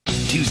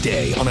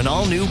Tuesday on an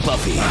all-new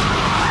Buffy.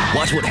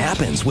 Watch what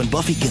happens when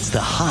Buffy gets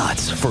the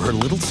hots for her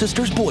little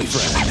sister's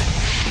boyfriend.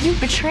 You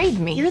betrayed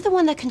me. You're the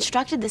one that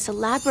constructed this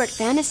elaborate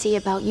fantasy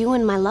about you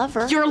and my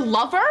lover. Your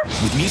lover?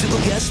 With musical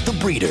guest The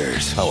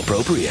Breeders. How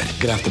appropriate.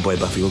 Get off the boy,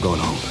 Buffy. We're going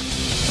home.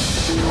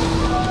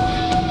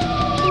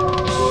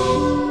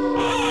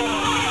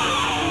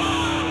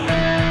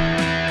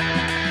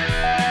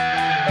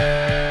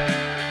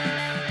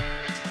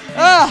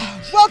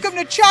 Welcome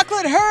to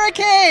Chocolate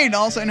Hurricane,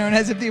 also known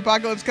as If the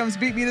Apocalypse Comes,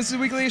 Beat Me. This is a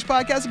weekly-ish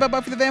podcast about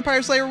Buffy the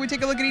Vampire Slayer, where we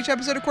take a look at each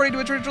episode according to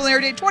its original air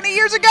date 20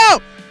 years ago.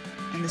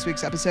 And this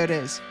week's episode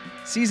is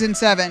Season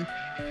 7,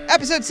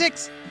 Episode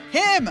 6,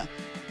 Him.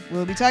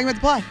 We'll be talking about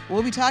the plot.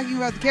 We'll be talking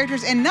about the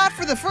characters, and not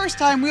for the first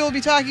time, we will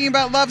be talking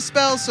about love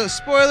spells, so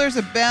spoilers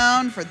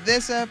abound for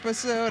this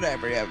episode,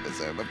 every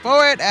episode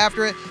before it,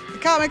 after it, the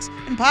comics,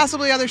 and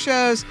possibly other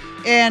shows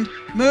and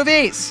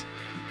movies.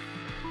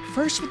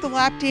 First with the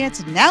lap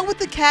dance, now with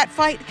the cat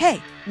fight. Hey,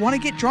 want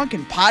to get drunk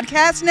and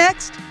podcast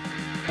next?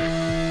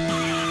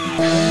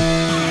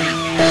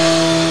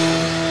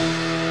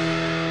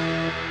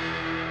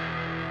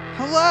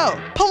 Hello.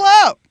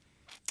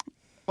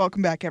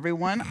 Welcome back,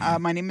 everyone.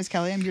 My name is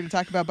Kelly. I'm here to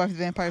talk about Buffy the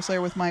Vampire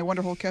Slayer with my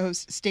wonderful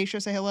co-host, Stacia.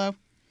 Say hello.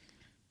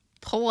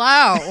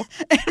 Hello.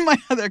 And my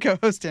other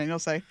co-host, Daniel.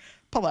 Say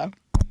hello.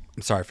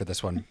 I'm sorry for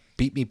this one.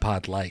 Beat me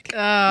pod like.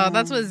 Oh,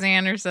 that's what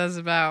Xander says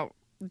about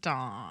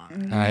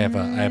Dawn. I have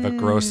a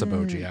gross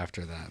emoji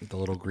after that. The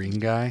little green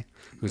guy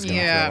who's going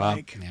to throw up.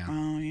 Yeah.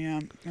 Oh,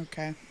 yeah.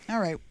 Okay. All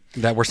right.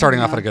 That we're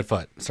starting off on a good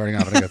foot.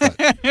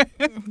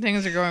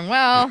 Things are going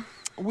well.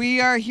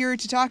 We are here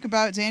to talk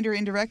about Xander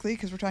indirectly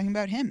because we're talking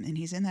about him, and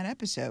he's in that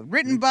episode.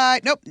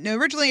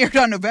 Originally aired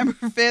on November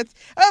 5th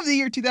of the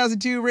year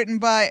 2002, written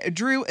by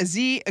Drew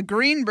Z.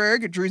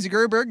 Greenberg. Drew Z.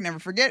 Greenberg, never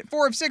forget.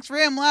 4 of 6 for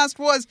him. Last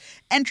was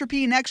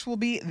Entropy. Next will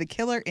be The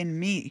Killer in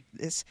Me.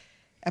 This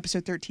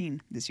episode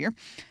 13 this year.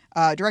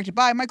 Directed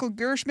by Michael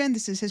Gershman.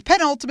 This is his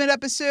penultimate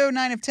episode,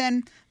 9 of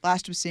 10.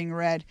 Last was Seeing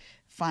Red.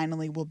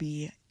 Finally will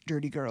be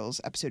Dirty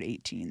Girls, episode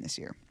 18 this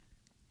year.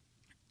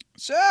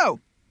 So,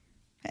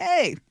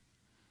 hey,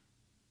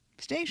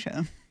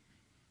 Stacia,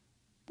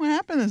 what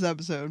happened this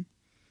episode?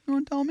 You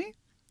want to tell me?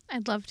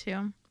 I'd love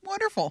to.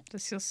 Wonderful.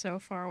 This feels so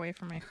far away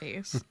from my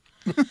face.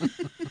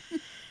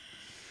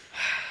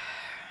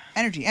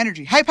 Energy.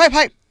 Hype.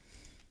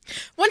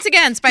 Once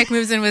again, Spike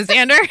moves in with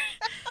Xander.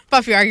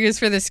 Buffy argues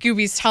for the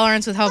Scooby's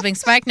tolerance with helping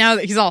Spike now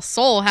that he's all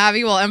soul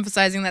happy, while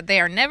emphasizing that they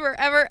are never,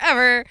 ever,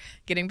 ever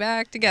getting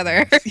back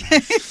together.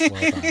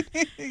 Well done.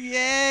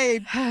 Yay.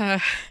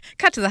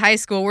 Cut to the high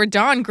school where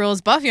Dawn grills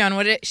Buffy on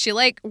what it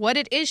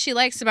is she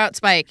likes about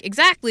Spike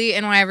exactly,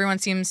 and why everyone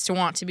seems to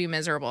want to be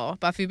miserable.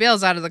 Buffy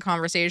bails out of the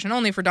conversation,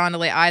 only for Dawn to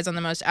lay eyes on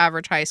the most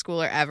average high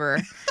schooler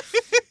ever.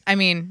 I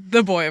mean,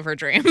 the boy of her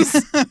dreams.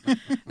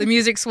 The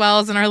music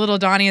swells, and our little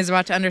Donnie is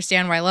about to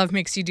understand why love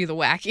makes you do the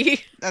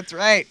wacky. That's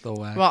right. The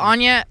wacky. Well,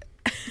 Anya,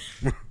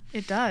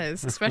 it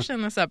does, especially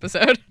in this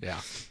episode. Yeah.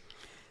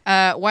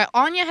 While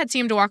Anya had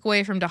seemed to walk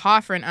away from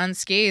D'Hoffryn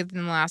unscathed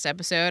in the last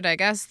episode, I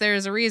guess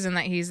there's a reason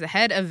that he's the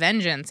head of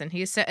vengeance, and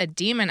he's set a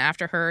demon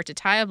after her to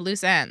tie up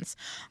loose ends.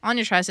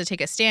 Anya tries to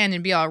take a stand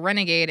and be all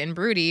renegade and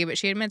broody, but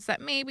she admits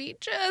that maybe,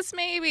 just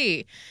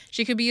maybe,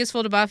 she could be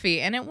useful to Buffy,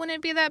 and it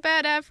wouldn't be that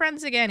bad to have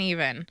friends again,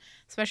 even.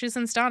 Especially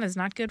since Dawn is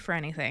not good for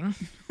anything.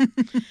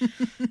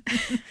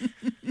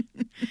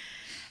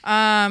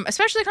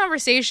 Especially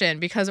conversation,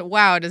 because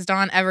wow, does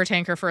Dawn ever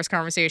tank her first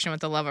conversation with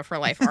the love of her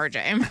life,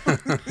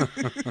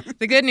 RJ.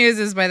 The good news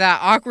is by that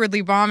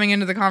awkwardly bombing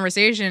into the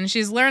conversation,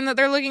 she's learned that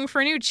they're looking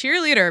for a new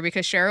cheerleader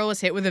because Cheryl was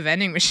hit with a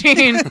vending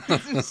machine.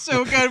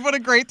 So good. What a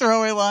great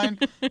throwaway line.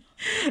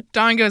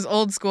 Dawn goes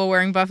old school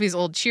wearing Buffy's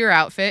old cheer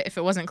outfit. If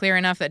it wasn't clear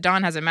enough that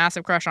Dawn has a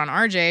massive crush on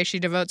RJ, she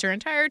devotes her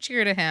entire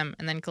cheer to him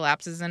and then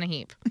collapses in a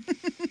heap.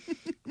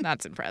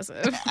 That's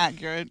impressive.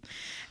 Accurate.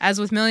 As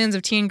with millions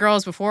of teen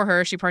girls before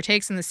her, she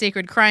partakes in the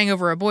sacred crying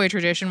over a boy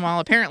tradition while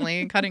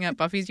apparently cutting up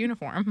Buffy's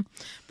uniform.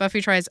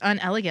 Buffy tries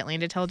unelegantly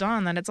to tell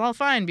Dawn that it's all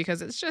fine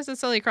because it's just a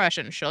silly crush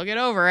and she'll get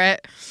over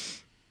it.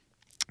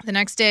 The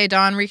next day,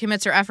 Dawn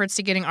recommits her efforts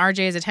to getting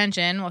RJ's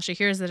attention. While she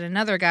hears that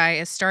another guy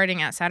is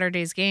starting at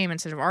Saturday's game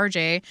instead of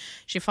RJ,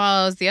 she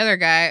follows the other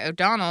guy,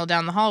 O'Donnell,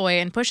 down the hallway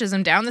and pushes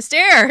him down the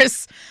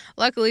stairs.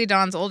 Luckily,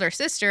 Dawn's older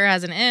sister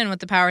has an in with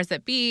the powers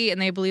that be, and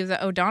they believe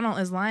that O'Donnell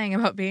is lying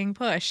about being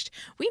pushed.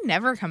 We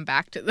never come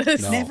back to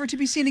this. No. Never to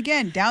be seen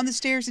again. Down the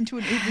stairs into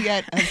an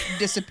oubliette of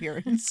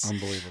disappearance.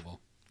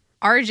 Unbelievable.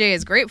 RJ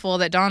is grateful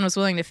that Dawn was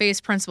willing to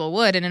face Principal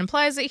Wood and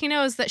implies that he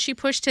knows that she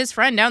pushed his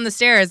friend down the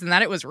stairs and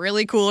that it was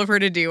really cool of her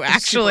to do,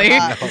 actually.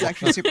 It was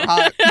actually super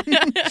hot.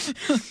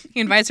 He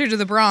invites her to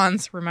the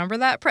Bronze. Remember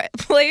that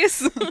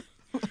place?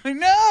 I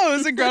know, it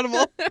was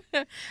incredible.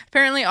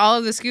 Apparently all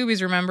of the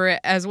Scoobies remember it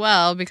as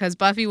well because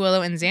Buffy,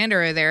 Willow, and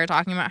Xander are there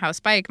talking about how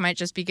Spike might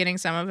just be getting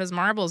some of his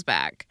marbles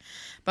back.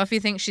 Buffy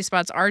thinks she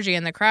spots RJ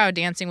in the crowd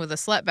dancing with a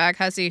slutbag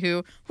hussy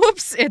who,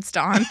 whoops, it's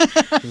Dawn.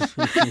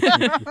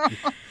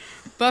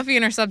 Buffy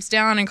intercepts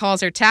Dawn and calls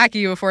her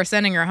tacky before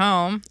sending her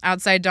home.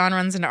 Outside, Dawn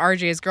runs into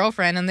RJ's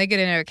girlfriend, and they get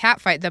into a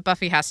catfight that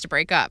Buffy has to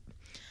break up.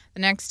 The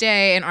next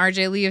day, and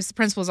RJ leaves the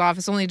principal's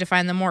office only to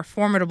find the more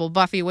formidable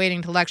Buffy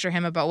waiting to lecture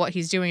him about what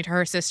he's doing to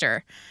her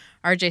sister.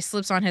 RJ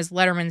slips on his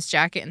Letterman's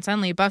jacket, and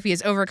suddenly Buffy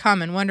is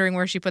overcome and wondering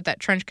where she put that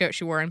trench coat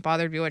she wore in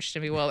Bothered, Bewitched,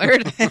 and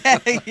Bewildered.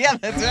 Yeah,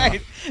 that's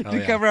right.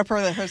 To cover up her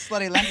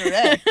slutty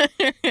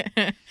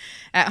lingerie.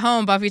 At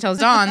home, Buffy tells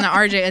Dawn that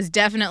RJ is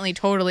definitely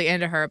totally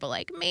into her, but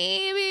like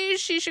maybe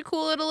she should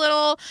cool it a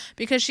little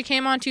because she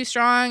came on too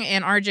strong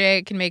and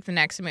RJ can make the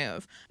next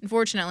move.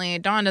 Unfortunately,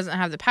 Dawn doesn't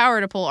have the power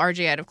to pull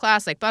RJ out of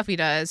class like Buffy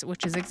does,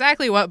 which is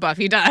exactly what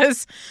Buffy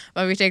does.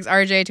 Buffy takes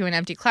RJ to an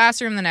empty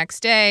classroom the next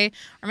day,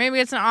 or maybe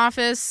it's an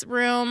office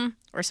room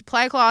or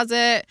supply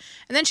closet,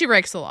 and then she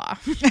breaks the law.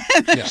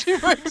 She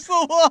breaks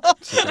the law.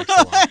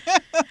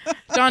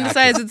 Dawn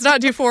decides it's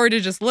not too forward to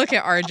just look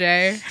at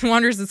RJ and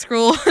wanders the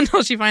school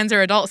until she finds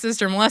her adult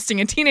sister molesting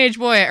a teenage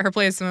boy at her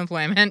place of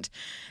employment.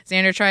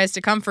 Xander tries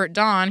to comfort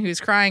Dawn, who's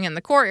crying in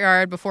the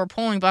courtyard, before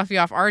pulling Buffy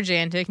off RJ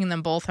and taking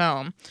them both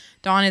home.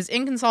 Dawn is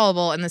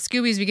inconsolable, and the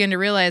Scoobies begin to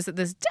realize that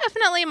this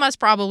definitely must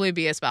probably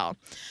be a spell.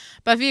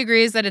 Buffy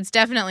agrees that it's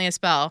definitely a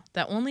spell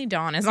that only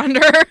Dawn is under.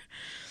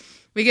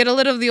 We get a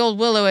little of the old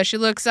Willow as she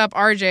looks up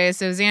RJ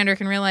so Xander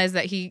can realize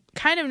that he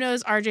kind of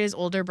knows RJ's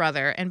older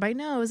brother. And by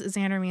knows,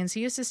 Xander means he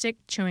used to stick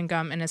chewing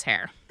gum in his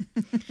hair.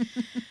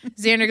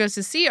 Xander goes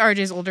to see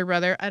RJ's older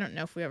brother. I don't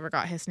know if we ever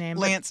got his name.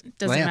 Lance.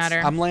 Doesn't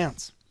matter. I'm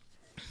Lance.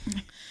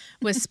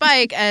 With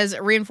Spike as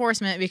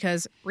reinforcement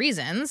because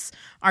reasons.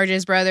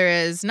 RJ's brother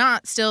is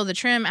not still the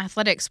trim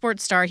athletic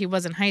sports star he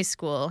was in high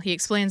school. He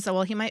explains that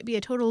while he might be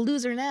a total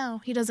loser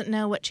now, he doesn't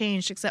know what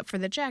changed except for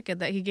the jacket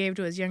that he gave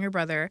to his younger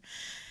brother,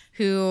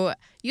 who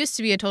used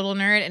to be a total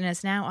nerd and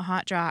is now a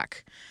hot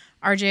jock.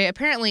 RJ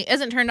apparently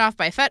isn't turned off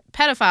by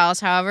pedophiles,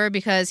 however,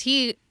 because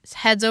he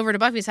heads over to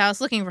Buffy's house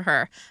looking for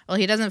her. Well,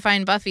 he doesn't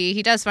find Buffy.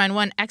 He does find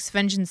one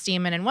ex-vengeance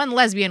demon and one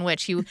lesbian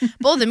witch who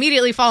both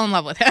immediately fall in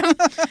love with him.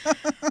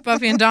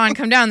 Buffy and Dawn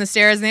come down the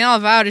stairs and they all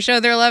vow to show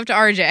their love to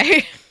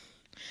RJ.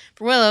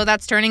 For Willow,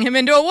 that's turning him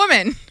into a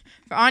woman.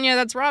 For Anya,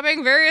 that's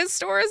robbing various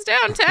stores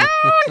downtown.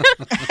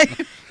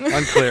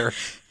 Unclear.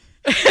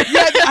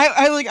 Yeah,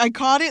 I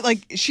caught it. Like,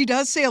 she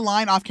does say a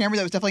line off camera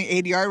that was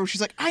definitely ADR where she's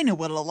like, I know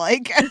what it'll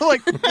like. And I'm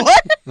like,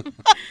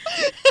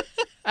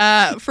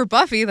 what? For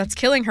Buffy, that's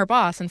killing her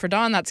boss. And for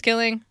Dawn, that's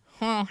killing,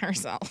 well,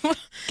 herself.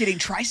 Getting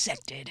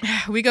trisected.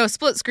 We go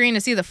split screen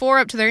to see the four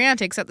up to their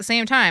antics at the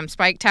same time.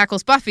 Spike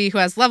tackles Buffy, who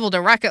has leveled a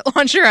rocket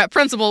launcher at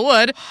Principal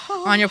Wood.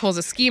 Anya pulls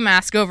a ski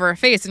mask over her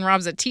face and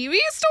robs a TV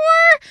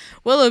store.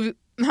 Willow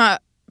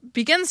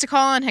begins to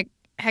call on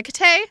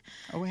Hecate.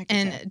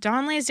 And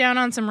Dawn lays down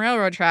on some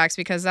railroad tracks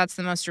because that's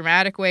the most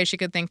dramatic way she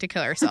could think to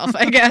kill herself,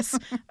 I guess.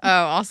 Oh,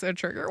 also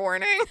trigger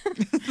warning.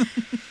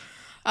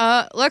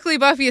 Luckily,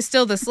 Buffy is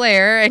still the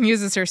Slayer and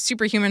uses her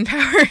superhuman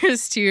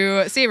powers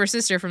to save her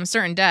sister from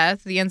certain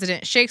death. The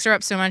incident shakes her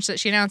up so much that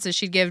she announces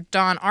she'd give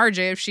Dawn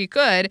RJ if she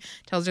could,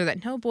 tells her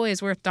that no boy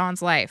is worth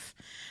Dawn's life.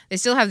 They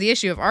still have the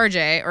issue of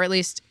RJ, or at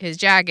least his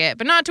jacket,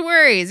 but not to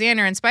worry.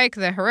 Xander and Spike,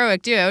 the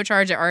heroic duo,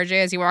 charge at RJ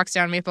as he walks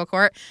down Maple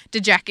Court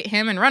to jacket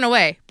him and run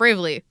away,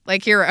 bravely,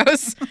 like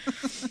heroes.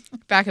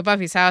 Back at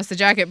Buffy's house, the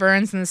jacket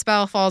burns and the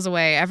spell falls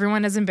away.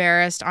 Everyone is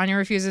embarrassed. Anya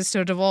refuses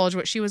to divulge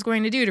what she was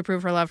going to do to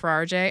prove her love for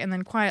RJ, and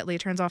then quietly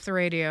turns off the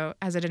radio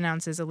as it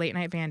announces a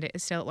late-night bandit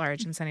is still at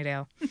large in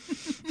Sunnydale.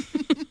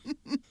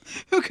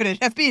 Who could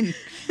it have been?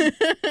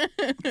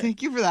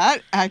 Thank you for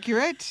that.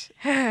 Accurate.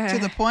 To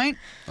the point.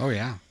 Oh,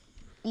 yeah.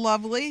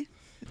 Lovely.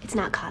 It's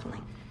not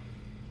coddling.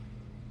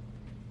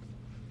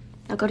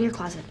 Now go to your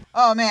closet.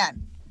 Oh,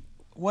 man.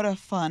 What a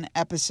fun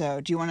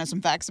episode. Do you want to know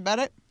some facts about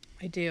it?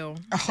 I do.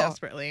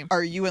 Desperately.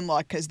 Are you in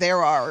luck? Because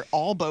there are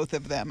both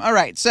of them. All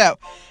right. So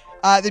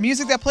the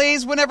music that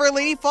plays whenever a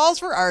lady falls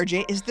for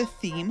RJ is the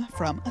theme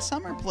from A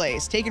Summer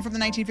Place, taken from the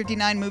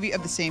 1959 movie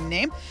of the same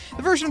name.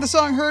 The version of the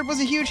song heard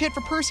was a huge hit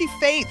for Percy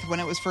Faith when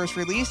it was first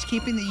released,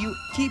 keeping the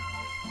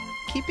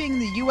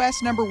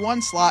U.S.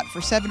 #1 slot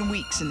for 7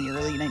 weeks in the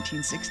early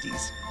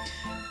 1960s.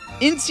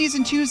 In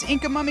Season 2's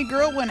Inca Mummy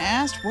Girl, when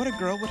asked what a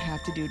girl would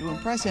have to do to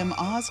impress him,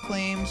 Oz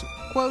claims,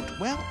 quote,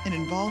 well, it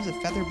involves a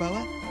feather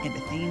boa and a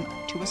theme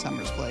to a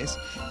summer's place.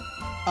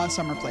 A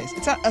summer place.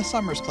 It's not a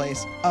summer's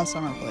place, a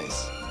summer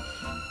place.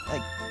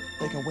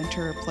 Like a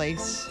winter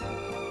place,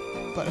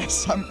 but a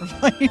summer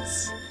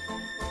place.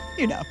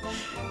 You know.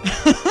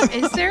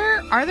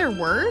 Are there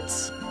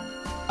words?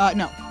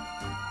 No.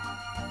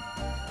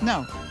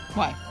 No.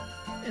 Why?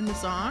 In the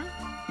song?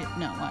 Yeah,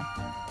 no, why?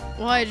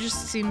 Well, it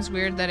just seems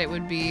weird that it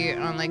would be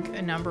on like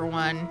a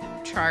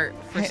 #1 chart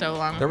for so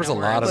long. There was a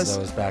lot of words.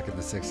 those back in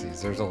the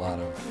 60s. There's a lot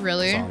of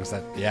Really? songs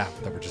that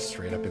were just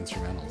straight up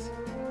instrumentals.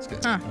 It's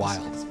good. Huh.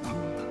 Wild.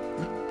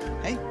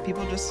 Hey,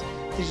 people they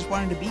just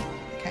wanted to beat,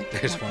 okay? They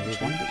just wanted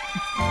to beat.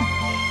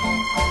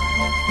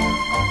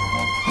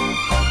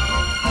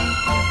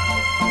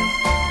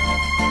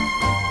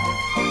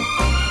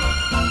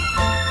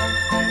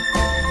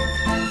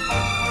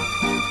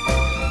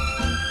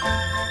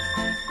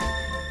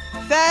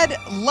 Thad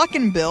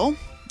Luckenbill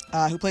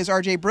who plays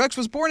R.J. Brooks,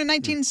 was born in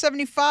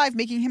 1975,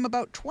 making him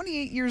about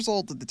 28 years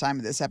old at the time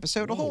of this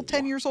episode, a whole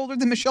 10 years older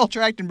than Michelle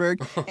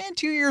Trachtenberg, and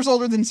 2 years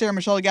older than Sarah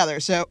Michelle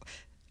Gellar. So,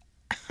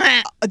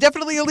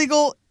 definitely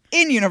illegal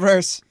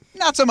in-universe,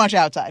 not so much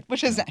outside,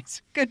 which is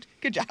nice. Good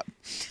job.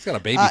 He's got a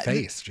baby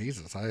face.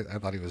 Jesus, I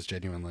thought he was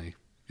genuinely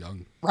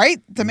young.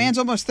 Right? The man's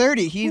almost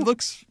 30. He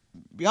looks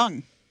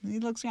young. He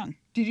looks young.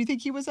 Did you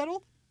think he was that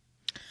old?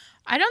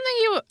 I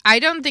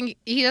don't think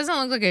he doesn't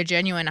look like a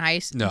genuine high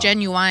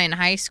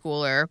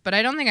schooler, but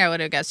I don't think I would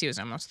have guessed he was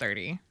almost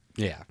 30.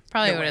 Yeah.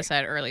 Probably would have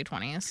said early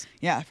 20s.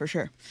 Yeah, for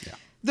sure. Yeah.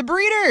 The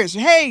Breeders.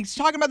 Hey,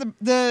 talking about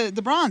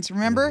the Bronze.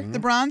 Remember the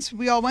Bronze?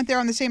 We all went there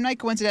on the same night,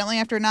 coincidentally,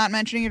 after not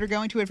mentioning it or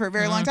going to it for a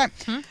very long time.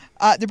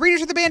 The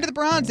Breeders are the band of the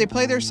Bronze. They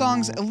play their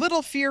songs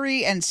Little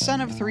Fury and Son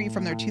of Three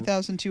from their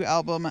 2002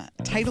 album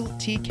titled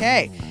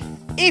TK.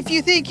 If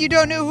you think you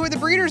don't know who the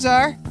Breeders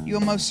are, you'll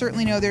most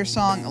certainly know their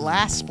song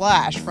Last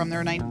Splash from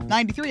their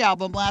 93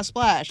 album Last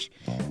Splash.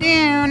 You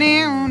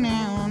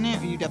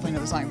definitely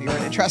know the song if you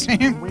heard it, trust me.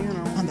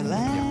 On the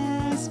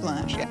Last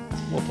Splash, yeah.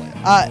 We'll play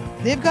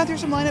it. They've got through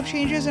some lineup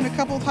changes and a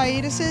couple of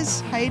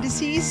hiatuses,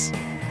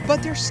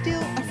 but they're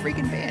still a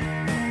freaking band.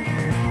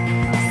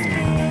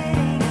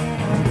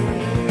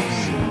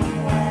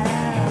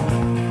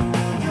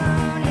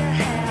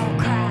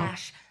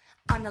 Crash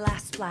on the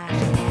last splash.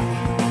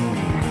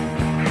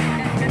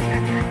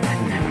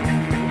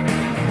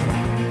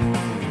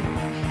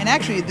 And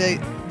actually,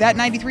 that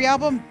 93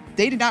 album,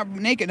 they did not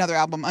make another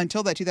album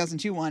until that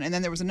 2002 one. And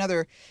then there was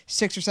another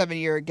 6 or 7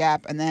 year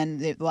gap. And then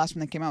the last one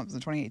that came out was in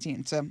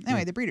 2018. So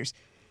anyway, the Breeders.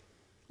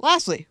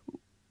 Lastly,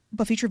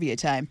 Buffy trivia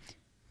time.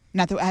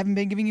 Not that I haven't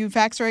been giving you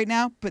facts right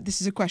now, but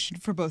this is a question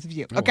for both of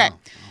you. Oh, Okay. wow.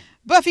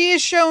 Buffy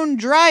is shown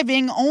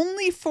driving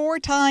only 4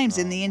 times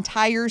in the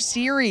entire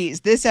series,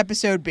 this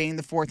episode being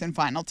the 4th and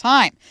final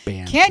time.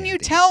 Band Can you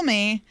Candy. tell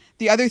me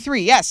the other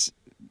 3? Yes,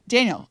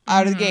 Daniel,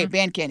 out of the gate,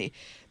 Band Candy.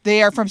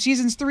 They are from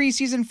seasons 3,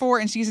 season 4,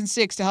 and season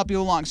 6 to help you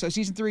along. So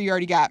season 3 you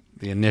already got.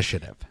 The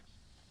Initiative.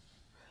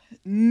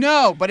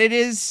 No, but it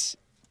is,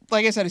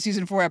 like I said, a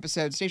season 4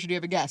 episode. Stacia, do you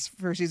have a guess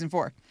for season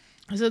 4?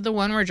 Is it the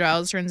one where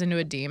Giles turns into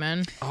a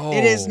demon? Oh.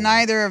 It is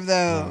neither of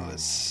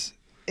those.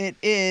 It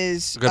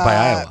is...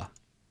 Goodbye, Isla.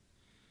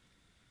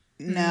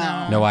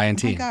 No. No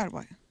INT. Oh my God,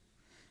 what?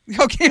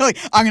 Okay,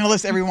 I'm going to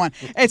list everyone.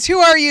 It's Who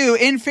Are You?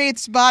 In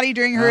Faith's body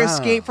during her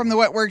escape from the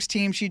Wetworks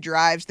team, she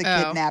drives the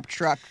kidnapped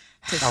truck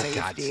to Oh, safety.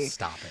 God,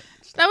 stop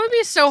it. That would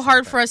be so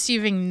hard for us to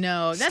even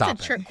know. That's Stop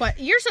a trick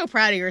question. You're so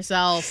proud of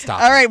yourself.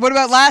 Stop All it. right, what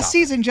about last Stop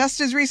season? Just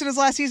as recent as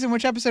last season,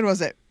 which episode was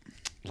it?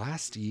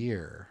 Last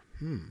year.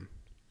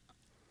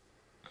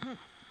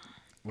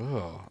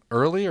 Oh,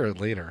 early or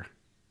later?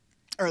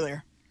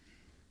 Earlier.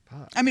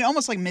 Fuck. I mean,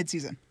 almost like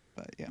mid-season,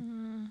 but yeah.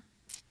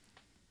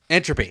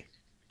 Entropy.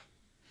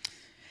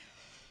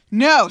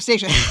 No,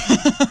 Stacia.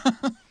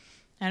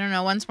 I don't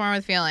know. Once more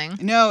with feeling.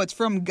 No, it's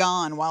from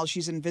Gone. While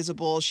she's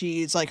invisible,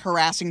 she's like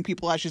harassing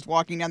people as she's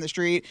walking down the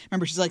street.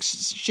 Remember, she's like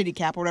shitty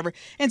cap or whatever.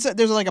 And so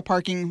there's like a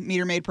parking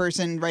meter maid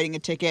person writing a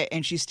ticket,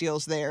 and she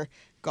steals their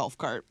golf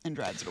cart and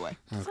drives it away.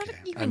 Okay.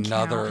 even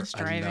Another count as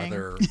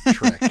driving?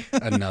 trick.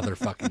 Another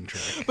fucking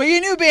trick. But you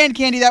knew Band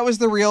Candy, that was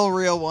the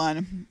real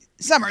one.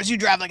 Summers, you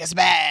drive like a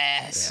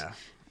spaz. Yeah.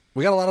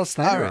 We got a lot of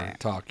Snyder All right.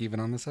 talk even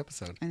on this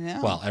episode. I know.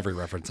 Well, every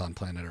reference on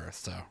planet Earth,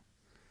 so.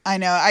 I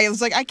know. I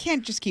was like, I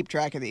can't just keep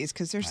track of these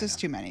because there's just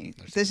too many.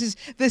 This is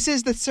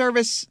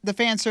the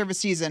fan service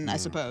season, I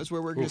suppose,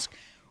 where we're just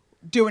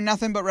doing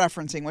nothing but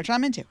referencing, which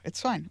I'm into. It's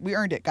fine. We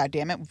earned it. God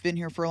damn it. We've been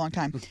here for a long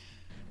time.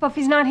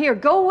 Buffy's not here.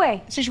 Go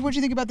away. Stacia, what'd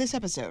you think about this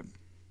episode?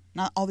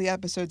 Not all the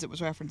episodes it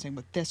was referencing,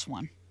 but this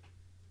one.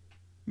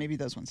 Maybe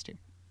those ones too.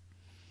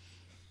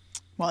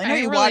 Well, I know I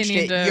you really watched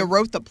need it. to- You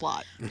wrote the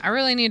plot. I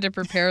really need to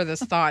prepare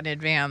this thought in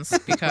advance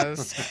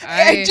because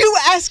I do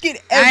ask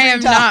it I every am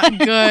time.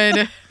 not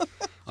good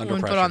Under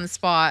when pressure. put on the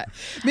spot.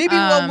 Maybe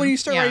when you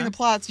start yeah. writing the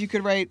plots, you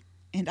could write,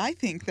 and I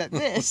think that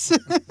this.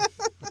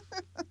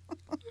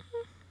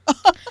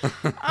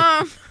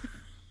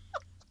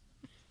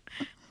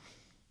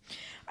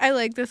 I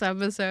like this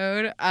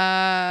episode.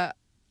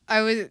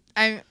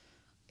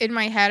 In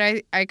my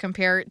head, I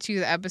compare it to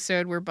the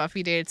episode where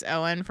Buffy dates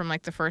Owen from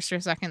like the first or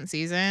second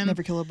season.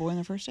 Never Kill a Boy on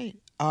the First Date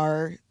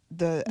are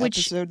the Which-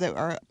 episode that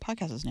our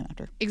podcast is named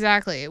after.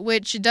 Exactly,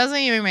 which doesn't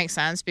even make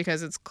sense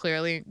because it's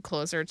clearly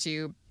closer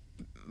to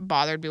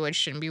Bothered,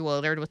 Bewitched, and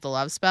Bewildered with the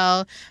love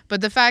spell.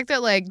 But the fact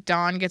that like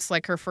Dawn gets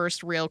like her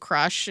first real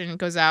crush and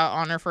goes out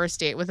on her first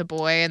date with a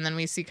boy, and then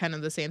we see kind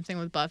of the same thing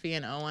with Buffy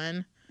and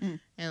Owen, and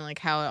like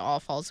how it all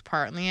falls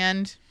apart in the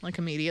end, like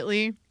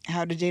immediately.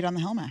 How to Date on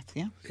the Hellmouth,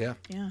 yeah. Yeah.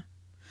 Yeah.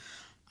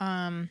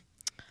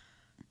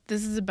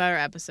 This is a better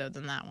episode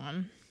than that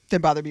one. Then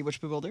Bother,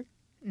 Bewitched, Bewildered.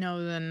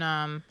 No, than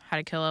How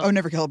to Kill a Oh,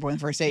 Never Kill a Boy on the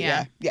First Date,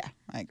 Yeah. yeah.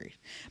 I agree.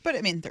 But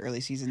I mean, the early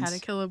seasons. How to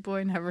Kill a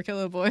Boy, Never Kill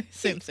a Boy.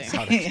 Same.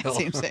 yeah,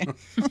 same.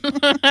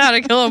 How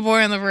to Kill a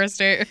Boy on the First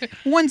Date.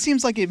 One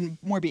seems like it'd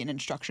more be an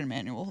instruction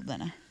manual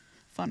than a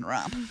fun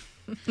romp.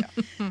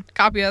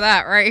 Copy of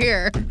that right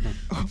here.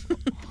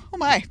 Oh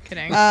my.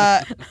 Kidding.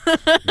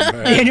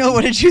 Daniel,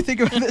 what did you think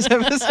about this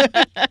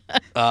episode?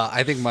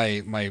 I think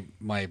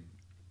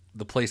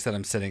the place that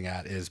I'm sitting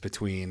at is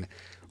between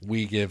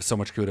we give so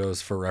much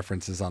kudos for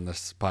references on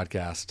this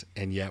podcast,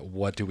 and yet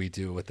what do we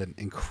do with an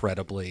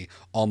incredibly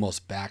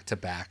almost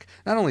back-to-back,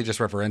 not only just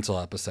referential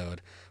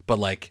episode, but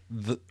like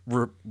the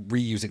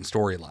reusing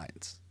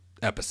storylines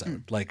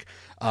episode. Like,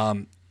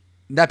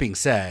 that being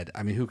said,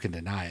 I mean, who can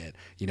deny it?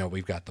 You know,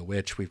 we've got The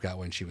Witch, we've got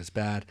When She Was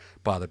Bad,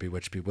 Bother,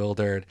 Bewitched,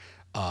 Bewildered,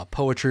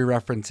 poetry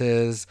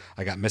references.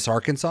 I got Miss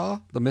Arkansas.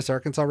 The Miss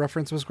Arkansas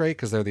reference was great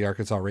because they're the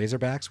Arkansas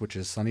Razorbacks, which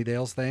is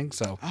Sunnydale's thing.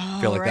 So I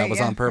feel like that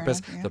was on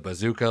purpose. The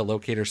bazooka,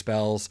 locator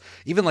spells,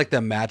 even like the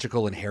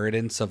magical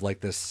inheritance of like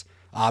this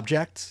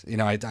object. You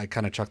know, I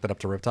kind of chucked that up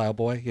to Reptile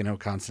Boy, you know,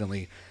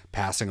 constantly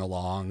passing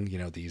along, you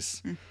know,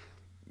 these...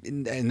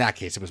 In that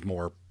case, it was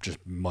more just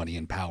money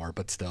and power,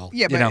 but still.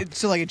 Yeah, but it's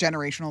still like a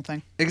generational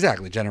thing.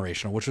 Exactly,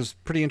 generational, which was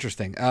pretty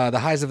interesting. The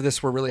highs of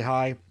this were really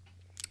high.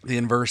 The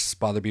inverse,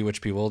 Bother,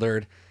 Bewitched,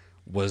 Bewildered,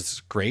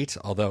 was great,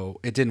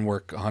 although it didn't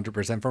work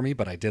 100% for me,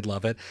 but I did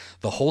love it.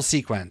 The whole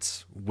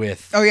sequence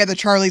with... Oh, yeah, the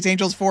Charlie's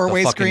Angels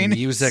four-way screen.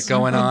 music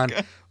going on.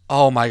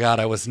 Oh my God,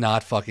 I was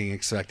not fucking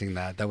expecting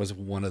that. That was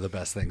one of the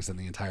best things in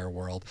the entire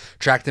world.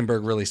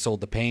 Trachtenberg really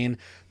sold the pain.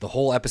 The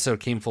whole episode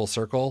came full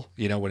circle,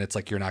 you know, when it's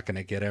like, you're not going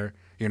to get her.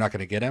 You're not going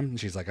to get him. And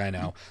she's like, I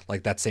know.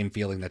 Like that same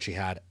feeling that she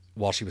had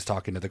while she was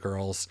talking to the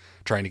girls,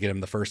 trying to get him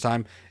the first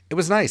time. It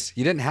was nice.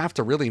 You didn't have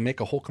to really make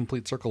a whole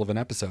complete circle of an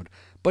episode,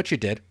 but you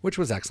did, which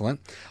was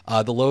excellent.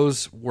 The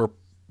lows were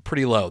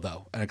pretty low,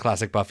 though, in a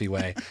classic Buffy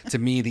way. To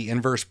me, the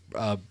inverse,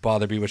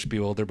 Bother, Bewitched,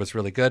 Bewildered was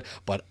really good,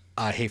 but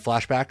I hate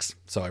flashbacks,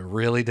 so I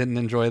really didn't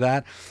enjoy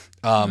that.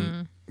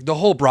 The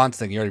whole Bronze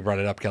thing, you already brought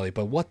it up, Kelly,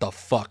 but what the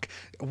fuck?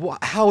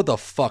 How the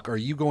fuck are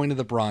you going to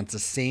the Bronze the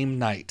same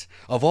night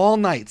of all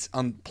nights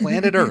on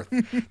planet Earth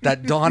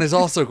that Dawn is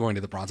also going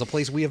to the Bronze, a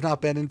place we have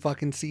not been in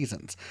fucking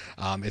seasons?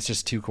 It's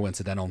just too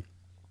coincidental.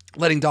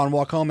 Letting Dawn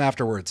walk home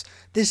afterwards.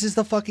 This is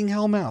the fucking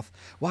Hellmouth.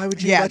 Why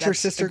would you let your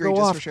sister go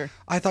off? For sure.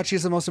 I thought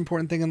she's the most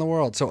important thing in the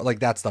world. So like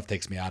that stuff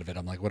takes me out of it.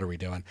 I'm like, what are we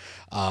doing?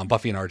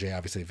 Buffy and RJ,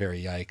 obviously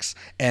very yikes.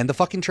 And the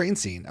fucking train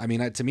scene. I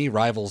mean, to me,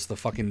 rivals the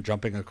fucking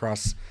jumping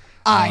across.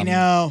 I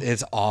know.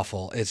 It's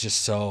awful. It's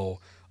just so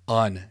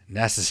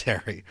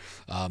unnecessary.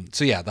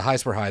 So yeah, the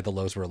highs were high, the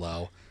lows were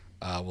low.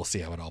 We'll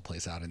see how it all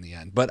plays out in the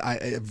end. But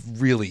I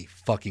really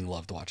fucking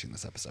loved watching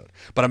this episode.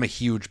 But I'm a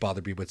huge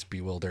Bother, Bewitched,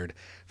 Bewildered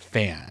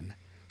fan.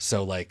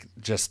 So like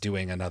just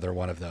doing another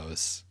one of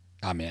those,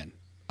 I'm in.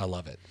 I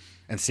love it.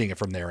 And seeing it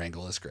from their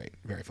angle is great.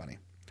 Very funny.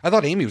 I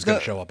thought Amy was going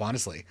to show up,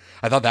 honestly.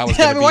 I thought that was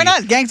going to be... Why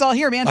not? Gang's all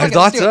here, man. I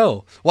thought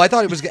so. Well, I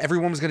thought it was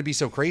everyone was going to be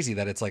so crazy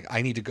that it's like,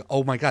 I need to go...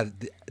 Oh, my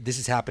God. This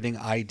is happening.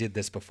 I did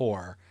this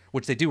before,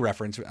 which they do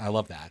reference. I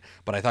love that.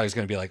 But I thought it was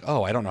going to be like,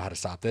 oh, I don't know how to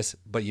stop this.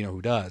 But you know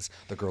who does?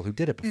 The girl who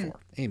did it before,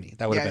 Amy.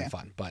 That would have been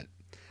fun. But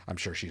I'm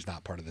sure she's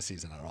not part of the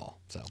season at all.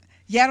 So...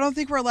 Yeah, I don't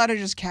think we're allowed to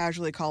just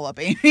casually call up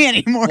Amy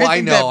anymore. Well, I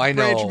know.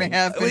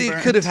 He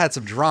could have had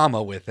some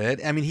drama with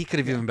it. I mean, he could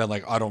have even been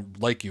like, I don't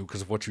like you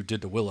because of what you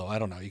did to Willow. I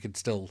don't know. You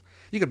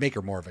could make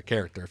her more of a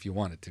character if you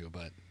wanted to,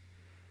 but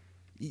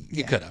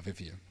you could have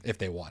if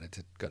they wanted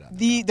to go down.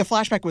 The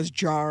flashback was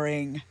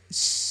jarring.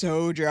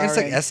 So jarring. And it's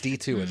like SD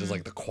too. It's just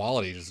like the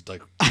quality just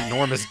like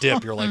enormous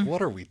dip. You're like,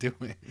 what are we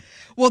doing?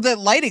 Well, the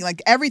lighting,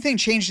 like everything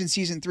changed in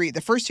season 3.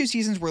 The first 2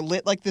 seasons were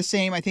lit like the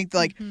same. I think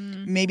like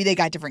maybe they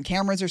got different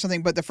cameras or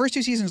something, but the first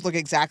 2 seasons look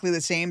exactly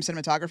the same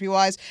cinematography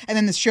wise. And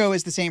then the show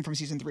is the same from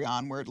season 3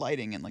 onward,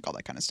 lighting and like all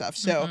that kind of stuff.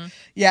 So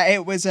yeah,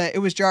 it was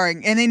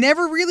jarring, and they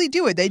never really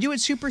do it. They do it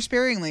super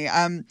sparingly.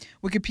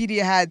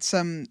 Wikipedia had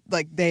some,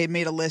 like they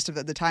made a list of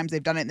the times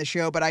they've done it in the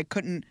show, but I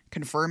couldn't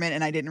confirm it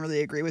and I didn't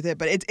really agree with it.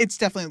 But it's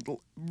definitely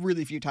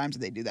really few times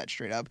that they do that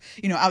straight up,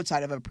 you know,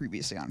 outside of a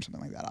previously on or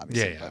something like that,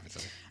 obviously. Yeah,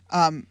 obviously.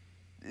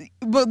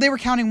 But they were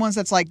counting ones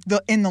that's like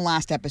in the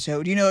last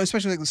episode, you know,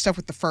 especially like the stuff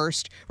with the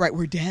first, right,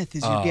 where death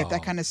is your gift,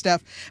 that kind of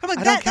stuff. I'm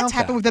like, that's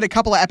happened within a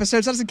couple of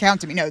episodes. That doesn't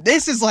count to me. No,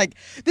 this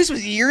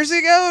was years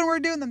ago and we're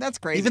doing that. That's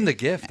crazy. Even the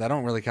gift, I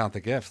don't really count the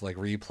gift. Like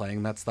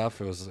replaying that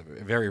stuff, it was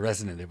very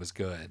resonant. It was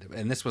good.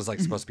 And this was like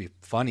supposed to be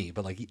funny,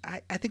 but like,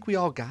 I think we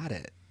all got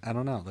it. I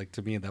don't know. Like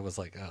to me, that was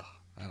like, oh,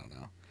 I don't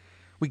know.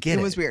 We get it.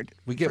 It was weird.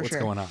 We get what's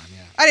going on.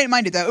 Yeah. I didn't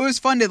mind it though. It was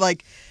fun to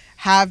like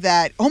have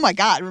that. Oh my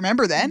God.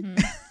 Remember then?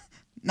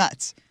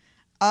 Nuts.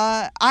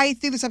 I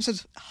think this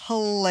episode's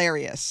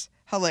hilarious.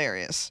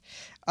 Hilarious.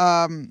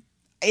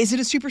 Is it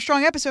a super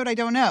strong episode? I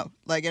don't know.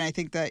 Like, and I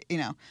think that, you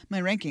know,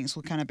 my rankings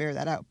will kind of bear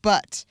that out.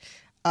 But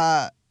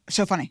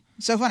so funny.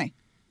 So funny.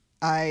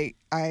 I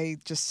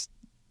just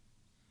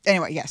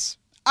anyway, yes.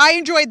 I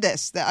enjoyed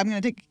this. I'm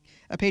gonna take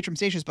a page from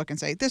Stacia's book and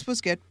say, this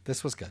was good.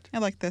 This was good. I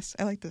like this.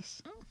 I like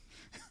this.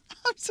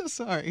 I'm so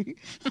sorry.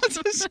 I'm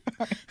so sorry.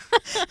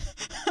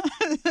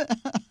 I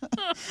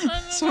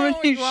don't know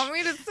what you want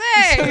me to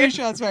say. So many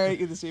shots fired at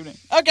you this evening.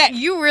 Okay.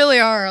 You really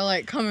are,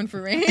 like, coming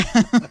for me.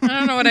 I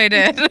don't know what I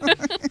did.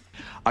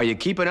 Are you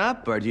keeping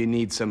up, or do you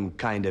need some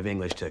kind of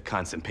English to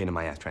constant pain in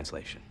my ass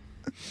translation?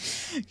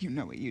 You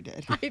know what you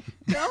did. I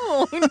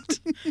don't.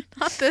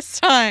 Not this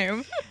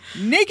time.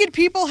 Naked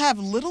people have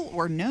little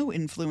or no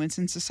influence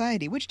in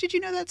society. Which, did you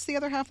know that's the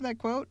other half of that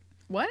quote?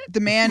 What? The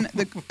man,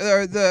 the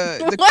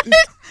What?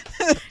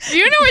 Do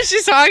you know what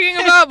she's talking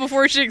about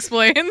before she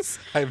explains?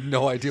 I have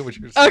no idea what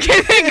you're saying.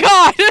 Okay, thank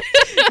God.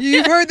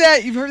 You've heard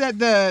that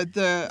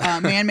the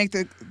man make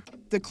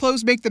the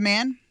clothes make the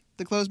man.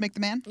 The clothes make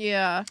the man.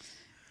 Yeah.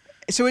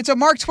 So it's a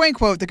Mark Twain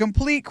quote. The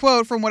complete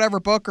quote from whatever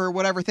book or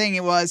whatever thing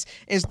it was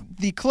is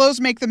the clothes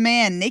make the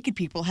man. Naked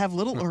people have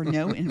little or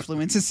no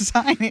influence in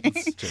society. And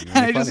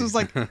I just funny. was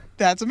like,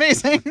 that's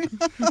amazing.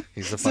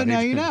 He's a So funny now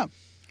you dude. know.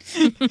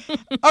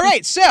 All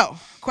right. So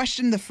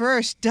question the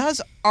first.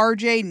 Does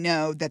RJ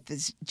know that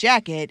this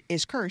jacket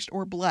is cursed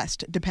or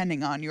blessed,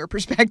 depending on your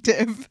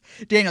perspective?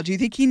 Daniel, do you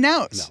think he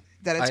knows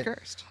that it's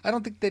cursed? I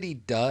don't think that he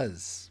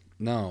does.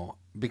 No,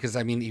 because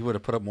I mean, he would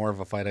have put up more of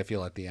a fight, I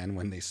feel, at the end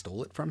when they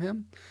stole it from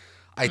him.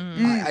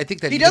 I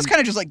think that He does kind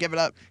of just like give it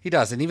up. He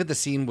does, and even the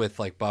scene with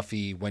like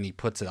Buffy when he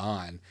puts it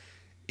on,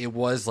 it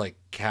was like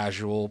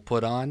casual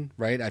put on,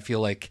 right? I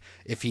feel like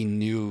if he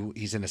knew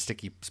he's in a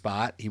sticky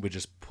spot, he would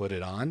just put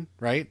it on,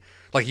 right?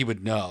 Like he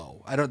would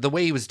know. The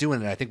way he was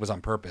doing it, I think, was on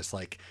purpose.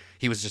 Like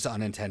he was just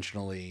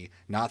unintentionally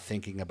not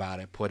thinking about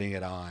it, putting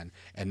it on,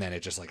 and then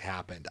it just like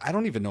happened. I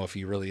don't even know if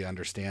he really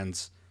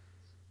understands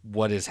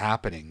what is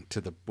happening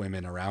to the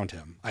women around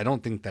him. I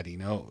don't think that he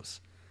knows.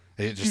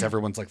 It just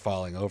everyone's like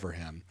falling over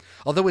him.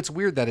 Although it's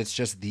weird that it's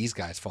just these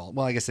guys fall.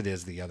 Well, I guess it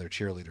is the other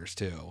cheerleaders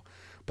too,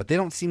 but they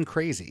don't seem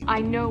crazy.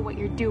 I know what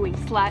you're doing,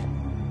 slut.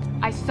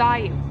 I saw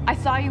you. I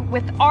saw you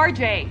with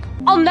RJ.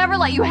 I'll never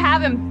let you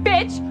have him,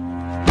 bitch.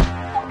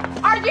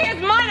 RJ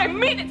is mine. I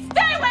mean it.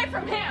 Stay away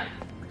from him.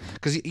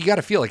 Because you got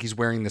to feel like he's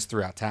wearing this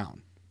throughout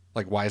town.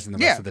 Like, why isn't the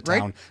rest of the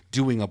town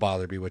doing a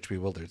Bother Bewitched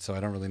Bewildered? So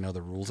I don't really know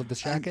the rules of this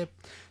jacket.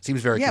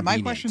 Seems very convenient.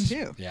 My question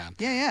too.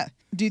 Yeah.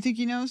 Do you think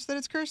he knows that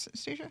it's cursed,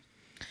 Stacia?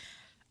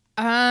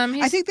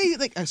 I think they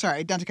like.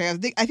 Sorry, not to cut you off.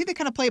 I think they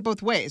kind of play it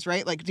both ways,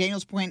 right? Like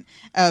Daniel's point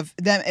of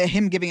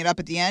him giving it up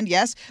at the end,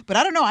 yes. But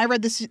I don't know. I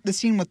read the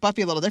scene with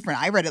Buffy a little different.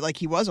 I read it like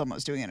he was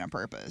almost doing it on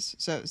purpose.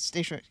 So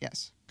Stacia,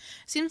 yes.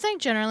 Seems like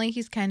generally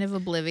he's kind of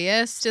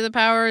oblivious to the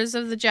powers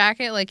of the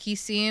jacket. Like he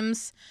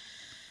seems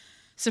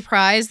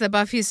surprised that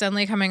Buffy's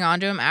suddenly coming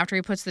onto him after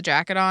he puts the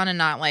jacket on and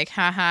not like,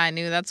 haha, I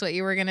knew that's what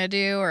you were going to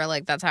do, or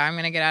like, that's how I'm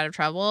going to get out of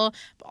trouble.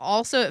 But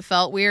also it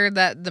felt weird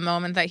that the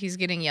moment that he's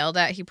getting yelled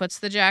at, he puts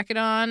the jacket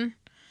on.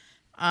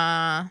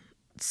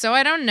 So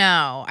I don't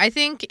know. I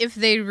think if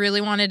they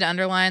really wanted to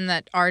underline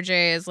that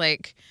RJ is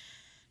like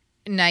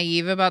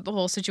naive about the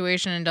whole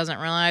situation and doesn't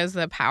realize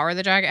the power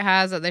the jacket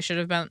has, that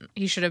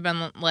he should have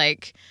been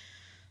like,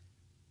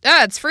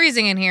 it's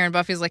freezing in here, and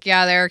Buffy's like,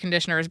 yeah, the air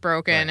conditioner is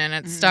broken and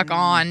it's stuck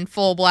on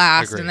full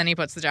blast. Agreed. And then he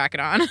puts the jacket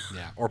on.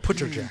 Yeah, or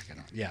put your jacket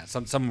on. Yeah,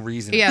 some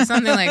reason. Yeah,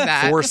 something like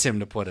that. Force him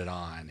to put it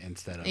on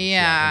instead of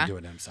him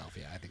doing it himself.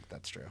 Yeah, I think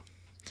that's true.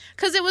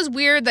 Because it was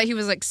weird that he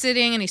was like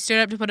sitting and he stood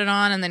up to put it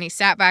on and then he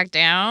sat back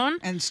down.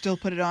 And still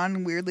put it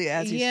on weirdly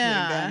as he's sitting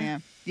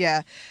down,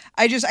 Yeah.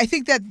 I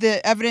think that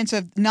the evidence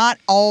of not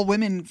all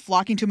women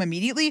flocking to him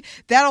immediately,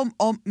 that'll,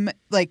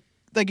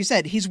 like you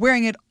said, he's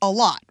wearing it a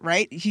lot,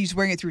 right? He's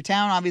wearing it through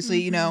town, obviously,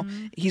 you know,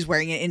 he's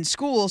wearing it in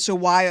school, so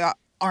why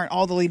aren't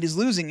all the ladies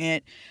losing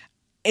it?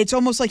 It's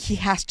almost like he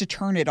has to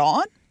turn it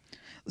on.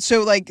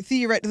 So, like,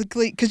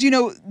 theoretically, because, you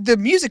know, the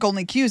music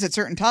only cues at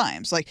certain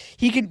times. Like,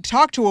 he can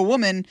talk to a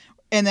woman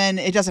and then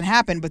it doesn't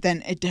happen, but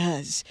then it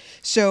does.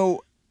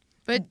 So...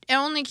 But it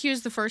only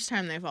cues the first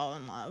time they fall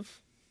in love.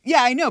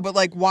 Yeah, I know, but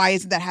like, why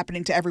isn't that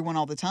happening to everyone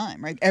all the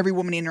time, right? Every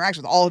woman he interacts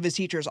with, all of his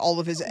teachers, all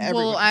of his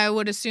everyone. Well, I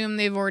would assume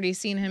they've already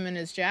seen him in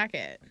his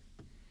jacket.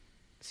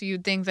 So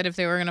you'd think that if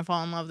they were going to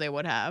fall in love, they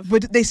would have.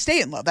 But they stay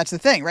in love. That's the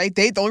thing, right?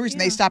 The only reason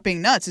they stop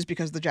being nuts is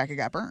because the jacket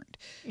got burned.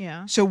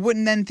 Yeah. So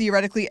wouldn't then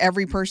theoretically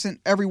every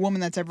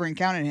woman that's ever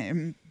encountered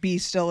him be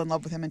still in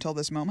love with him until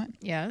this moment?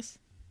 Yes.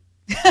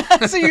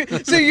 so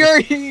you're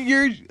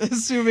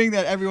assuming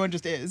that everyone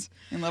just is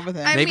in love with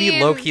him. Maybe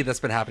low-key that's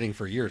been happening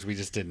for years. We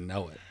just didn't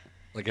know it.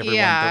 Like everyone,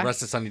 the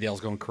rest of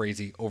Sunnydale's going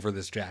crazy over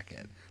this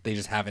jacket. They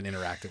just haven't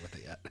interacted with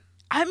it yet.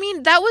 I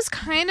mean, that was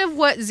kind of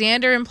what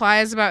Xander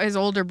implies about his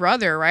older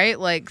brother, right?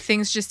 Like,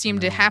 things just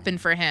seemed to happen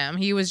for him.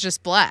 He was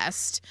just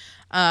blessed.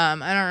 I don't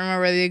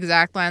remember the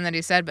exact line that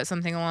he said, but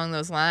something along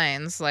those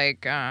lines.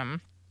 Like,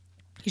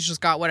 he's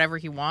just got whatever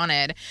he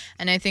wanted.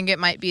 And I think it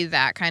might be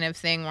that kind of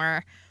thing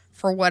where,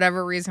 for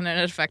whatever reason,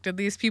 it affected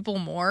these people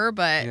more.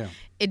 But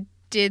it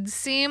did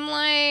seem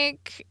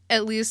like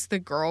at least the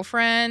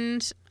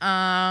girlfriend,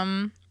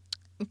 because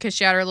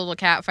she had her little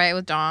cat fight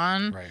with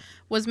Dawn,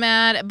 was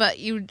mad. But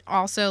you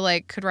also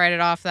like could write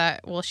it off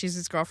that, well, she's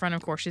his girlfriend,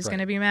 of course she's going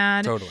to be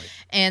mad. Totally.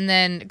 And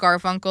then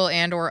Garfunkel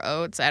and or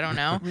Oates, I don't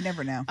know. We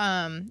never know.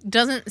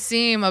 Doesn't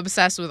seem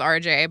obsessed with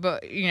RJ,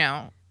 but you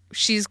know,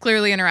 she's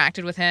clearly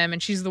interacted with him,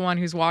 and she's the one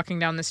who's walking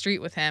down the street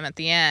with him at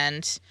the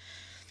end.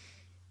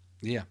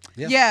 Yeah.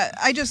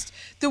 I just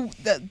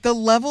the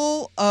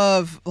level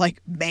of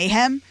like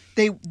mayhem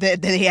they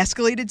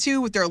escalated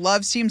to with their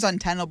love seems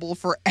untenable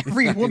for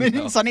every woman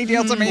in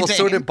Sunnydale to maintain. Well,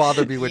 so did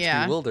Bother Bewitched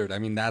Yeah. Bewildered. I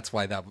mean, that's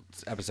why that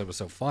episode was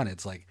so fun.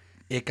 It's like,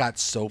 it got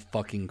so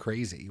fucking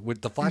crazy.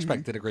 With the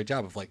flashback did a great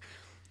job of like,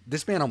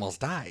 this man almost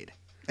died.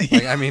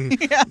 Like, I mean,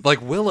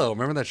 like Willow.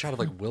 Remember that shot of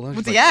like Willow? With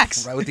She's the like,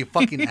 axe. Right, with the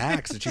fucking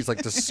axe. And she's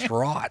like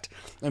distraught.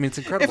 I mean, it's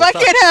incredible If I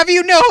stuff. can't have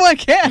you, no one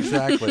can.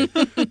 Exactly.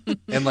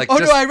 And like, Oh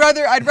just, no, I'd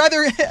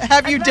rather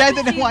have you dead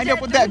than wind up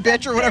with that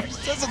bitch or whatever. She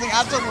says something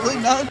absolutely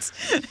nuts.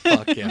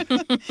 fuck yeah.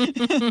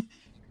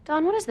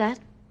 Dawn, what is that?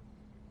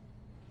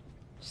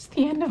 It's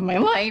the end of my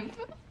life.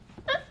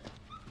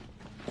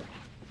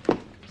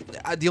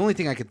 The only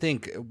thing I could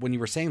think when you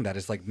were saying that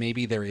is like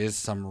maybe there is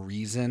some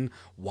reason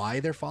why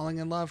they're falling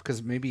in love,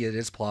 because maybe it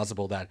is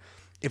plausible that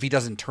if he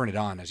doesn't turn it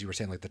on, as you were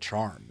saying, like the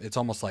charm, it's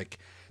almost like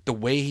the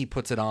way he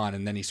puts it on,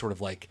 and then he sort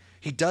of like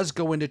he does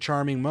go into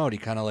charming mode. He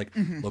kind of like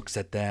looks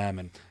at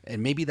them,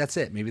 and maybe that's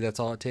it. Maybe that's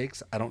all it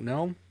takes. I don't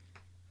know,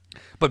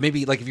 but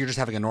maybe like if you're just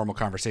having a normal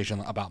conversation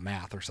about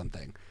math or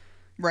something,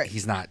 Right.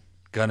 He's not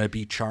gonna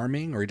be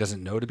charming, or he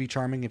doesn't know to be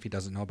charming if he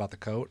doesn't know about the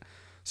coat.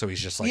 So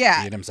he's just like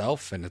being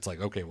himself, and it's like,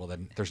 okay, well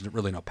then there's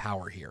really no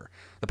power here.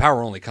 The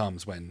power only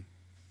comes when,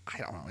 I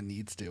don't know, it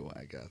needs to,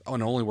 I guess. Oh,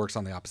 and it only works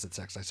on the opposite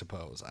sex, I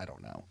suppose. I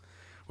don't know.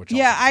 Which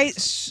Yeah, also makes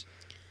sense.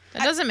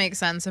 That doesn't make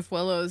sense if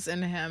Willow's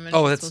into him and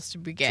Oh, he's that's supposed to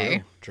be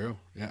gay. True.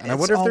 Yeah, and It's I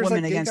wonder if all there's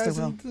women like gay against guys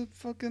their will. in the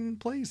fucking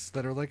place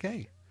that are like,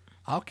 hey,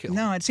 I'll kill.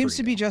 No, it seems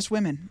to be just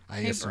women. I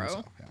Hey, assume bro.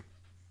 so.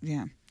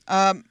 Yeah.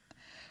 Yeah.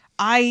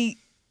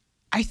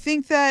 I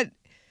think that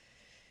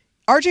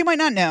RJ might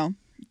not know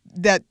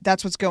that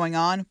that's what's going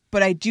on,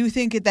 but I do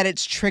think that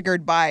it's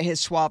triggered by his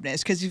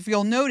suaveness. Because if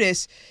you'll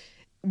notice,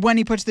 when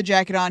he puts the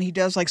jacket on, he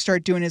does like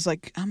start doing his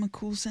like, I'm a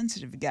cool,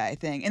 sensitive guy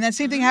thing. And that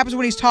same thing happens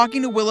when he's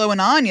talking to Willow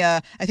and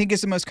Anya. I think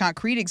is the most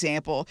concrete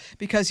example,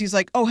 because he's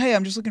like, oh, hey,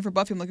 I'm just looking for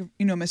Buffy. I'm looking,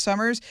 Miss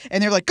Summers.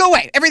 And they're like, go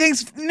away.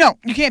 No,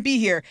 you can't be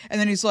here. And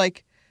then he's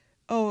like,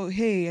 oh,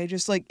 hey, I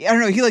just like, I don't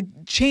know. He like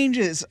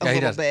changes a Yeah, he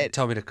little does. bit.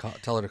 Tell her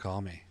to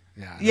call me.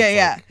 Yeah. and Yeah, it's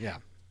yeah. like- yeah.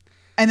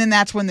 And then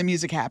that's when the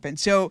music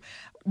happens. So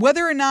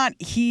whether or not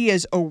he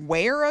is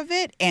aware of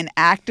it and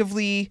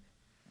actively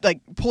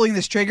like pulling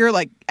this trigger,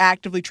 like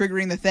actively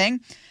triggering the thing,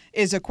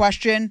 is a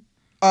question.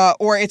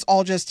 Or it's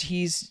all just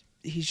he's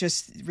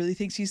just really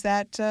thinks he's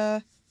that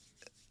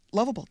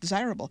lovable,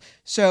 desirable.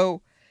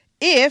 So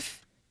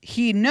if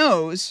he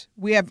knows,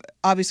 we have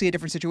obviously a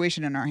different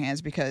situation in our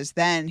hands, because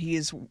then he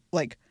is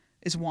like,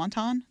 is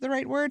wanton the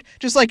right word?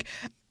 Just like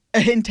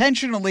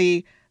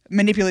intentionally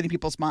manipulating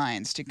people's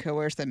minds to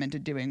coerce them into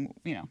doing,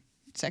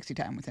 sexy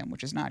time with him,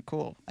 which is not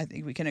cool. I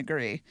think we can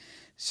agree.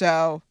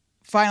 So,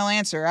 final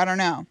answer, I don't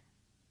know.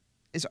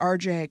 Is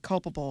RJ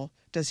culpable?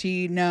 Does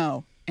he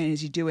know? And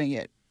is he doing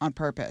it on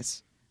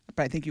purpose?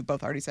 But I think you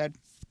both already said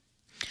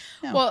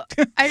no. Well,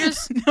 I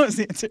just no is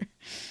the answer.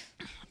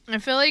 I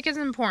feel like it's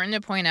important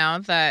to point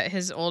out that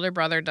his older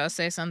brother does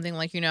say something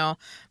like,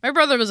 my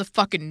brother was a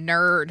fucking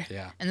nerd.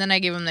 Yeah. And then I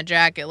gave him the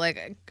jacket.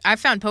 Like, I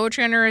found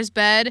poetry under his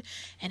bed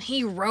and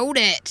he wrote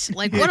it.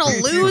 Like, what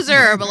a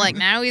loser. But, like,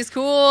 now he's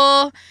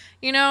cool,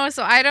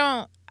 So I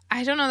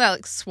don't know that,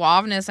 like,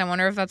 suaveness. I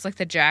wonder if that's, like,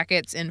 the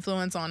jacket's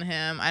influence on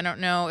him. I don't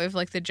know if,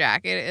 like, the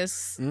jacket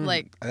is,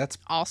 like, That's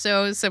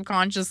also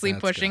subconsciously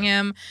That's pushing good.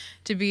 him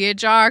to be a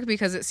jock,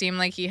 because it seemed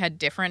like he had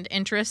different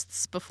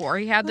interests before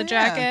he had the Well,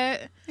 yeah.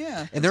 jacket.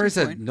 Yeah. And there that's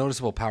is good a point.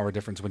 noticeable power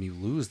difference when you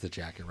lose the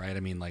jacket, right? I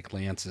mean, like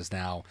Lance is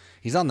now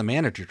he's on the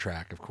manager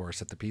track, of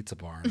course, at the pizza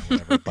bar or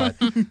whatever,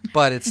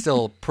 but it's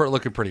still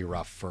looking pretty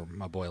rough for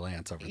my boy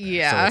Lance over there. So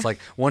Yeah. it's like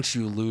once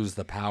you lose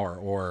the power,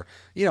 or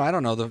I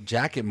don't know, the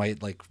jacket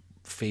might like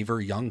favor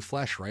young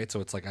flesh, right? So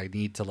it's like I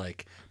need to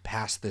like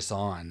pass this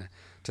on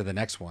to the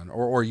next one,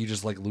 or you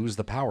just like lose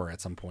the power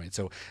at some point.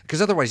 So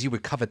because otherwise you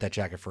would covet that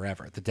jacket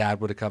forever. The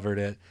dad would have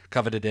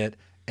coveted it,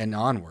 and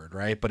onward,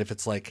 right? But if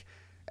it's like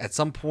at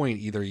some point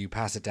either you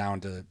pass it down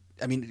to,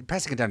 I mean,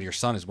 passing it down to your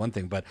son is one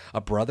thing, but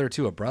a brother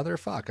to a brother,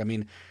 fuck. I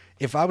mean,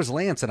 if I was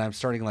Lance and I'm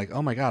starting like,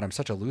 oh my God, I'm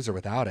such a loser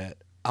without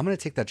it, I'm gonna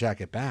take that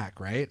jacket back,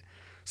 right?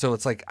 So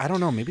it's like, I don't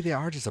know, maybe they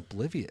are just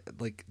oblivious.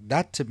 Like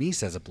that to me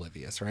says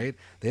oblivious, right?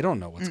 They don't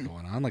know what's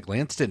going on. Like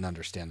Lance didn't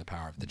understand the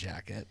power of the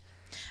jacket.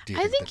 Do you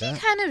I think that he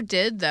kind of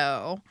did,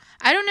 though.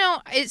 I don't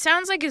know. It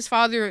sounds like his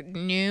father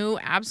knew,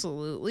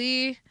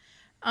 absolutely.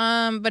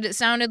 But it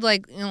sounded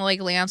like,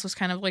 like Lance was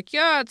kind of like,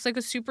 yeah, it's like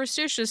a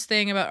superstitious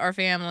thing about our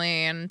family,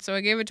 and so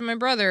I gave it to my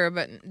brother,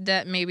 but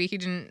that maybe he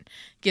didn't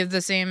give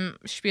the same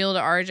spiel to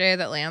RJ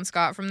that Lance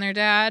got from their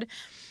dad.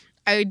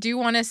 I do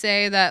want to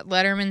say that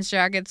Letterman's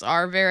jackets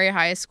are very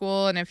high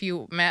school, and if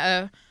you met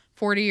a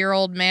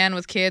 40-year-old man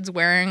with kids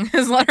wearing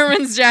his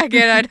Letterman's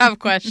jacket, I'd have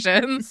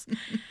questions.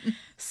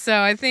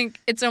 So I think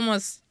it's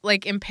almost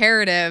like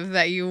imperative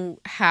that you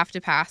have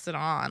to pass it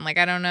on. Like,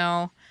 I don't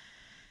know.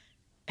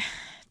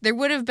 There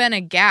would have been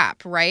a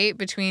gap, right,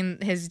 between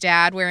his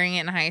dad wearing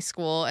it in high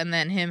school and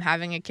then him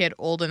having a kid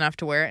old enough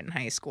to wear it in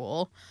high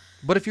school.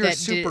 But if you're a that did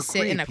super it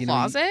sit in a creep,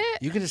 closet?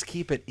 you can just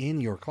keep it in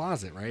your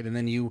closet, right? And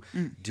then you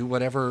do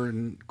whatever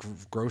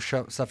gross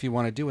stuff you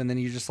want to do, and then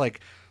you just like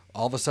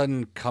all of a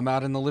sudden come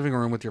out in the living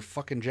room with your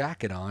fucking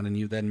jacket on and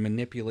you then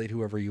manipulate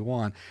whoever you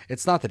want.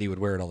 It's not that he would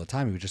wear it all the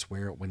time. He would just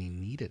wear it when he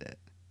needed it.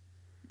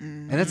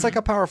 And it's like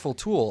a powerful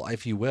tool,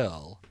 if you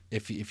will,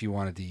 if you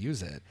wanted to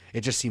use it.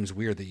 It just seems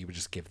weird that you would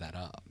just give that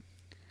up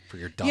for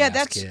your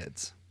dumbass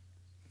kids.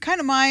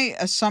 Kind of my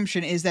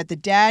assumption is that the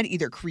dad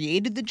either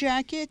created the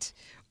jacket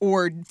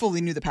or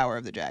fully knew the power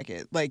of the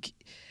jacket. Like,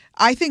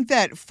 I think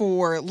that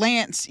for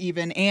Lance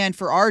even and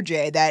for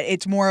RJ, that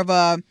it's more of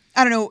a,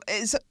 I don't know,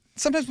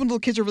 sometimes when little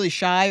kids are really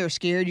shy or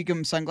scared, you give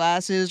them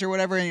sunglasses or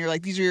whatever, and you're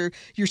like, these are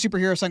your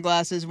superhero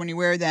sunglasses. When you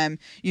wear them,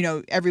 you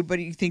know,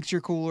 everybody thinks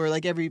you're cool, or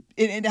like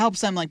it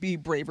helps them like be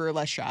braver or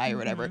less shy or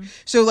whatever.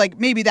 So like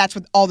maybe that's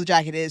what all the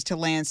jacket is to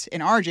Lance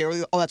and RJ,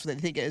 or all that's what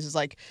they think it is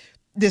like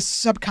this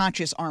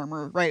subconscious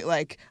armor, right?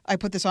 Like, I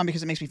put this on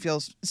because it makes me feel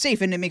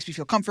safe and it makes me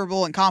feel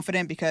comfortable and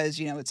confident because,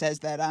 you know, it says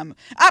that I'm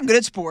good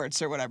at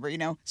sports or whatever, you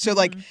know? So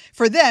like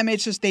for them,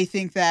 it's just they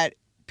think that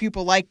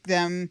people like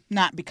them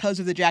not because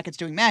of the jackets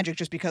doing magic,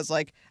 just because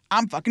like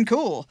I'm fucking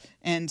cool.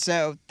 And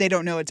so they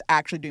don't know it's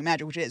actually doing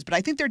magic, which it is. But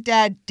I think their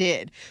dad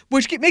did,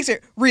 which makes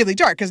it really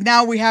dark because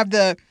now we have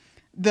the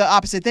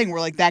opposite thing where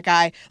like that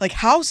guy, like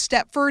how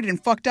Stepford and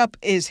fucked up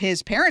is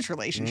his parents'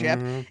 relationship.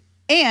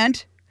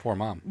 And poor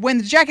mom. When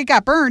the jacket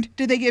got burned,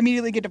 did they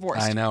immediately get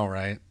divorced? I know,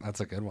 right? That's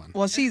a good one.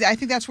 Well, see, I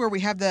think that's where we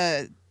have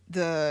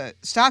the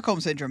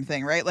Stockholm syndrome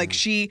thing, right? Like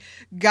she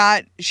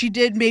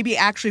did maybe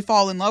actually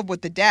fall in love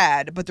with the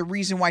dad, but the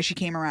reason why she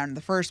came around in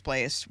the first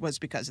place was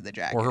because of the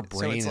jacket. Or her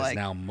brain is like,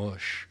 now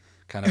mush.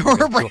 Kind of or like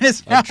her brain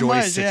is now a Joyce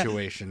mush, yeah.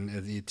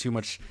 situation. Too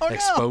much no.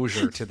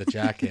 exposure to the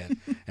jacket,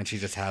 and she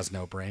just has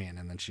no brain.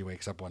 And then she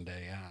wakes up one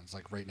day, it's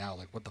like right now,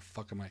 like what the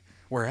fuck am I?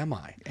 Where am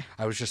I?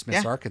 I was just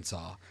Miss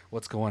Arkansas.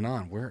 What's going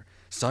on? Where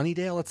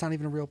Sunnydale? It's not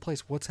even a real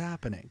place. What's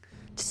happening?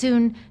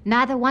 Soon,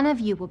 neither one of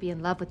you will be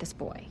in love with this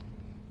boy.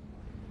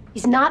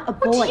 He's not a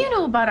boy. What do you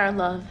know about our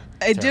love?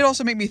 It did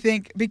also make me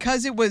think,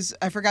 because it was,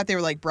 I forgot they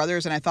were like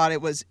brothers, and I thought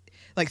it was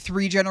like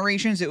 3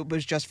 generations. It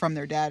was just from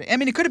their dad. I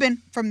mean, it could have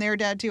been from their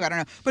dad too. I don't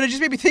know. But it just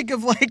made me think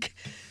of like,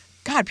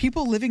 God,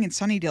 people living in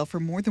Sunnydale for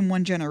more than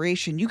 1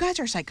 generation. You guys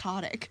are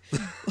psychotic.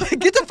 Like,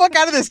 get the fuck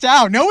out of this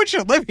town. No one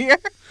should live here.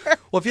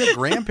 Well, if you had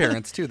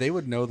grandparents too, they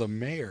would know the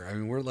mayor. I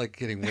mean, we're like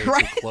getting way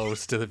too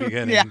close to the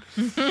beginning. Yeah.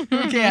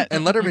 Can't.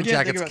 And Letterman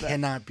jackets think about that.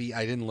 cannot be.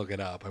 I didn't look it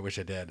up. I wish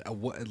I did.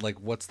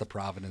 What's the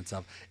provenance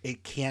of?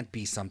 It can't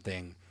be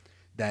something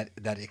that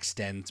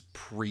extends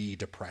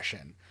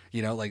pre-depression.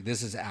 You know, like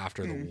this is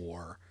after the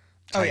war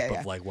type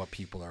of like what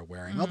people are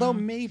wearing. Although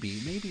maybe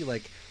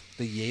like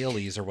the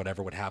Yaleys or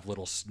whatever would have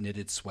little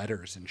knitted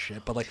sweaters and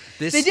shit. But like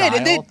this, they did,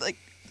 and they like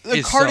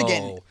a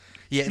cardigan.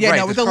 Right,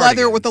 no, with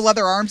the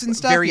leather arms and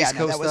stuff. Very East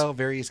Coast, though.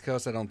 Very East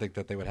Coast. I don't think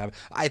that they would have it.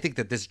 I think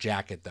that this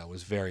jacket, though,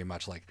 was very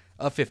much like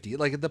a 50,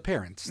 like the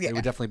parents. They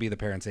would definitely be the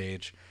parents'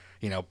 age.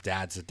 You know,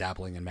 dad's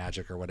dabbling in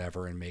magic or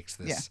whatever and makes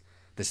this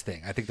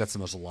thing. I think that's the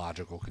most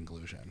logical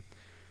conclusion.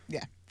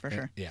 Yeah, for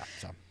sure. Yeah.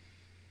 So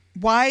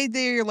why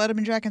their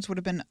Letterman jackets would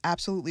have been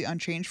absolutely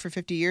unchanged for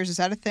 50 years? Is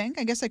that a thing?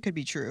 I guess that could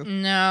be true.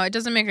 No, it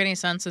doesn't make any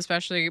sense,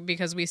 especially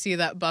because we see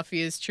that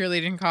Buffy's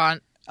cheerleading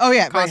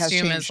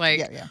costume is like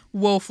yeah.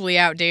 woefully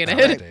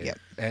outdated. Yep.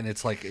 And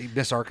it's like,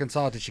 Miss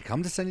Arkansas, did she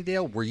come to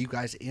Sunnydale? Were you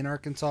guys in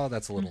Arkansas?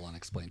 That's a little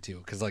unexplained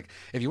too. Because like,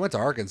 if you went to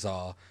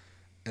Arkansas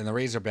and the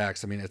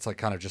Razorbacks, I mean, it's like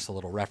kind of just a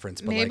little reference.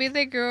 But maybe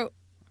like,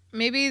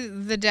 maybe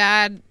the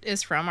dad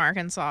is from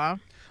Arkansas.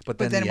 But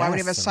then why would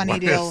he have a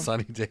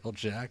Sunnydale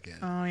jacket?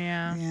 Oh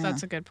yeah,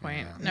 that's a good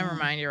point. Never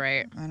mind, you're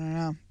right. I don't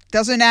know.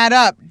 Doesn't add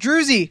up.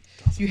 Druzy,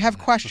 you have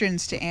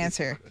questions to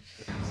answer.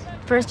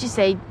 First you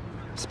say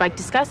Spike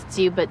disgusts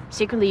you, but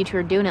secretly you two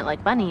are doing it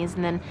like bunnies,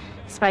 and then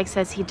Spike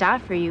says he'd die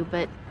for you,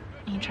 but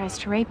he tries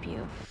to rape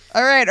you.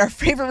 All right, our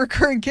favorite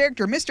recurring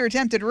character, Mr.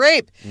 Attempted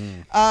Rape.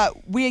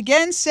 We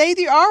again say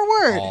the R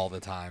word. All the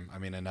time. I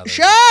mean, another...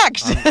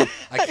 Shocked!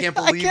 I can't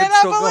believe I it's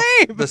still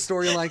believe. The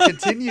storyline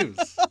continues.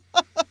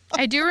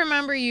 I do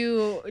remember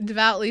you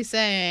devoutly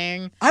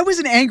saying, I was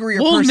an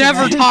angrier we'll person.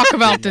 never talk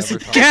about this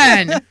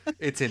again.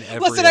 It's in every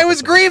Listen, I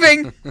was episode.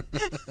 grieving.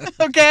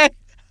 Okay?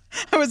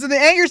 I was in the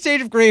anger stage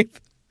of grief.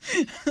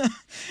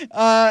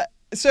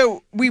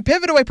 So we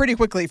pivot away pretty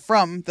quickly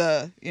from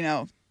the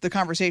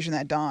conversation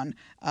that Dawn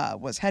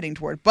was heading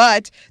toward.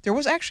 But there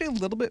was actually a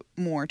little bit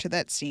more to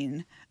that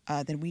scene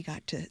than we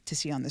got to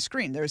see on the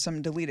screen. There was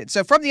some deleted.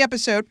 So from the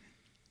episode,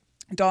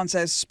 Dawn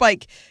says,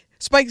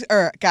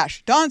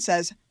 Dawn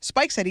says,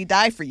 Spike said he'd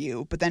die for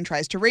you, but then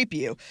tries to rape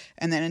you.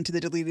 And then into the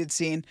deleted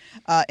scene.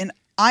 And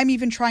I'm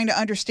even trying to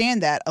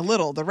understand that a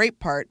little, the rape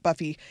part,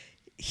 Buffy.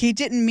 He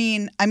didn't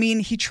mean,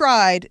 he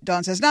tried,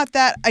 Dawn says, not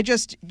that,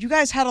 you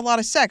guys had a lot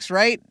of sex,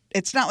 right?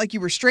 It's not like you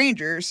were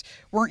strangers.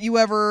 Weren't you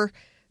ever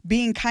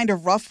being kind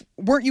of rough?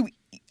 Weren't you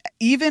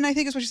even, I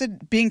think is what she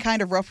said, being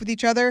kind of rough with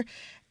each other?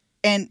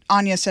 And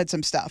Anya said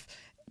some stuff.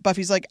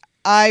 Buffy's like,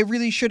 I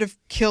really should have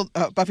killed,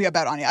 Buffy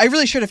about Anya. I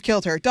really should have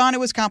killed her. Dawn,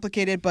 it was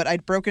complicated, but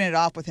I'd broken it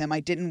off with him.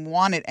 I didn't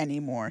want it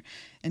anymore.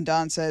 And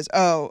Dawn says,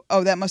 oh,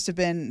 that must have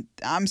been,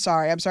 I'm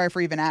sorry for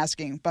even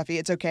asking. Buffy,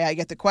 it's okay. I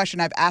get the question.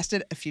 I've asked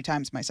it a few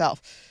times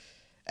myself.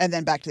 And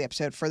then back to the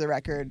episode. For the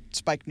record,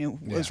 Spike knew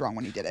it was wrong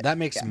when he did it. That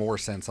makes more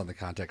sense on the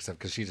context of,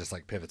 because she just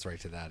like pivots right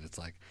to that. It's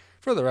like,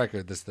 for the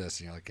record, this, and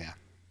you're like, yeah,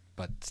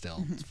 but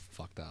still, it's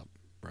fucked up,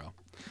 bro.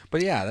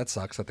 But yeah, that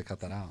sucks that they cut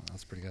that out.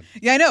 That's pretty good.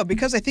 Yeah, I know,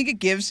 because I think it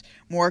gives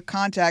more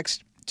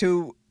context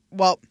to,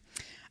 well,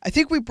 I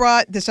think we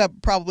brought this up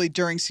probably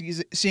during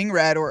Seeing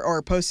Red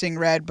or post Seeing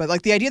Red, but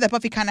like the idea that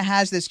Buffy kind of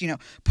has this,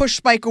 push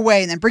Spike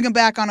away and then bring him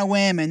back on a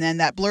whim, and then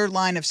that blurred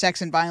line of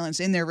sex and violence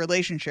in their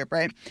relationship,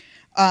 right?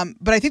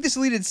 But I think this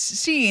deleted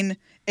scene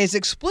is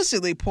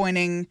explicitly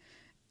pointing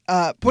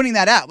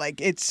that out.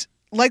 Like, it's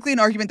likely an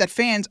argument that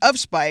fans of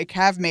Spike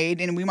have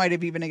made, and we might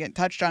have even again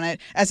touched on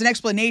it, as an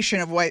explanation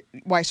of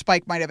why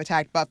Spike might have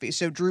attacked Buffy.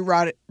 So Drew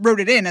wrote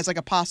it in as like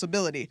a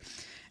possibility.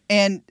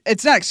 And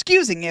it's not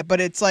excusing it,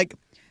 but it's like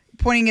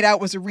pointing it out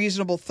was a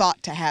reasonable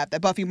thought to have,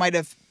 that Buffy might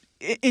have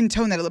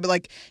intoned that a little bit,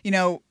 like,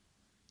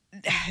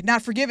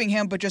 not forgiving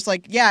him, but just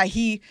like, yeah,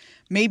 he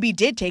maybe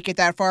did take it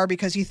that far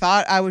because he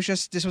thought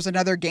this was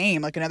another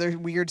game, like another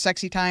weird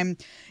sexy time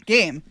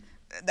game.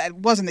 That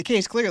wasn't the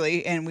case,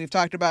 clearly, and we've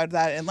talked about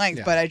that at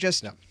length, but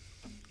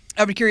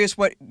I'd be curious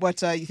what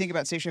you think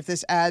about, Stacia,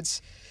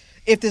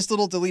 if this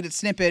little deleted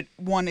snippet,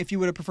 one, if you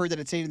would have preferred that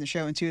it stayed in the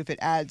show, and two, if it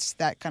adds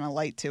that kind of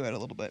light to it a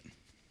little bit.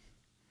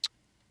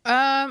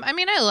 I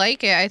mean, I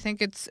like it. I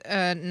think it's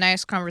a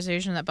nice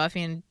conversation that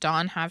Buffy and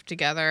Dawn have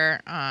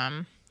together.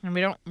 And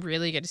we don't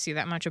really get to see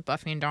that much of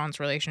Buffy and Dawn's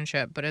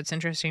relationship, but it's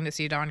interesting to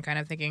see Dawn kind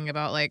of thinking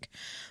about, like,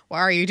 why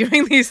are you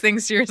doing these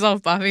things to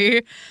yourself,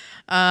 Buffy?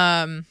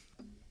 I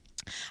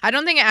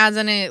don't think it adds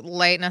any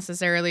light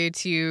necessarily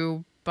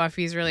to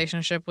Buffy's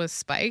relationship with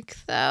Spike,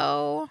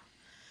 though.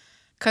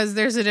 Because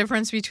there's a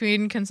difference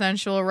between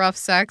consensual rough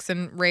sex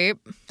and rape.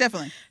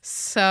 Definitely.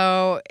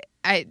 So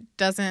it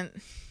doesn't...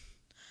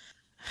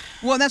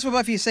 Well, and that's what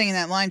Buffy is saying in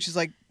that line. She's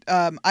like,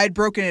 I'd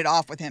broken it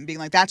off with him, being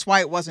like, that's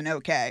why it wasn't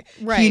okay.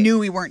 Right. He knew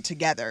we weren't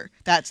together.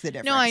 That's the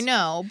difference. No, I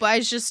know, but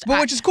it's just...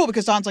 But which is cool,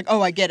 because Dawn's like,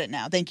 oh, I get it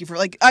now. Thank you for,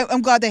 like,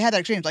 I'm glad they had that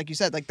exchange. Like you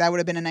said, like, that would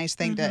have been a nice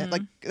thing to,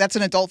 like, that's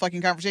an adult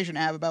fucking conversation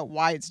to have about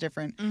why it's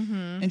different.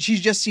 Mm-hmm. And she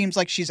just seems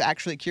like she's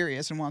actually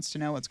curious and wants to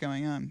know what's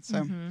going on. So...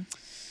 Mm-hmm.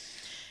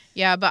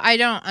 Yeah, but I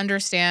don't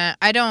understand.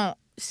 I don't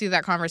see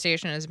that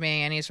conversation as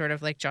being any sort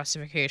of, like,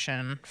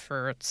 justification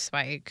for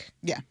Spike.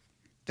 Yeah,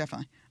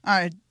 definitely. All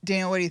right,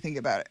 Daniel, what do you think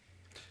about it?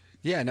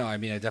 Yeah, no, I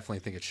mean, I definitely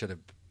think it should have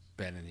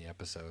been in the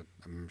episode.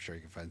 I'm sure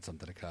you can find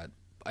something to cut.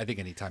 I think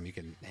anytime you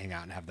can hang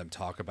out and have them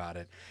talk about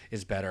it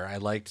is better. I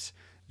liked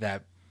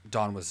that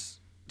Dawn was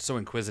so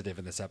inquisitive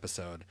in this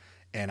episode,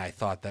 and I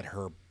thought that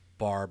her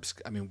barbs,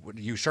 I mean,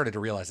 you started to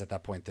realize at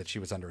that point that she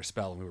was under a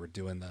spell, and we were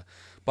doing the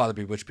Bother,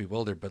 Bewitched,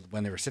 Bewildered, but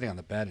when they were sitting on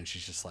the bed and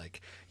she's just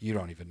like, you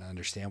don't even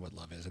understand what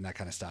love is, and that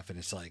kind of stuff, and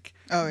it's like,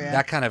 oh yeah,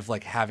 that kind of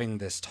like having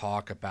this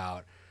talk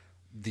about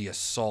the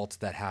assault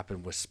that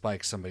happened with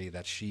Spike, somebody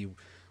that she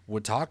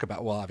would talk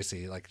about. Well,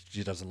 obviously, like,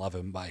 she doesn't love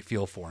him, but I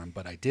feel for him,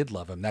 but I did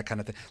love him. That kind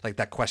of thing, like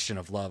that question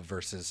of love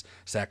versus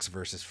sex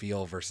versus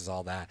feel versus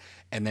all that.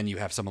 And then you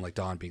have someone like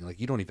Dawn being like,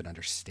 you don't even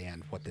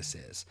understand what this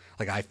is.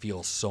 Like, I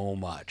feel so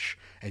much,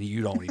 and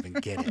you don't even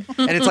get it.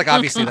 And it's like,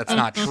 obviously, that's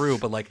not true,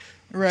 but like,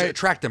 right.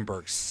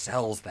 Trachtenberg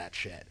sells that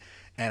shit.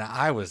 And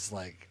I was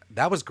like,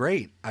 that was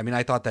great. I mean,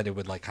 I thought that it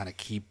would like kind of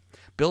keep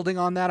building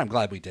on that. I'm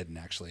glad we didn't,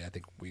 actually. I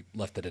think we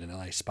left it in a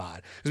nice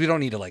spot, because we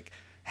don't need to like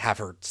have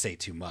her say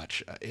too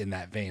much in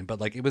that vein, but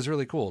like, it was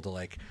really cool to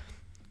like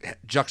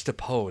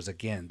juxtapose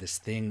again this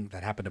thing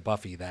that happened to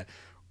Buffy that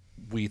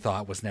we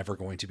thought was never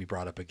going to be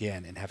brought up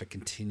again, and have it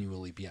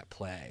continually be at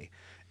play,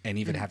 and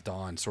even have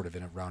Dawn sort of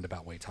in a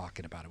roundabout way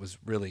talking about it. It was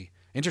really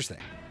interesting.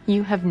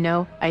 You have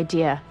no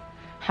idea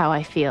how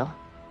I feel.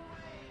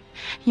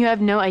 You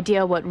have no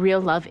idea what real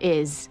love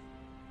is.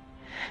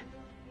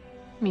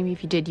 Maybe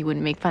if you did, you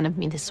wouldn't make fun of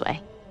me this way.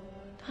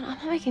 I'm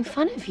not making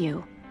fun of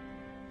you.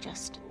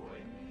 Just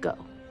go.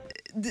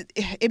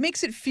 It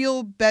makes it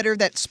feel better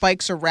that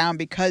Spike's around,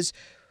 because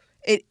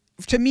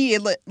to me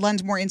it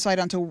lends more insight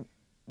onto,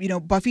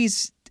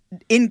 Buffy's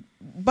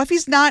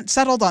not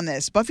settled on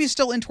this. Buffy's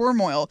still in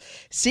turmoil.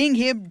 Seeing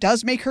him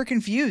does make her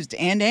confused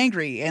and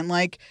angry, and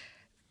like,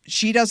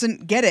 she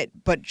doesn't get it,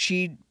 but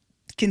she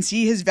can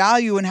see his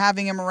value in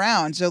having him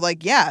around. So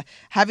like, yeah,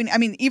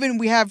 even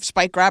we have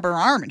Spike grab her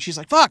arm and she's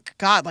like, fuck,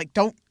 God, like,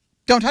 don't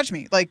touch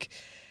me. Like,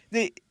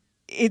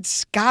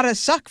 it's gotta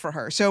suck for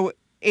her. So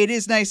it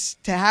is nice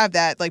to have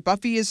that. Like,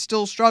 Buffy is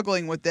still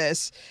struggling with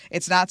this.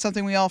 It's not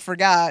something we all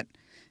forgot,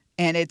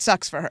 and it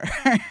sucks for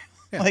her.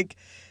 Yeah. Like,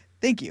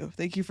 thank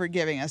you for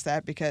giving us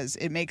that, because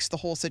it makes the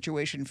whole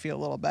situation feel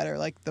a little better.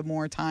 Like, the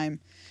more time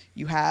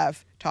you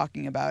have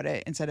talking about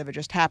it, instead of it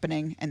just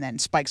happening and then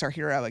Spike's our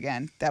hero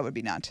again, that would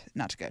be not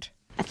good.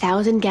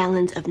 1,000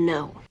 gallons of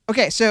no.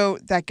 Okay, so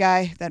that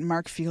guy, that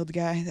Mark Field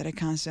guy that I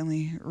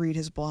constantly read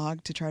his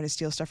blog to try to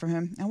steal stuff from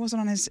him, I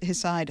wasn't on his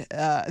side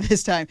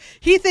this time.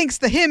 He thinks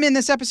the him in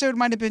this episode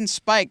might have been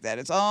Spike, that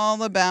it's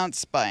all about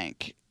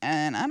Spike.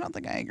 And I don't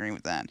think I agree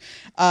with that.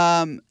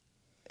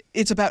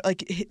 it's about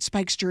like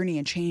Spike's journey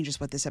and change is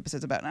what this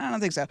episode's about. I don't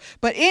think so.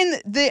 But in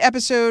the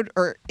episode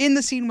or in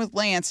the scene with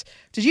Lance,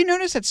 did you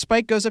notice that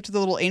Spike goes up to the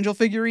little angel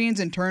figurines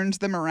and turns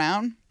them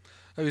around?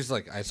 I was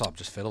like, I saw him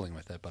just fiddling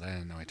with it, but I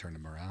didn't know he turned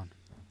him around.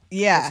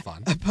 Yeah.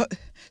 That's fun.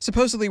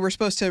 Supposedly we're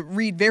supposed to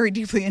read very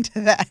deeply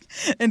into that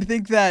and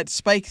think that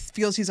Spike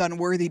feels he's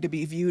unworthy to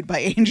be viewed by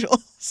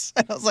angels.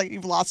 And I was like,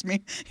 you've lost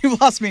me.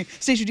 You've lost me.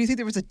 Stacia, do you think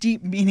there was a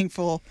deep,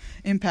 meaningful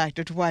impact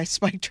of why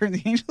Spike turned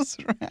the angels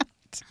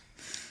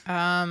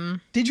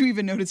around? Did you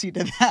even notice he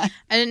did that?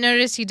 I didn't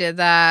notice he did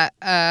that.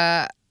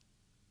 I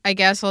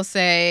guess I'll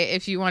say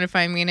if you want to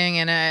find meaning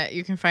in it,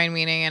 you can find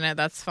meaning in it.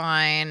 That's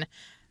fine.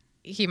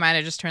 He might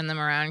have just turned them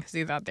around because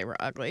he thought they were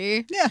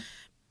ugly. Yeah.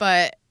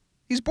 But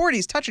he's bored.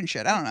 He's touching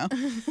shit. I don't know.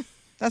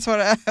 That's what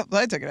I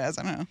took it as.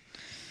 I don't know.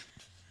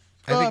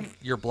 I think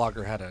your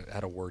blogger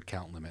had a word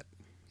count limit.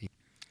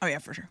 Oh, yeah,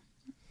 for sure.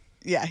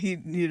 Yeah, he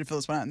needed to fill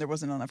this one out, and there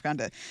wasn't enough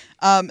content.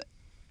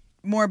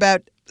 More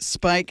about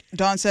Spike.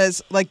 Dawn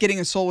says, like, getting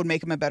a soul would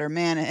make him a better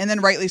man. And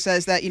then rightly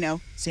says that,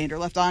 Xander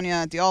left Anya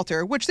at the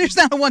altar, which there's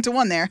not a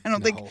one-to-one there. I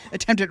don't think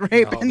attempted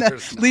rape and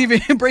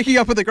breaking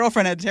up with a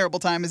girlfriend at a terrible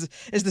time is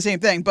the same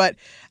thing. But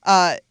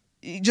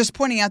just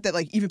pointing out that,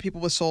 like, even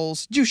people with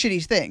souls do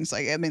shitty things.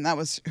 Like, I mean, that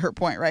was her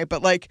point, right?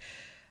 But, like,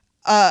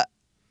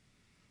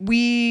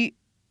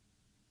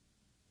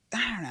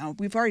 I don't know.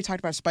 We've already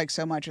talked about Spike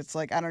so much. It's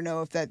like, I don't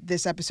know if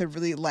this episode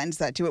really lends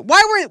that to it. Why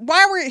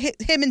were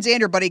him and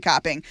Xander buddy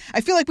copping?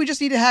 I feel like we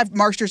just need to have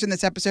Marsters in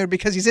this episode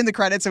because he's in the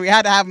credits, so we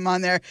had to have him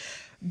on there.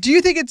 Do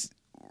you think it's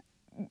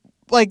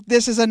like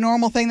this is a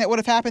normal thing that would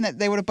have happened, that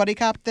they would have buddy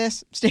copped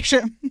this,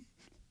 Stacia?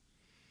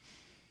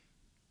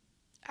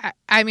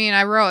 I mean,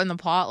 I wrote in the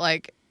plot,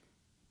 like,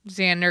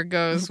 Xander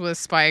goes with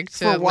Spike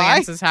to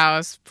Lance's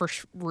house for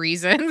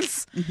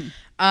reasons.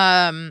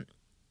 Mm-hmm.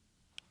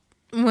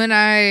 When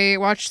I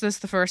watched this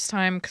the first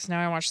time, because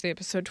now I watched the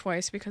episode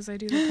twice because I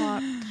do the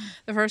plot.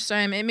 The first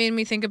time, it made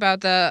me think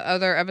about the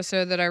other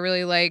episode that I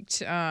really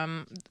liked,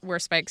 where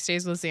Spike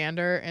stays with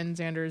Xander in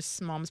Xander's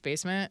mom's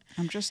basement.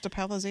 I'm just a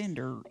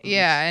Xander.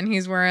 Yeah, and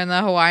he's wearing the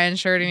Hawaiian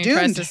shirt and he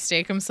tries to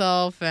stake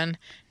himself, and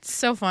it's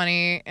so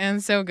funny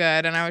and so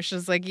good. And I was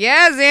just like,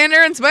 yeah,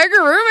 Xander and Spike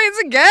are roommates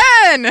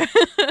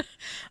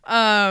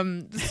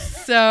again.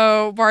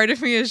 So part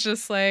of me is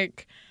just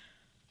like,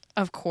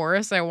 of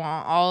course, I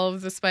want all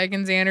of the Spike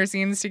and Xander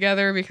scenes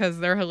together because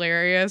they're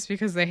hilarious,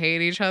 because they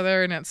hate each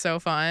other and it's so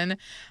fun.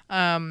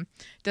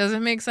 Does it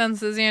make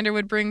sense that Xander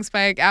would bring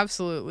Spike?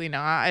 Absolutely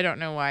not. I don't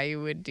know why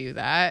you would do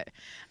that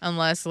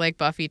unless, like,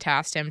 Buffy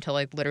tasked him to,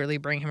 like, literally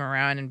bring him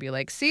around and be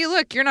like, see,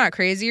 look, you're not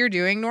crazy. You're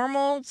doing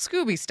normal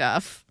Scooby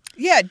stuff.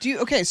 Yeah.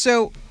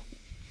 So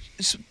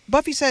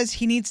Buffy says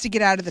he needs to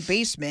get out of the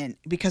basement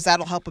because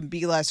that'll help him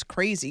be less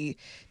crazy.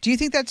 Do you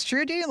think that's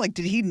true, Daniel? Like,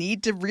 did he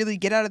need to really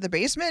get out of the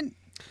basement?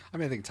 I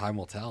mean, I think time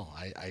will tell.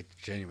 I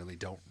genuinely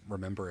don't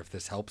remember if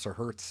this helps or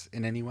hurts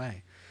in any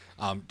way.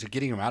 To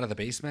getting him out of the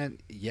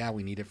basement, yeah,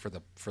 we need it for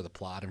the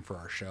plot and for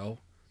our show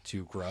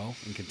to grow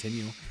and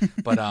continue.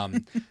 But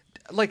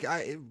like,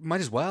 I might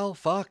as well.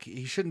 Fuck,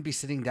 he shouldn't be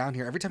sitting down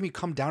here. Every time you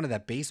come down to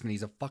that basement,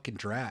 he's a fucking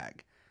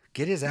drag.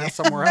 Get his ass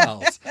somewhere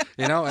else. I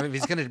mean, if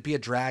he's going to be a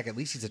drag, at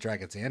least he's a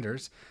drag at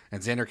Xander's.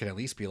 And Xander can at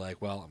least be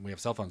like, well, we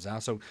have cell phones now,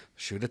 so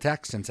shoot a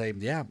text and say,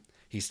 yeah,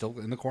 he's still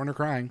in the corner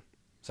crying.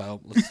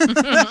 So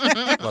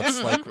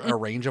let's like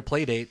arrange a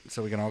play date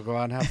so we can all go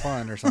out and have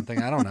fun or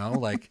something. I don't know.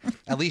 Like,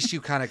 at least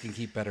you kind of can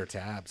keep better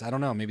tabs. I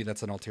don't know. Maybe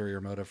that's an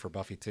ulterior motive for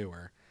Buffy too,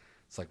 where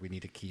it's like we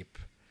need to keep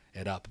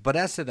it up. But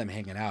as to them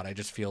hanging out, I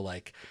just feel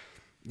like,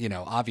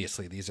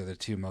 obviously these are the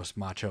two most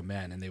macho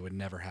men, and they would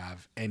never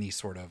have any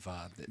sort of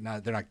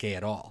they're not gay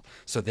at all,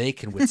 so they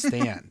can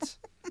withstand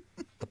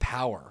the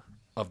power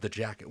of the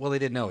jacket. Well, they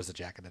didn't know it was a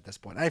jacket at this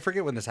point. I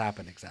forget when this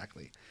happened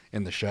exactly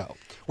in the show.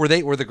 Were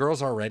the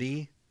girls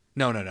already?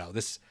 No.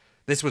 This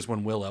was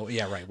when Willow.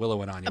 Yeah, right.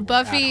 Willow and Anya were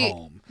at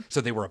home, so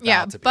they were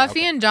about to be.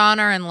 Buffy and Dawn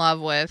are in love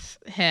with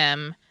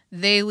him.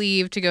 They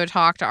leave to go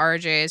talk to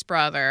RJ's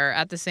brother.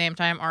 At the same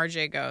time,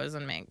 RJ goes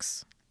and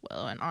makes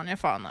Willow and Anya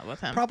fall in love with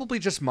him. Probably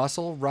just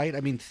muscle, right?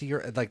 I mean,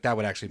 like that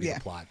would actually be the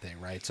plot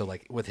thing, right? So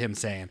like with him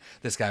saying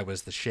this guy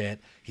was the shit,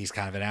 he's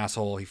kind of an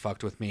asshole, he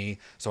fucked with me.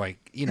 So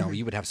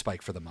you would have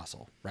Spike for the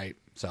muscle, right?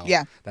 So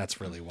yeah,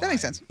 that's really why. That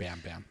makes sense.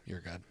 Bam,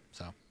 you're good.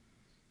 So.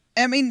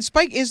 I mean,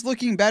 Spike is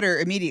looking better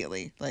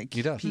immediately. Like,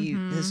 he does.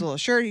 His little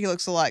shirt, he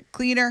looks a lot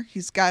cleaner.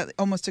 He's got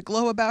almost a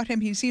glow about him.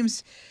 He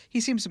seems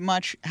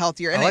much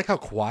healthier. And I like how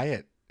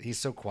quiet. He's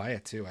so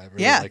quiet too. I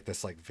really like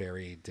this, like,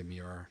 very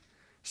demure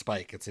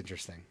Spike. It's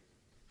interesting.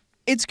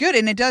 It's good,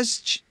 and it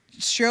does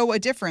show a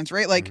difference,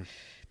 right? Like,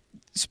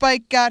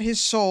 Spike got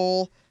his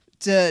soul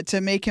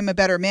to make him a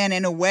better man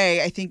in a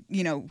way. I think,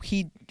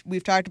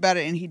 we've talked about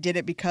it, and he did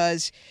it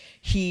because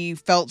he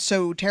felt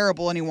so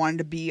terrible and he wanted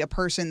to be a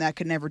person that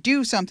could never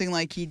do something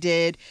like he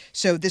did.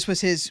 So this was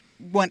his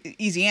one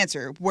easy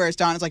answer. Whereas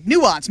Dawn is like,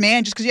 nuance,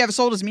 man. Just because you have a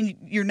soul doesn't mean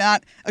you're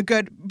not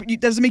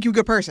doesn't make you a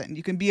good person.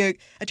 You can be a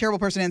terrible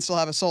person and still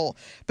have a soul.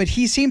 But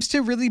he seems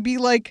to really be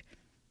like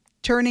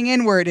turning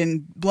inward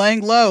and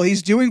laying low.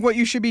 He's doing what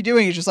you should be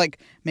doing. He's just like,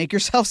 make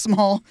yourself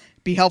small,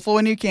 be helpful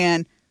when you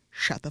can,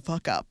 shut the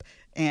fuck up.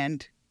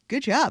 And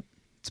good job,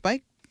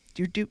 Spike.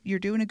 You're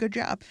doing a good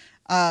job.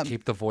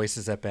 Keep the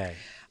voices at bay.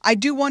 I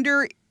do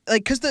wonder,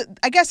 like, because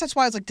I guess that's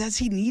why I was like, does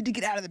he need to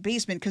get out of the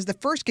basement? Because the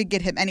first could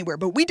get him anywhere,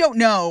 but we don't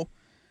know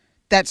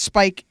that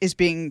Spike is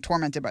being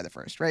tormented by the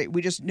first, right?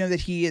 We just know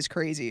that he is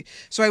crazy.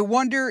 So I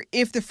wonder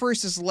if the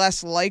first is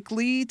less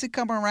likely to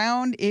come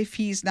around if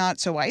he's not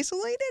so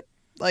isolated.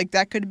 Like,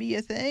 that could be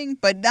a thing,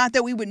 but not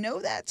that we would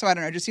know that. So I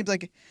don't know. It just seems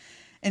like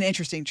an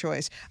interesting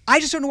choice. I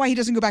just don't know why he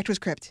doesn't go back to his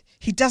crypt.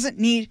 He doesn't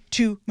need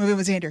to move in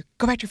with Xander.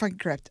 Go back to your fucking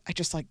crypt. I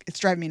just like, it's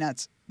driving me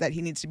nuts that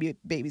he needs to be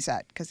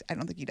babysat because I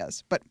don't think he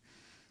does. But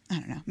I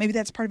don't know. Maybe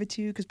that's part of it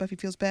too because Buffy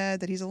feels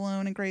bad that he's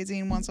alone and crazy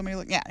and wants somebody to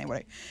look. Yeah,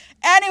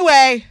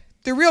 Anyway,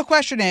 the real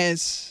question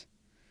is,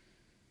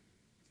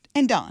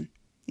 and Dawn,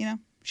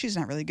 she's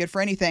not really good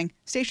for anything.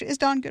 Stacia, is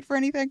Dawn good for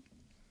anything?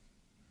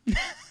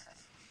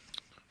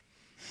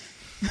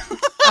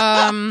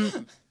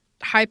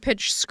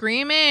 High-pitched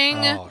screaming.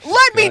 Oh,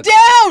 Let me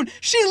down!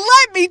 She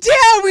let me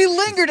down! We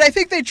lingered. I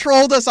think they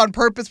trolled us on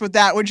purpose with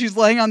that when she's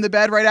laying on the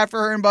bed right after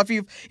her and Buffy,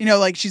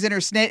 like she's in her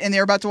snit and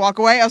they're about to walk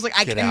away. I was like,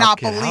 I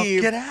cannot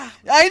believe. Get out.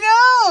 I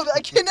know!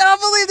 I cannot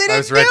believe they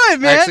didn't do it,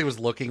 man. I actually was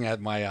looking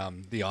at my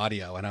the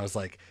audio and I was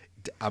like,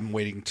 I'm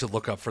waiting to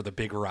look up for the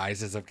big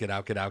rises of get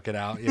out, get out, get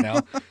out,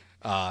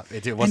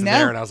 It wasn't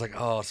there and I was like,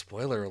 oh,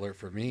 spoiler alert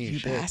for me. You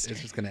Shit, bastard.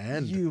 it's just going to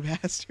end. You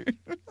bastard.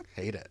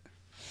 Hate it.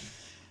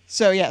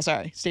 So, yeah,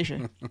 sorry.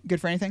 Stacia,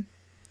 good for anything?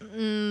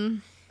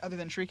 Other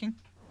than shrieking?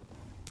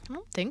 I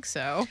don't think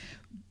so.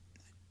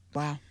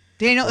 Wow.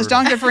 Daniel, is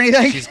Dawn good for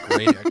anything? She's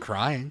great at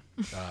crying.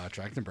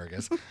 Trachtenberg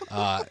is.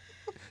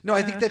 No,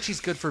 I think that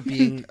she's good for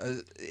being...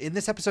 in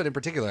this episode in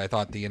particular, I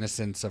thought the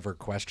innocence of her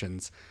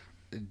questions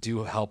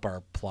do help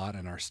our plot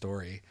and our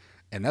story.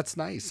 And that's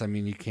nice. I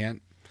mean, you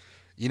can't...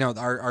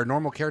 our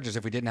normal characters,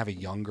 if we didn't have a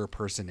younger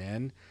person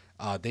in...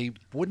 they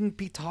wouldn't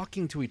be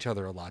talking to each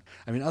other a lot.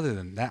 I mean, other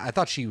than that, I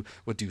thought she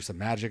would do some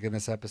magic in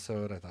this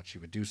episode. I thought she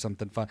would do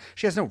something fun.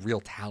 She has no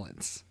real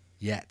talents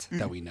yet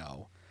that we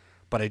know.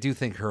 But I do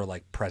think her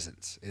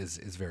presence is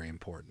very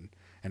important.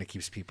 And it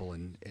keeps people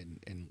in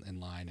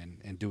line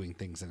and doing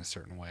things in a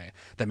certain way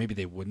that maybe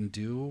they wouldn't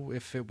do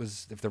if there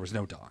was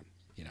no Dawn.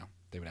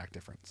 They would act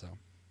different. So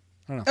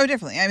I don't know. Oh,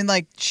 definitely. I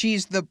mean,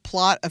 she's the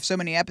plot of so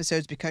many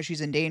episodes because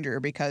she's in danger,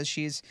 because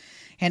she's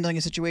handling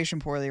a situation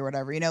poorly or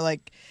whatever.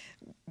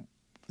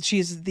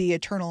 She's the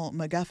eternal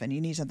MacGuffin. You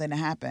need something to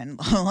happen.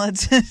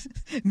 Let's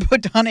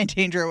put Dawn in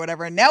danger or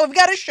whatever. And now we've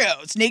got a show.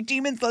 Snake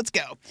Demons, let's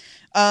go.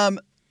 I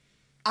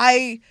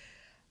think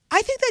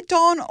that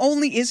Dawn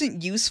only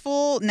isn't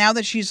useful now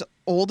that she's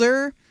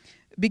older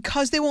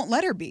because they won't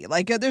let her be.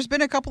 There's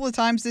been a couple of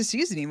times this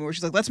season even where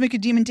she's like, let's make a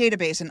demon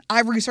database, and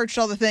I've researched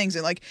all the things.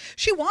 And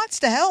she wants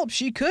to help.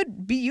 She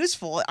could be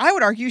useful. I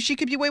would argue she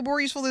could be way more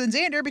useful than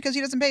Xander because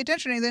he doesn't pay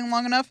attention to anything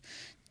long enough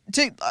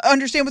to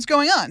understand what's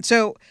going on.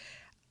 So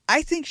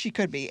I think she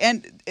could be,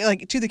 and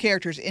to the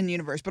characters in the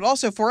universe, but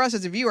also for us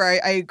as a viewer,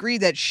 I agree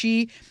that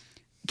she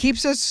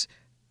keeps us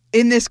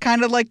in this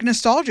kind of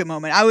nostalgia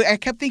moment. I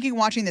kept thinking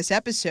watching this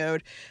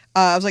episode,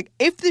 I was like,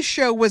 if this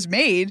show was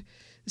made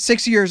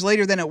 6 years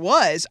later than it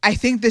was, I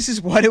think this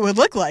is what it would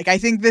look like. I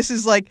think this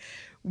is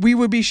we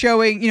would be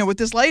showing, with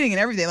this lighting and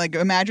everything.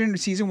 Imagine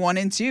season 1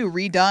 and 2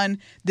 redone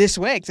this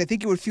way, because I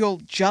think it would feel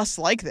just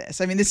like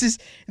this. I mean, this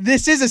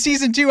is a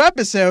season 2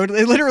 episode.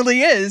 It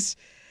literally is.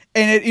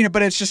 And it,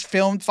 but it's just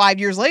filmed 5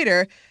 years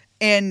later,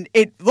 and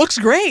it looks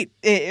great.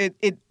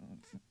 It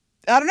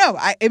I don't know.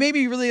 It made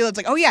me really. It's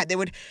oh yeah, they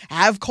would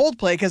have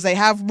Coldplay because they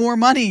have more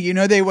money.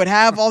 They would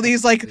have all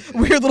these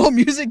weird little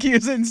music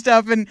cues and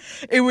stuff, and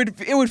it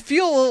would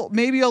feel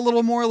maybe a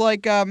little more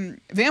like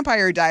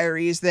Vampire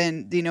Diaries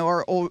than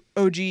our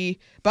OG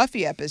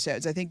Buffy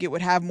episodes. I think it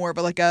would have more of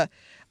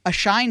a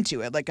shine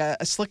to it,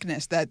 a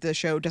slickness that the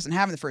show doesn't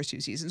have in the first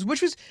 2 seasons,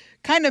 which was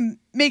kind of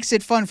makes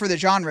it fun for the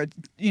genre.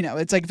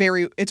 It's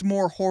it's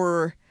more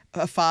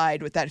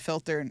horror-ified with that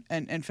filter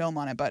and film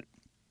on it. But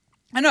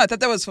I know, I thought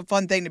that was a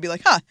fun thing to be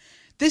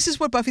this is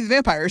what Buffy the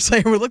Vampire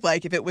Slayer would look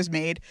like if it was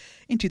made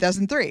in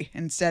 2003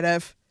 instead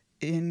of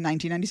in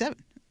 1997.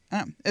 I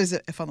don't know. It was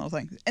a fun little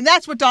thing. And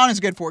that's what Dawn is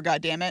good for,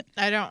 goddammit.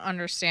 I don't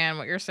understand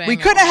what you're saying. We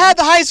couldn't have had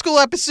the high school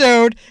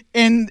episode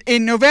in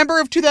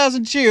November of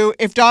 2002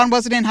 if Dawn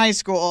wasn't in high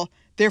school.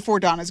 Therefore,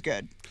 Dawn is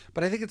good.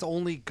 But I think it's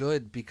only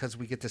good because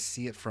we get to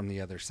see it from the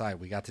other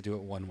side. We got to do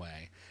it one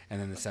way, and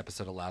then this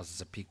episode allows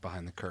us a peek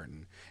behind the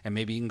curtain. And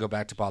maybe you can go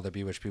back to Bother,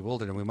 Bewitched,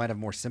 Bewildered, and we might have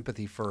more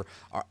sympathy for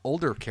our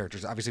older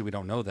characters. Obviously, we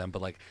don't know them,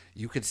 but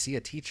you could see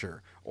a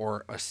teacher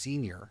or a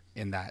senior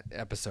in that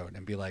episode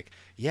and be like,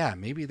 yeah,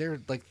 maybe they're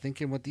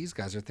thinking what these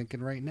guys are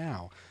thinking right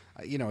now.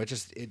 I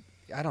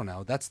don't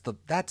know.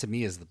 That to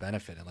me is the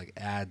benefit. It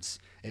adds,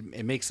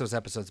 it makes those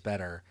episodes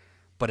better,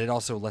 but it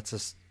also lets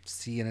us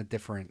see in a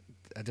different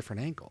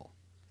angle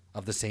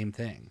of the same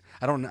thing.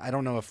 I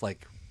don't know if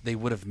they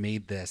would have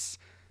made this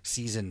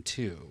season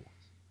 2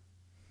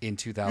 in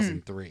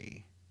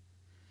 2003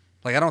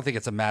 Like, I don't think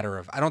it's a matter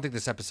of. I don't think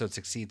this episode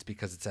succeeds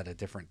because it's at a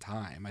different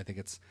time. I think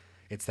it's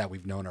that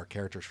we've known our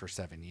characters for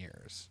 7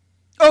 years.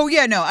 Oh,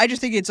 yeah, no. I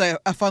just think it's a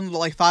fun little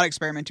like thought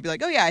experiment to be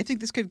like, oh, yeah, I think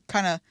this could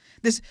kind of,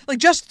 this, like,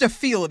 just the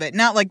feel of it,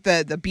 not like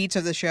the beats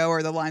of the show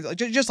or the lines,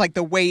 just like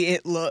the way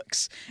it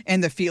looks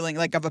and the feeling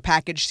like of a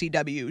packaged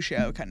CW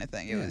show kind of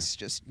thing. It was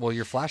just. Well,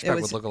 your flashback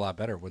would look a lot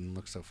better. It wouldn't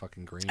look so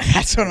fucking green.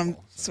 That's what I'm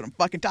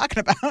fucking talking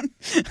about.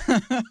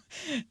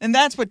 And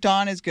that's what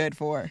Dawn is good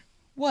for.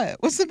 What?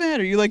 What's the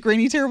matter? You like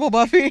grainy, terrible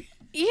Buffy?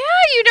 Yeah,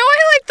 you know I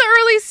like the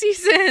early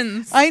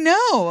seasons. I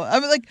know.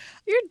 I'm like,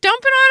 you're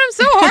dumping on him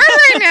so hard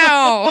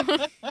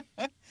right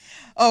now.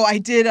 Oh, I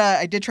did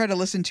try to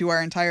listen to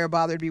our entire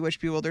Bothered,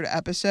 Bewitched, Bewildered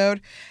episode,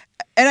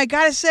 and I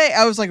gotta say,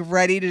 I was like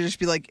ready to just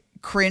be like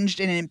cringed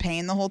and in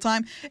pain the whole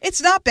time.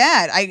 It's not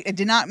bad. I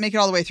did not make it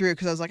all the way through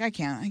because I was like, I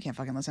can't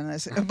fucking listen to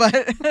this.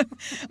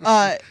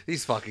 But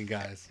these fucking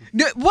guys.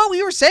 What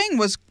we were saying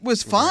was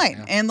fine,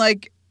 yeah. and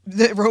like.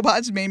 The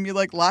robots made me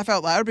like laugh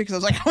out loud because I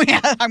was like, oh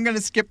yeah, I'm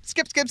gonna skip.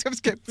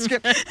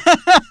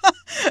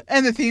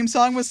 And the theme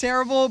song was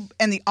terrible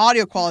and the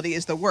audio quality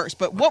is the worst.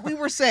 But what we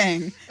were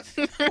saying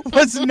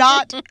was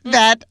not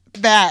that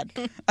bad.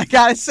 I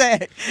gotta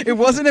say, it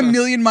wasn't a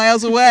million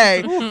miles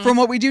away from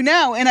what we do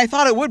now, and I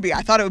thought it would be.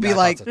 I thought it would be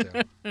like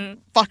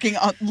fucking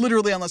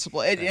literally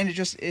unlistenable. And it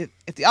just if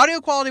the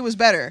audio quality was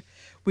better,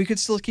 we could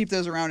still keep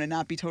those around and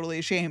not be totally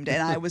ashamed.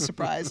 And I was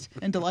surprised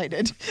and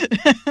delighted.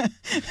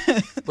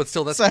 But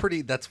still, that's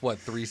what,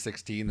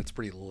 316? That's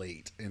pretty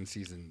late in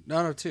season.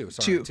 No, 2.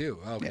 Sorry, 2.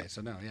 Okay, yeah.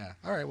 So no, yeah.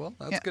 All right, well,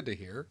 that's good to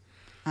hear.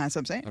 That's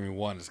what I'm saying. I mean,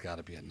 1 has got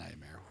to be a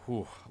nightmare.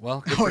 Whew.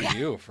 Well, good for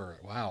you.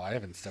 Wow, I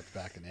haven't stepped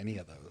back in any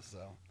of those, so.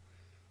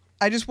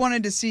 I just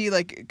wanted to see,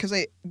 like, because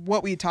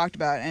what we talked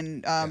about,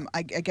 and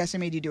I guess I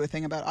made you do a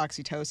thing about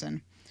oxytocin,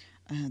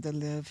 the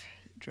love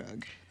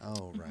drug.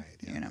 Oh, right.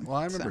 Yeah. You know, well,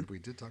 I remember we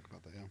did talk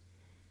about that,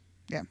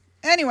 yeah.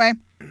 Anyway.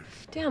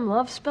 Damn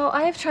love spell.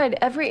 I have tried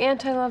every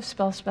anti-love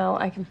spell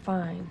I can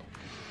find.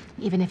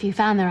 Even if you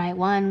found the right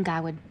one, Guy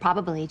would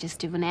probably just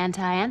do an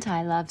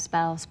anti-love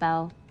spell.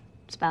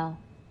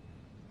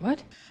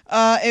 What?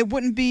 It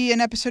wouldn't be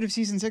an episode of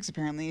season 6,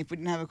 apparently, if we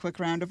didn't have a quick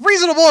round of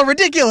reasonable or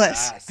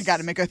ridiculous. Yes. I got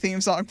to make a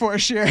theme song for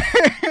sure.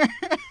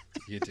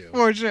 You do.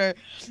 For sure.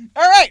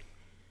 All right.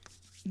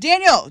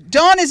 Daniel,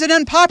 Dawn is an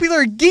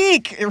unpopular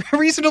geek.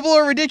 Reasonable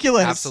or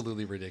ridiculous?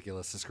 Absolutely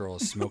ridiculous. This girl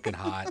is smoking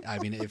hot. I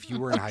mean, if you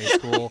were in high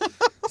school,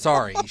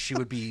 sorry,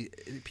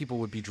 people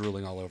would be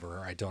drooling all over her.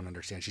 I don't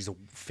understand. She's a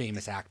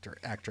famous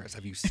actress.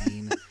 Have you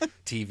seen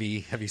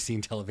TV? Have you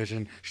seen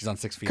television? She's on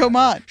 6 Feet. Come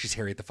on. She's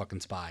Harriet the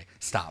fucking Spy.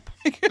 Stop.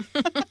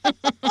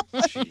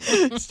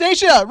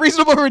 Stacia,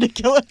 reasonable or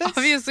ridiculous?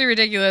 Obviously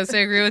ridiculous. I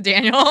agree with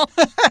Daniel.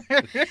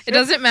 It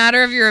doesn't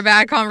matter if you're a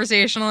bad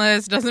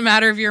conversationalist. It doesn't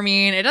matter if you're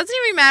mean. It doesn't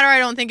even matter, I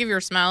don't think, if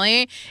you're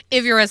smelly.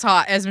 If you're as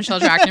hot as Michelle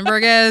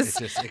Trachtenberg is,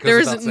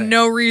 there's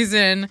no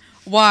reason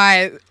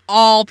why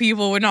all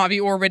people would not be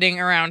orbiting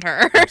around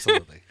her.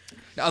 Absolutely.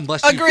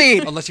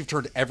 Agreed. Unless you've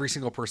turned every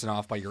single person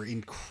off by your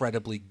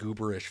incredibly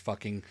gooberish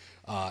fucking,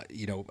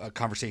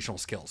 conversational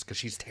skills, because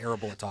she's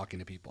terrible at talking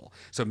to people.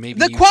 So maybe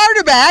the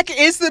quarterback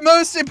is the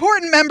most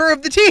important member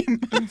of the team.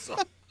 It's so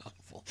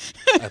awful.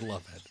 I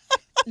love it.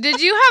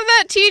 Did you have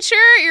that teacher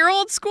at your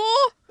old school?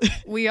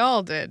 We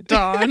all did,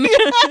 Dawn.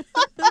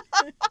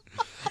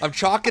 I'm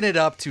chalking it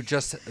up to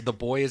just the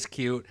boy is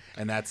cute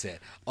and that's it.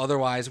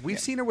 Otherwise, we've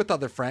seen her with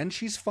other friends.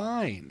 She's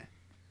fine.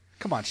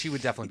 Come on, she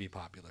would definitely be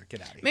popular.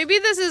 Get out of here. Maybe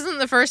this isn't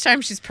the first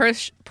time she's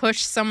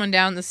pushed someone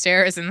down the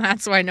stairs, and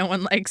that's why no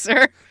one likes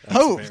her.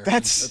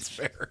 That's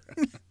fair.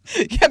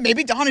 Yeah,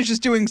 maybe Dawn is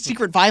just doing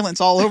secret violence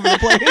all over the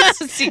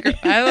place. Secret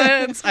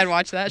violence. I'd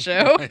watch that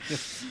show.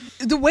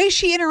 The way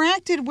she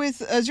interacted with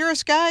Azura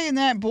Sky and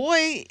that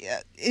boy,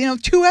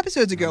 2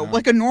 episodes ago,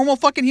 like a normal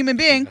fucking human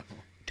being,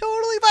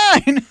 totally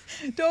fine.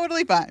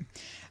 Totally fine.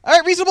 All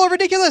right, reasonable or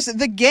ridiculous?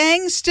 The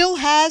gang still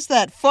has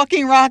that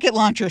fucking rocket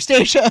launcher,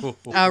 Stacia.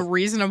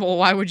 Reasonable.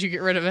 Why would you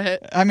get rid of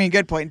it? I mean,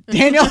 good point.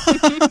 Daniel?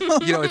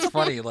 It's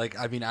funny. Like,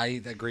 I mean,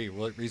 I agree.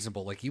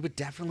 Reasonable. Like, you would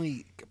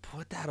definitely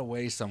put that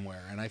away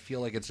somewhere. And I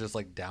feel like it's just,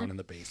 like, down in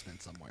the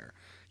basement somewhere.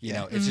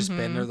 It's just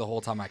been there the whole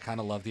time. I kind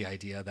of love the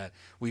idea that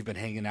we've been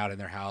hanging out in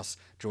their house.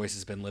 Joyce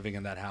has been living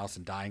in that house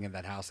and dying in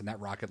that house. And that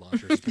rocket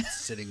launcher has been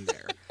sitting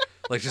there,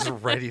 like, just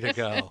ready to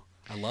go.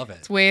 I love it.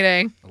 It's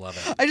waiting. I love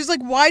it. I just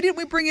like, why didn't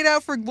we bring it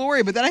out for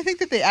Glory? But then I think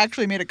that they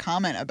actually made a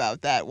comment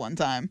about that one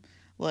time.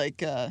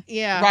 Like,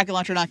 rocket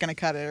launcher not going to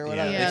cut it or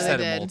whatever. Yeah, they've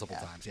said it multiple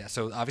times. Yeah,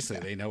 so obviously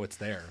they know it's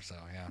there. So,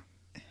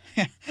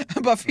 yeah.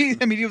 Buffy,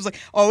 he was like,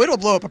 oh, it'll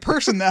blow up a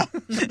person, though.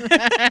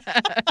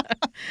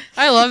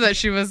 I love that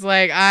she was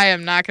like, I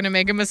am not going to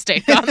make a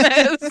mistake on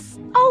this.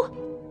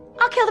 Oh,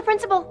 I'll kill the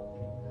principal.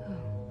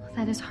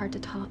 That is hard to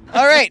top.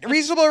 All right,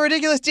 reasonable or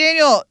ridiculous,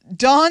 Daniel.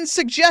 Dawn's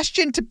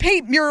suggestion to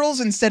paint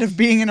murals instead of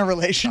being in a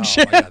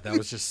relationship. Oh my God, that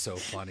was just so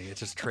funny. It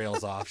just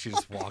trails off. She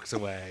just walks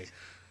away.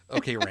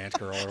 Okay, Ranch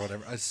Girl or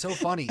whatever. It's so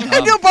funny. I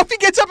know Buffy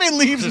gets up and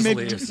leaves just mid.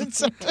 leaves. It's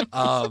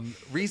so-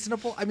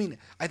 Reasonable. I mean,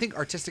 I think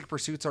artistic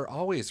pursuits are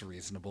always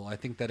reasonable. I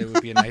think that it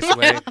would be a nice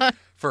way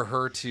for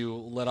her to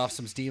let off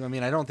some steam. I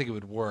mean, I don't think it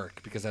would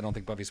work because I don't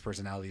think Buffy's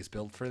personality is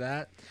built for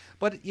that.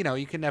 But you know,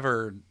 you can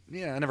never.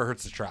 Yeah, it never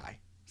hurts to try.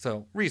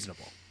 So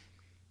reasonable.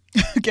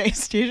 Okay,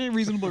 Stacia,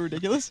 reasonable,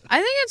 ridiculous. I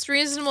think it's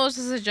reasonable to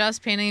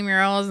suggest painting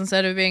murals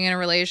instead of being in a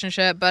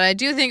relationship, but I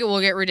do think it will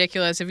get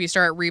ridiculous if you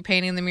start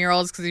repainting the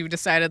murals because you've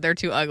decided they're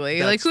too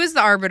ugly. Like, who's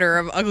the arbiter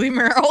of ugly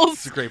murals?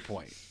 It's a great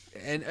point.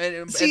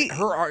 And, See- and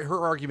her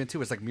argument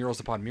too is like murals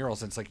upon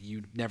murals, and it's like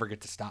you never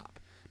get to stop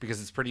because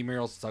it's pretty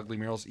murals, it's ugly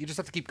murals. You just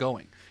have to keep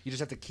going. You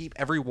just have to keep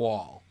every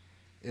wall.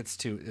 It's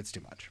too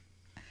much.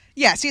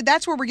 Yeah, see,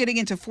 that's where we're getting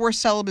into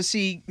forced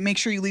celibacy. Make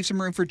sure you leave some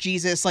room for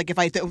Jesus. Like, if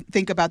I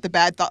think about the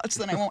bad thoughts,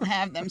 then I won't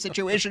have them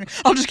situation.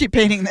 I'll just keep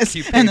painting this,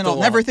 Keep and painting then the I'll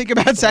wall. never think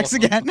about sex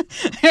again.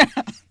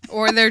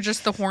 Or they're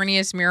just the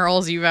horniest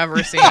murals you've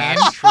ever seen.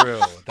 That's true.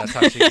 That's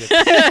how she gets.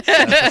 That's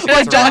how she Like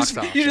gets her Dawn's,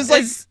 rocks off. you just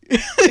like,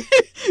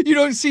 you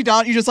don't see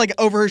Dawn. You just like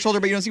over her shoulder,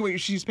 but you don't see what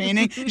she's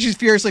painting. She's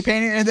furiously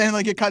painting, and then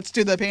like it cuts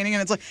to the painting,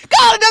 and it's like,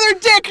 God, another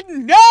dick!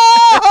 No!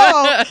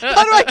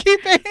 How do I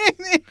keep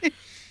painting these?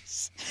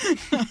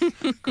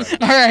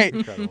 All right.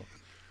 Incredible.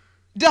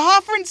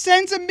 DeHoffrin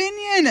sends a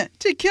minion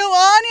to kill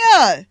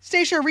Anya.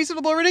 Stacia,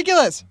 reasonable or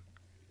ridiculous?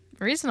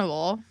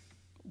 Reasonable.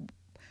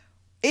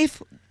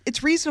 If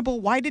it's reasonable,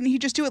 why didn't he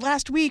just do it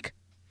last week?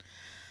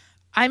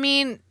 I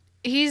mean,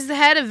 he's the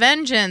head of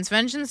Vengeance.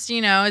 Vengeance,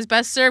 you know, is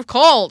best served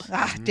cold.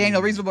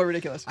 Daniel, reasonable or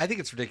ridiculous? I think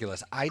it's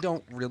ridiculous. I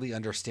don't really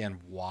understand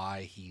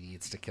why he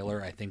needs to kill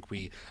her. I think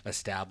we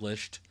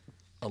established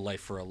a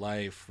life for a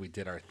life. We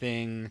did our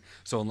thing.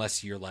 So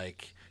unless you're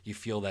like, you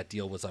feel that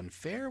deal was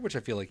unfair, which I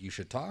feel like you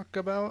should talk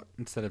about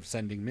instead of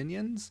sending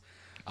minions,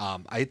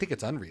 I think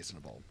it's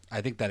unreasonable.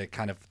 I think that it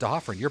kind of,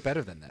 DeHoffrin, you're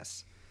better than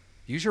this.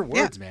 Use your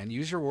words, man.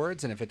 Use your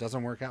words, and if it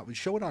doesn't work out, we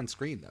show it on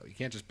screen, though. You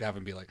can't just have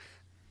him be like,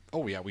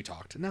 oh, yeah, we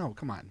talked. No,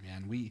 come on,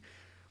 man. We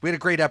had a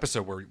great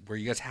episode where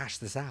you guys hashed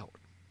this out.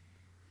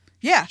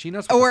 Yeah. She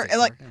knows what Or the stakes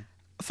like are, yeah.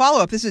 follow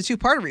up. This is a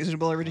two-part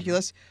reasonable or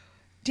ridiculous.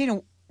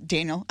 Daniel.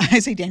 I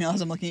say Daniel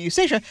as I'm looking at you.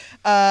 Stacia,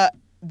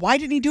 why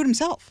didn't he do it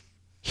himself?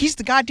 He's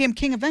the goddamn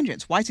king of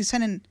vengeance. Why is he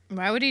sending?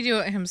 Why would he do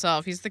it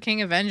himself? He's the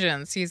king of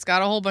vengeance. He's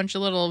got a whole bunch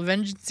of little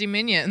vengeance-y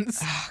minions.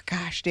 Oh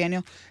gosh,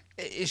 Daniel.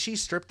 Is she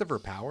stripped of her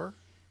power?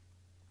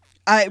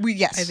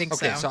 Yes. I think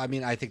Okay, so. so I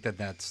mean, I think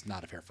that's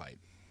not a fair fight.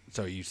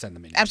 So you send the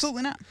minions.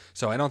 Absolutely not.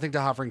 So I don't think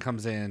DeHoffrin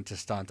comes in to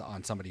stunt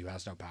on somebody who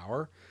has no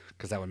power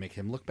because that would make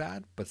him look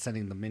bad. But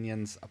sending the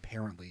minions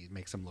apparently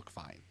makes him look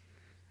fine.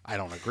 I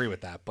don't agree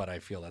with that, but I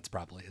feel that's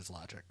probably his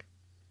logic.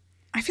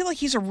 I feel like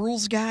he's a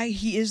rules guy.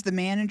 He is the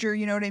manager.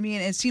 You know what I mean?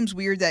 It seems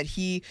weird that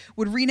he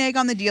would renege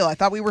on the deal. I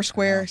thought we were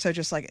square, so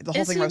just like the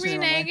whole Is thing he was the wrong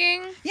way.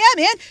 reneging? Yeah,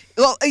 man.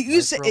 Well, you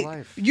Life say for a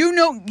life. you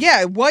know.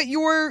 Yeah, what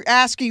you're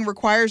asking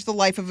requires the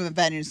life of a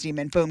vengeance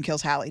demon. Boom,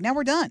 kills Hallie. Now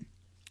we're done.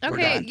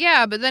 Okay, done.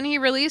 yeah, but then he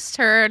released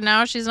her.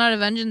 Now she's not a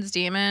vengeance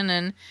demon,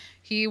 and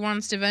he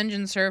wants to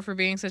vengeance her for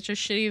being such a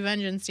shitty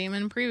vengeance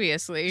demon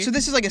previously. So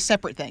this is like a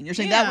separate thing. You're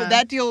saying Yeah.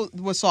 that deal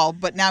was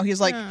solved, but now he's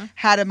like Yeah.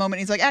 had a moment.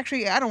 He's like,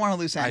 actually, I don't want to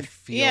lose I end.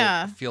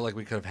 feel like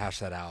we could have hashed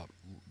that out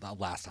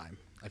last time.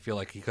 I feel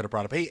like he could have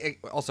brought up, hey,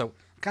 also,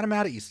 I'm kind of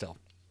mad at you still.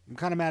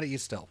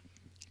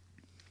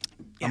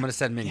 I'm going to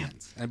send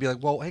minions. And I'd be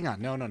like, well, hang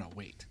on. No,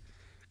 wait.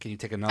 Can you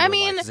take another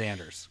mean- life?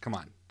 Xander's. Come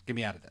on. Get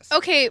me out of this.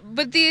 Okay,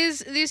 but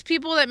these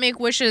people that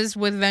make wishes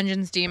with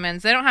vengeance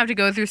demons, they don't have to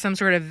go through some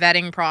sort of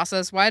vetting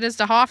process. Why does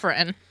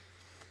DeHoffrin?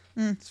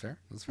 That's fair.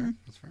 That's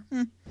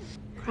fair.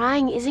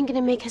 Crying isn't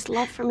gonna make his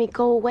love for me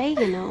go away,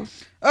 you know.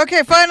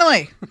 Okay,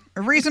 finally,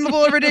 reasonable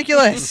or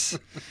ridiculous.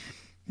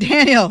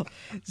 Daniel,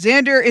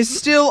 Xander is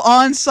still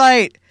on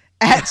site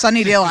at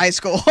Sunnydale High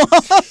School.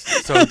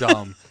 So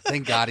dumb.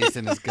 Thank God he's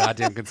in his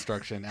goddamn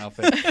construction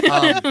outfit.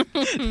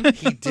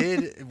 He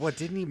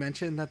didn't he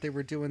mention that they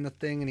were doing the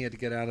thing and he had to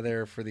get out of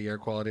there for the air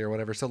quality or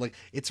whatever? So, like,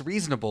 it's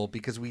reasonable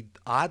because we,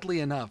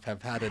 oddly enough,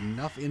 have had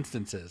enough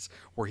instances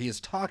where he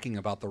is talking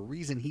about the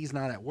reason he's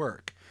not at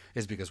work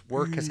is because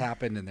work has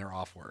happened and they're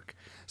off work.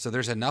 So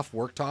there's enough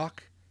work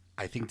talk,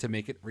 I think, to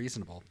make it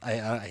reasonable.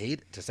 I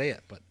hate to say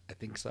it, but I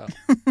think so.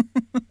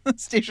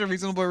 Station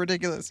reasonable or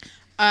ridiculous.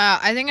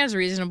 I think it's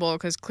reasonable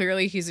because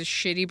clearly he's a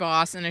shitty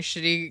boss and a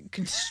shitty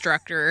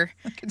constructor,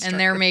 and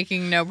they're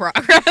making no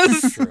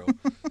progress. True.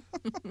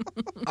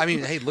 I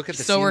mean, hey, look at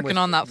the Still scene working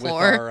on that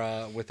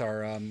floor. with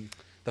our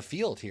the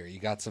field here. You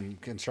got some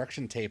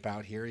construction tape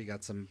out here. You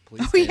got some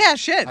police. Oh tape. yeah,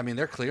 shit. I mean,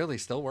 they're clearly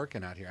still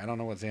working out here. I don't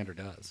know what Xander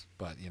does,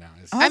 but you know.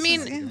 I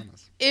mean,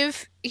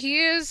 if he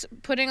is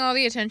putting all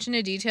the attention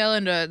to detail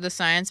into the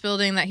science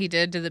building that he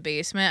did to the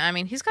basement, I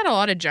mean, he's got a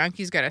lot of junk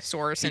he's got to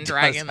source and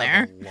drag in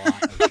there. A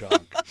lot of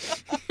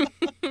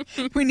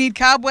junk. We need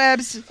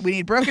cobwebs. We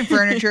need broken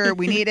furniture.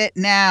 We need it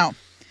now.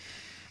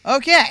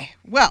 Okay.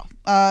 Well,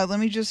 let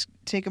me just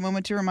take a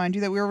moment to remind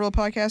you that we're a real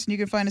podcast and you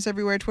can find us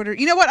everywhere. Twitter.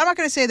 You know what? I'm not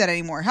going to say that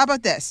anymore. How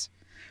about this?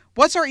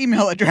 What's our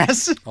email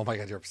address? Oh my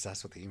God, you're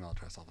obsessed with the email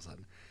address all of a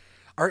sudden.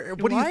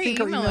 What do you Why think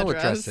our email email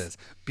address? address is?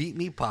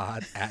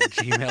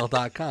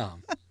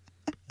 beatmepod@gmail.com.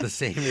 The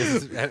same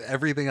as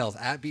everything else.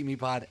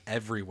 @beatmepod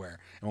everywhere.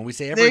 And when we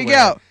say There everywhere, you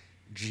go.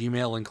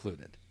 Gmail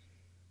included.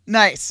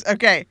 Nice.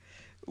 Okay.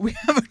 We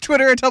have a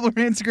Twitter, a Tumblr,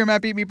 and Instagram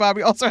 @BeatMePod.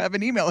 We also have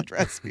an email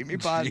address,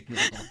 beatmepod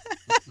Gmail.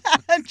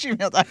 at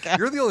gmail.com.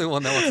 You're the only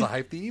one that wants to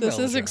hype the email This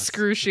is address.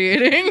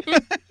 excruciating.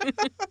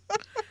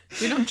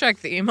 We don't check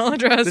the email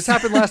address. This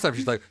happened last time.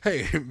 She's like,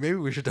 hey, maybe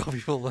we should tell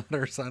people to let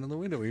her sign on the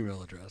window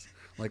email address.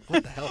 I'm like,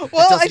 what the hell?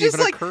 Well, it doesn't I just,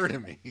 even like- occur to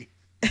me.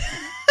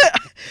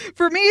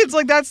 For me, it's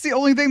like that's the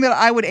only thing that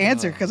I would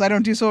answer because I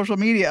don't do social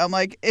media. I'm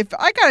like, if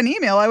I got an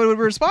email, I would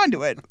respond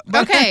to it.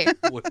 Okay.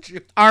 Would you?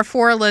 Our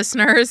 4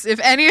 listeners, if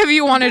any of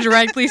you want to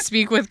directly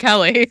speak with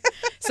Kelly,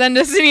 send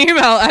us an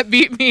email at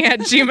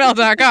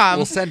beatme@gmail.com.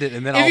 We'll send it,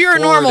 and then if I'll you're a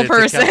forward normal it to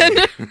person.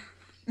 Kelly.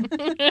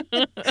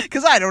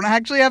 Because I don't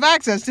actually have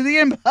access to the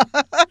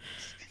inbox.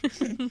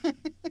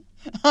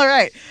 All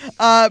right.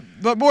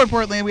 But more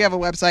importantly, we have a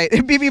website,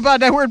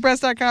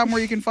 bbpod.wordpress.com,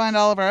 where you can find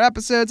all of our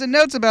episodes and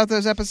notes about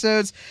those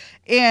episodes.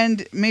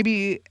 And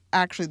maybe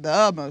actually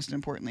the most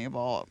importantly of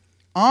all,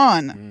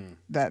 on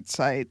that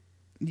site,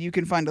 you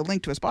can find a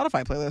link to a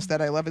Spotify playlist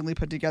that I lovingly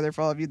put together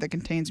for all of you that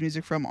contains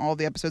music from all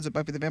the episodes of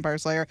Buffy the Vampire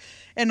Slayer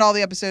and all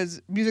the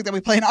episodes, music that we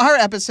play in our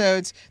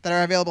episodes that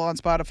are available on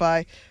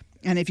Spotify.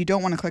 And if you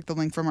don't want to click the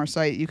link from our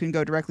site, you can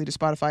go directly to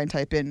Spotify and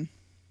type in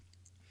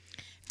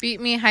Beat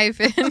me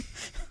hyphen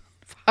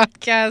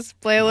podcast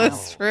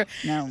playlist for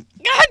no.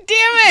 God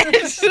damn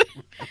it!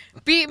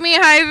 Beat me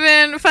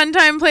hyphen fun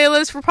time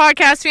playlist for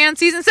podcast fans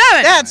season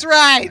 7. That's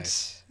right.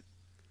 Nice.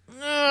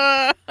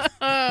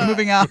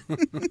 Moving on.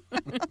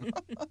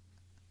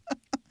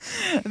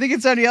 I think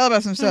it's time to yell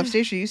about some stuff.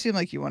 Stacia, you seem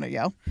like you want to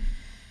yell.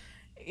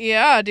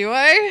 Yeah, do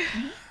I?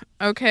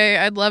 Okay,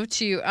 I'd love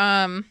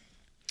to.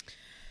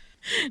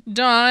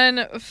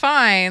 Dawn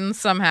finds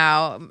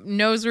somehow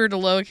knows where to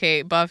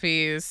locate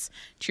Buffy's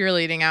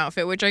cheerleading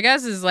outfit, which I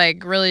guess is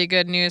like really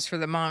good news for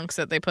the monks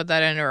that they put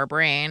that into her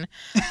brain.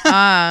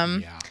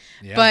 Yeah.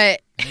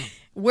 But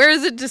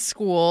wears it to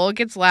school,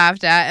 gets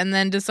laughed at, and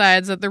then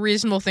decides that the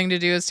reasonable thing to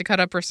do is to cut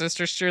up her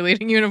sister's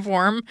cheerleading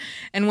uniform.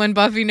 And when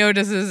Buffy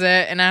notices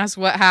it and asks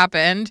what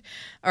happened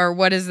or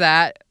what is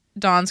that,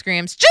 Dawn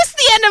screams, "Just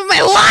the end of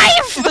my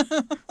life!"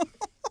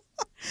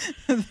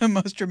 The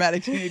most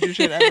dramatic teenager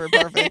shit ever.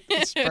 Perfect.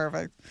 It's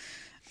perfect.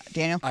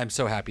 Daniel? I'm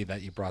so happy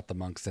that you brought the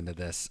monks into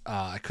this.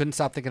 I couldn't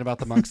stop thinking about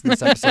the monks in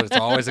this episode. It's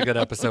always a good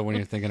episode when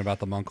you're thinking about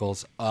the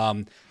Munkles.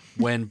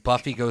 When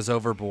Buffy goes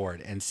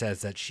overboard and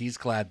says that she's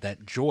glad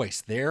that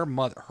Joyce, her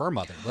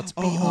mother, let's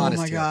be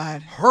honest my here,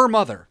 God. her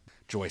mother,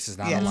 Joyce, is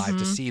not Yes. alive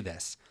to see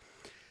this.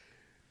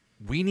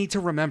 We need to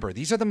remember,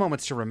 these are the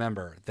moments to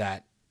remember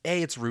that,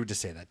 A, it's rude to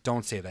say that.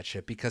 Don't say that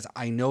shit, because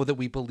I know that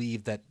we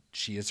believe that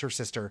she is her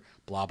sister,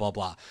 blah, blah,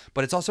 blah.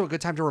 But it's also a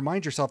good time to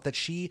remind yourself that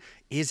she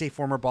is a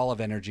former ball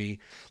of energy.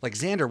 Like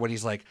Xander, when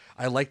he's like,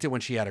 I liked it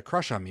when she had a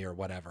crush on me or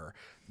whatever.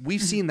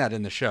 We've seen that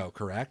in the show,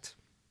 correct?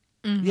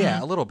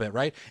 Yeah, a little bit,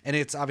 right? And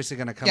it's obviously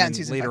going to come in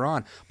season later 5.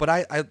 on. But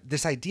I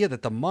this idea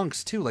that the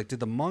monks, too, like,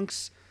 did the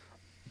monks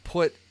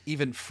put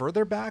even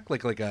further back,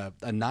 like a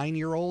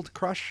 9-year-old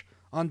crush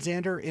on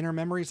Xander in her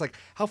memories? Like,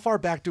 how far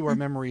back do our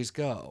memories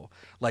go?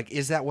 Like,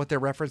 is that what they're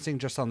referencing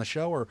just on the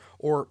show,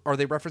 or are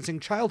they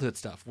referencing childhood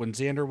stuff when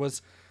Xander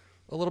was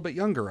a little bit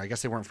younger? I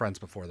guess they weren't friends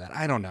before that.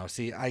 I don't know.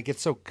 See, I get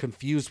so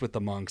confused with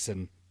the monks,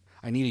 and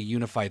I need a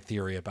unified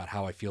theory about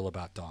how I feel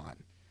about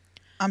Dawn.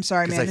 I'm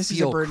sorry, Because man. I This is a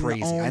feel burden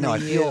crazy. only I know. I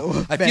you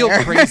feel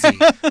bear. crazy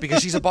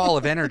because she's a ball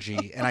of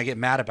energy, and I get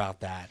mad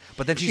about that.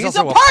 But then she's She's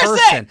also a a person!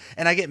 person,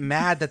 and I get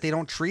mad that they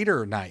don't treat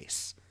her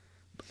nice.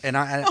 And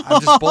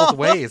I'm just both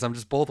ways. I'm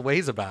just both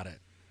ways about it.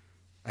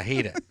 I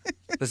hate it.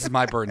 This is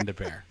my burden to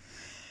bear.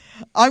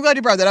 I'm glad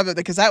you brought that up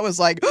because that was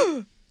like,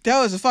 that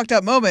was a fucked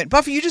up moment.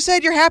 Buffy, you just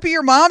said you're happy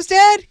your mom's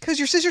dead because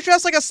your sister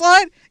dressed like a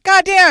slut?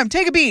 God damn,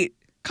 take a beat.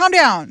 Calm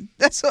down.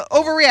 That's an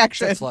overreaction.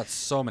 Said slut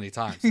so many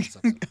times. in this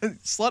episode.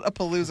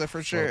 Slut-a-palooza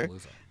for sure.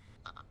 Slutapalooza.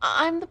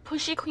 I'm the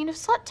pushy queen of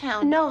Slut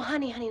Town. No,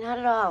 honey, not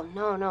at all.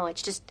 No,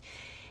 it's just,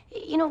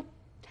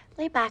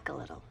 lay back a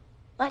little.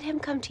 Let him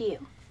come to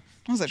you.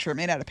 What was that shirt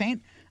made out of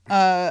paint? We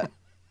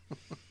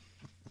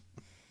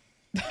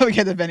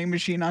got the vending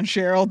machine on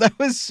Cheryl. That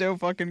was so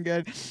fucking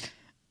good.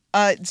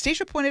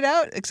 Stacia pointed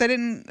out, because I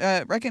didn't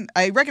I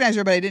recognized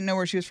her, but I didn't know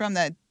where she was from,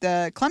 that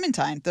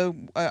Clementine, the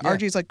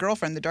RG's like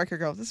girlfriend, the darker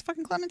girl. This is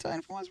fucking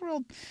Clementine from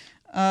Westworld.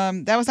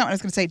 That was not what I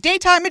was going to say.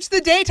 Daytime, it's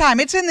the daytime.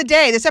 It's in the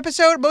day. This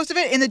episode, most of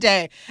it in the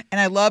day.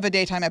 And I love a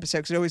daytime episode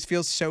because it always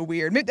feels so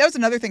weird. That was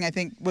another thing I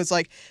think was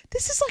like,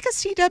 this is like a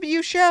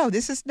CW show.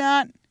 This is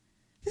not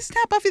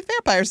Buffy the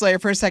Vampire Slayer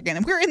for a second.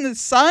 And we're in the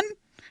sun.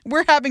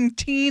 We're having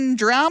teen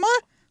drama.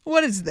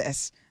 What is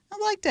this? I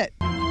liked it.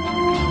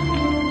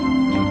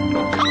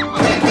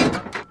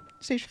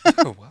 Stacia.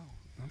 Oh, wow.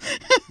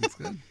 That's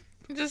good.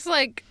 Just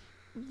like,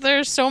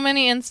 there's so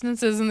many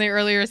instances in the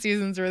earlier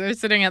seasons where they're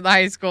sitting at the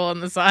high school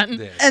in the sun.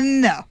 Yeah.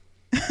 And no.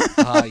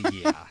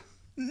 Yeah.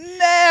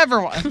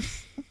 Never won.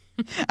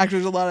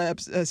 Actually, there's a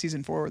lot of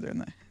season 4 where they're in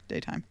the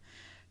daytime,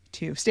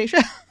 too.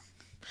 Stacia?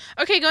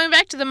 Okay, going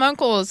back to the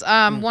Munkles.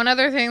 One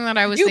other thing that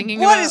I was thinking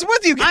what about. is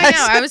with you I guys?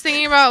 know. I was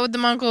thinking about with the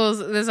Munkles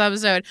this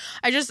episode.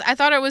 I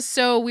thought it was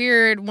so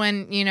weird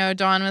when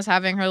Dawn was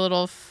having her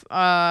little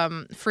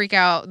freak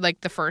out,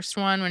 like the first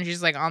one when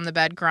she's like on the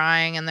bed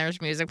crying and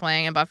there's music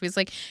playing and Buffy's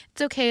like,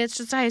 it's okay, it's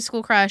just a high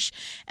school crush,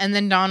 and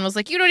then Dawn was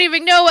like, you don't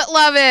even know what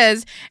love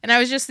is, and I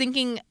was just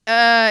thinking,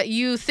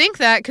 you think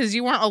that because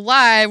you weren't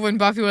alive when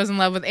Buffy was in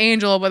love with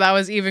Angel, but that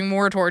was even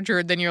more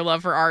tortured than your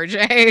love for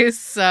RJ.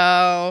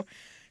 So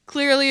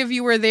clearly, if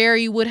you were there,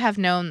 you would have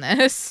known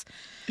this.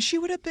 She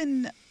would have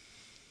been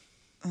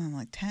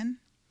like 10,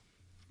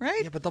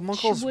 right? Yeah, but the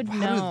Munkles, would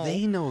how know. do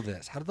they know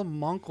this? How do the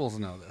Munkles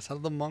know this? How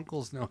do the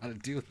Munkles know how to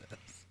do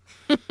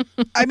this?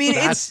 I mean,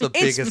 That's it's the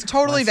biggest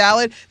totally question.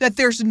 valid that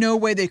there's no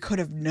way they could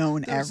have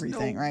known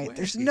everything, no right? way.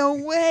 There's no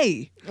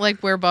way. Like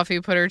where Buffy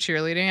put her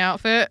cheerleading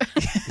outfit.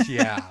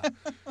 Yeah.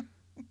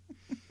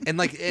 And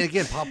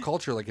again, pop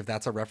culture, like if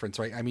that's a reference,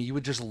 right? I mean, you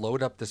would just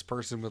load up this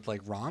person with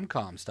like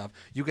rom-com stuff.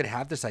 You could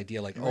have this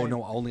idea like, oh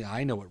no, only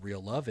I know what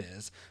real love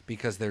is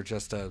because they're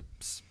just a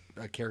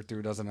character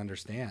who doesn't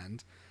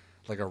understand,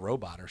 like a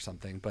robot or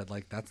something. But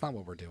like, that's not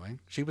what we're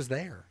doing. She was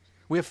there.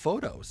 We have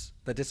photos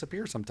that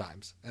disappear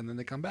sometimes and then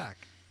they come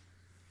back.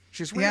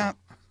 She's real. Yeah.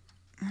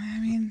 I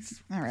mean,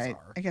 all right.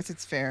 I guess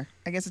it's fair.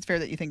 I guess it's fair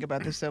that you think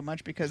about this so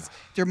much because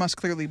there must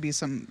clearly be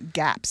some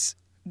gaps.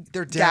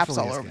 There Gaps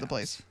definitely all is over the gaps.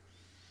 place.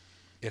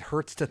 It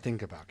hurts to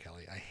think about,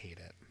 Kelly. I hate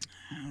it.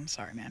 I'm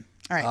sorry, man.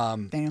 All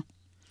right, Daniel.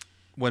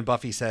 When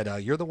Buffy said,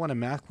 you're the one in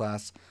math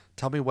class,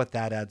 tell me what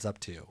that adds up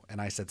to.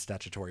 And I said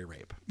statutory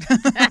rape.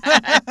 It's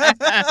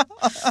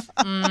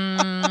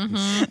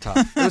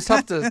tough. It was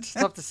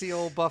tough to see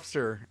old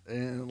Buffster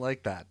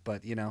like that,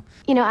 but You know,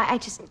 I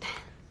just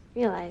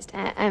realized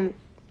I'm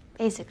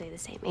basically the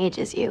same age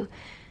as you.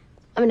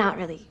 I'm not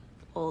really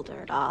older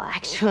at all,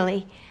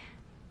 actually.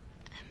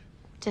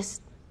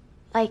 Just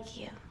like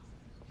you.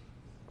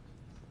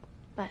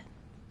 But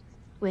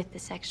with the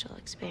sexual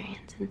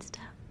experience and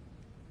stuff.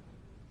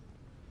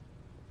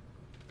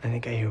 I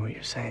think I hear what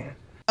you're saying.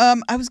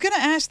 I was gonna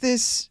ask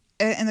this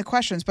in the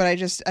questions, but I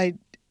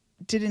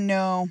didn't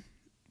know.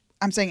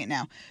 I'm saying it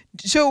now.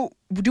 So,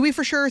 do we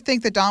for sure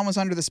think that Dawn was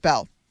under the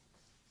spell?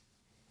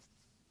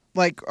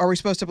 Like, are we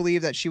supposed to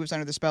believe that she was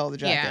under the spell of the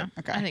jacket? Yeah,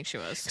 Okay. I think she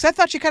was. Because I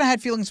thought she kind of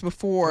had feelings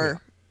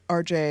before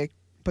RJ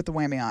put the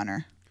whammy on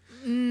her.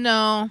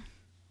 No.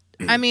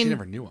 I mean, she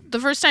never knew him. The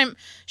first time,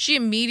 she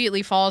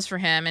immediately falls for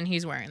him, and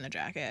he's wearing the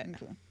jacket.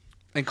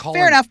 And calling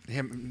Fair enough.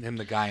 him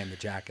the guy in the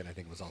jacket, I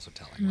think, was also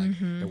telling. Like,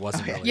 it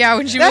wasn't really. Yeah,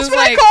 when she That's was what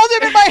like, I called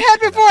him in my head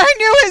before I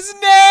knew his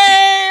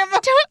name. I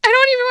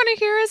don't even want to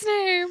hear his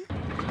name.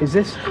 Is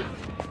this...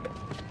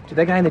 Did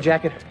that guy in the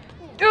jacket...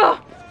 Ugh!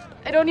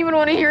 I don't even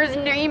want to hear his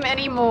name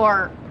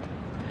anymore.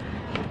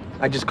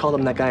 I just called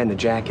him that guy in the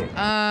jacket.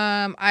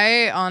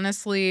 I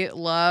honestly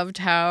loved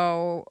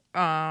how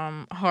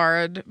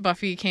hard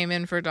Buffy came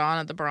in for Dawn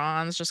at the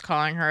Bronze, just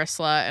calling her a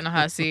slut and a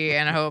hussy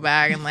and a hoe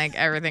bag and like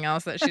everything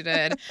else that she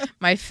did.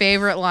 My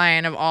favorite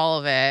line of all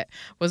of it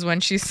was when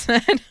she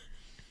said,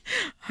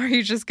 "Are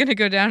you just gonna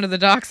go down to the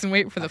docks and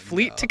wait for the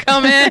fleet to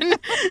come in?"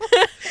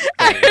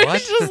 I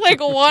what? just like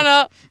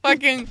wanna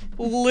fucking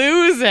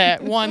lose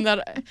it. One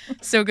that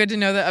so good to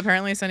know that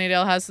apparently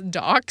Sunnydale has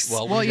docks.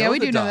 Well, yeah, we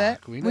the do know dock.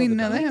 that. We know I they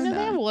know have they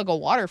have like a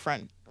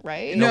waterfront,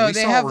 right? No, No, we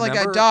they saw- have like a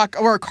remember- dock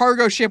or a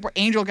cargo ship where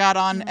Angel got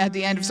on at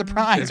the end of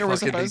Surprise, And or we're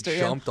fucking supposed they to.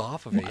 Yeah. jumped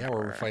off of it. Yeah, where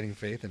we're fighting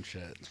Faith and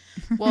shit.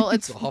 Well,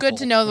 it's It's good to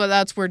awful. know that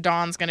that's where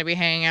Dawn's going to be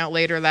hanging out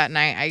later that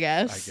night, I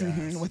guess.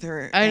 Mhm, with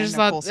her. I and just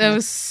Nicole thought that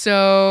was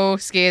so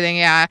scathing.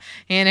 Yeah.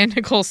 Anna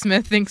Nicole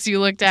Smith thinks you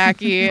look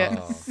tacky.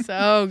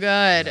 So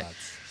good.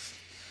 Nuts.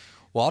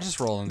 Well, I'll just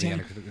roll into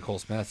Anna Nicole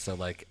Smith. So,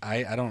 like,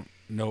 I don't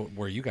know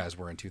where you guys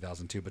were in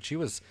 2002, but she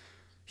was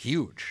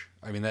huge.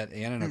 I mean, that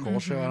Anna Nicole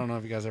show, I don't know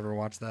if you guys ever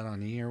watched that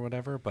on E! Or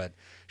whatever, but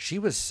she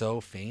was so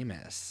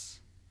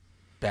famous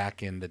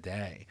back in the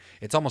day.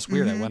 It's almost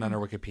weird. I went on her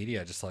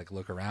Wikipedia just to, like,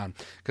 look around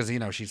because, you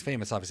know, she's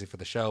famous obviously for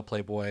the show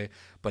Playboy,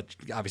 but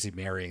obviously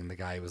marrying the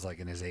guy who was like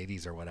in his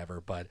 80s or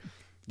whatever. But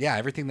yeah,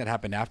 everything that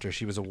happened after,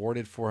 she was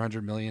awarded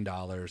 $400 million,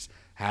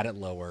 had it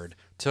lowered,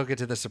 took it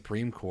to the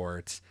Supreme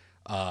Court.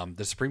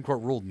 The Supreme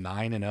Court ruled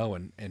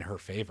 9-0 in her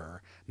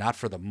favor, not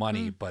for the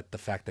money, but the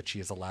fact that she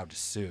is allowed to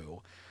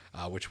sue,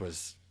 which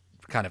was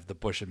kind of the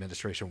Bush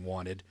administration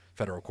wanted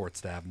federal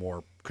courts to have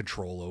more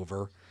control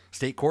over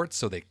state courts.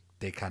 So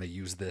they kind of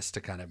used this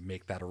to kind of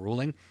make that a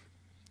ruling.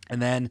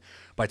 And then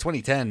by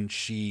 2010,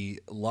 she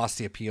lost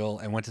the appeal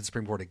and went to the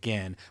Supreme Court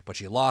again, but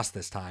she lost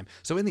this time.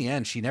 So in the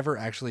end, she never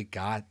actually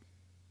got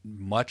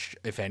much,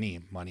 if any,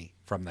 money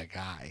from the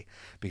guy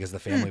because the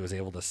family was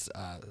able to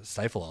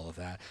stifle all of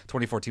that.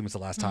 2014 was the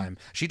last time.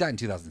 She died in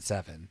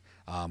 2007,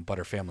 but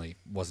her family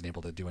wasn't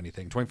able to do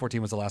anything.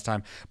 2014 was the last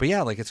time. But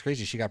yeah, like it's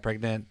crazy. She got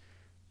pregnant.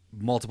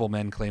 Multiple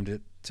men claimed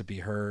it to be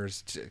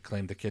hers,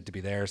 claimed the kid to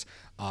be theirs.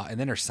 And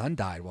then her son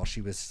died while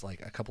she was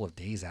like a couple of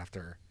days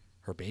after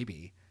her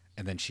baby.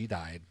 And then she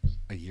died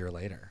a year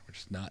later, which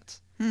is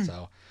nuts.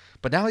 So,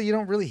 but now you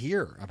don't really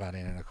hear about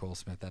Anna Nicole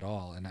Smith at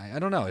all. And I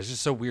don't know. It's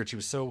just so weird. She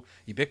was so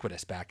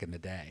ubiquitous back in the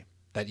day.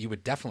 that you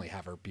would definitely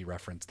have her be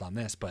referenced on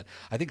this. But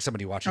I think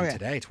somebody watching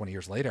today, 20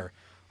 years later,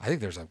 I think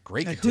there's a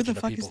great contingent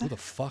of people. Who the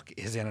fuck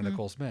is Anna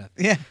Nicole Smith?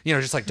 Yeah. You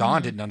know, just like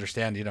Dawn didn't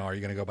understand, you know, are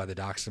you going to go by the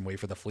docks and wait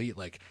for the fleet?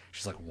 Like,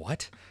 she's like,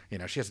 what? You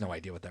know, she has no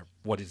idea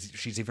what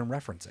she's even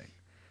referencing.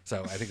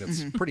 So I think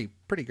that's pretty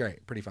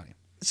great, pretty funny.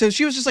 So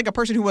she was just like a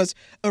person who was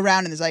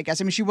around in the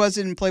zeitgeist. I mean, she was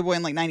in Playboy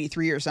in like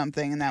 93 or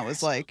something, and that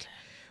was like,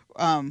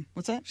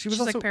 what's that? She's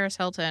also like Paris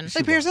Hilton.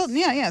 Like Paris Hilton,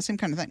 yeah, same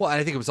kind of thing. Well, and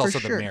I think it was also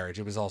the marriage.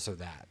 It was also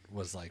that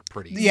was like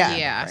pretty.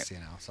 Yeah. Right. You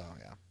know, so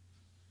yeah.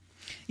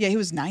 Yeah, he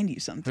was 90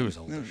 something. He was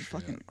old. It was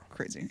fucking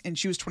crazy. And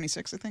she was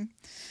 26, I think.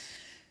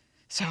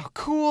 So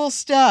cool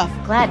stuff.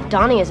 Glad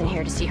Donnie isn't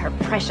here to see her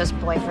precious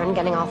boyfriend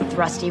getting all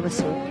thrusty with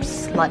some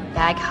slut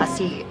bag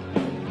hussy.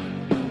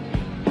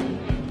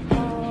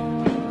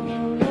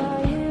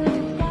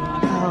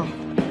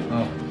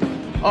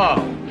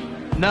 Oh,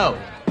 no.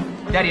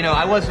 Daddy, no,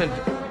 I wasn't.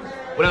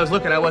 When I was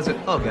looking, I wasn't.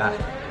 Oh, God.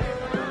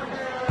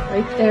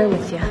 Right there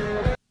with you.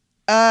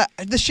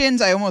 The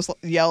Shins, I almost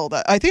yelled.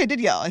 I think I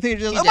did yell. I think I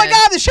just, oh my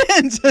God, the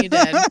Shins! You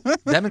did.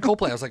 Them and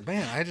Coldplay. I was like,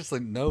 man, I just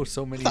like know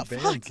so many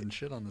bands and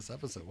shit on this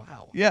episode.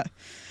 Wow. Yeah.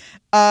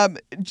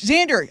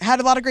 Xander had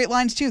a lot of great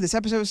lines too. This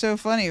episode was so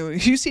funny.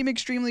 You seem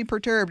extremely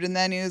perturbed, and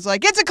then he was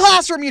like, "It's a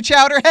classroom, you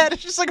chowderhead."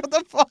 It's just like, what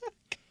the fuck?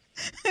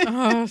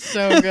 Oh,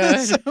 so good.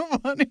 So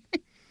funny.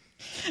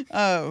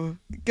 Oh,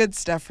 good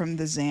stuff from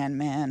the Zan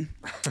Man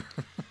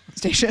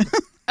station.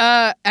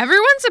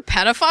 Everyone's a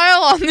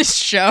pedophile on this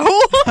show.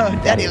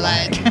 Oh, Daddy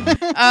lied.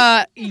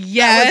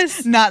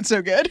 Yes. Not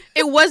so good.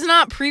 It was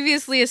not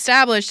previously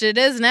established. It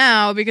is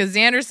now because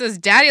Xander says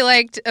Daddy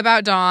liked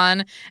about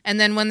Dawn, and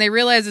then when they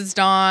realize it's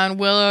Dawn,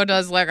 Willow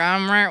does like,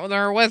 I'm right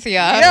there with you.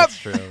 Yep. That's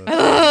true.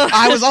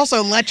 I was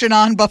also leching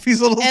on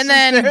Buffy's little And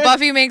sister. then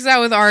Buffy makes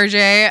out with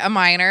RJ, a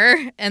minor,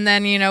 and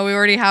then, you know, we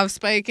already have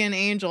Spike and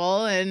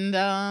Angel, and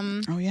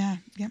Oh, yeah.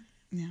 Yep.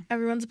 Yeah.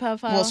 everyone's a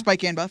pedophile. Well,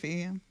 Spike and Buffy,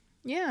 yeah.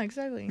 Yeah,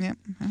 exactly. Yep.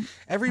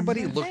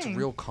 Everybody looked Dang.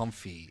 real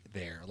comfy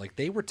there. Like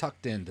they were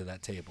tucked into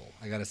that table.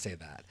 I gotta say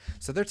that.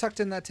 So they're tucked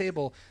in that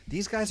table.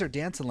 These guys are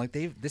dancing like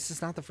this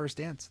is not the first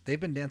dance. They've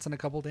been dancing a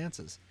couple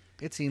dances.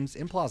 It seems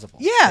implausible.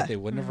 Yeah. That they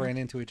wouldn't have ran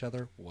into each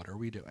other. What are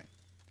we doing?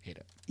 Hate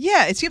it.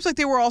 Yeah, it seems like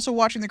they were also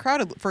watching the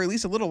crowd for at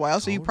least a little while,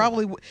 so you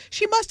probably...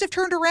 She must have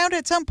turned around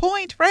at some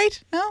point,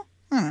 right? No?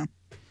 I don't know.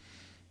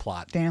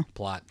 Plot. Damn.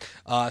 Plot.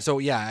 So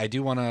yeah, I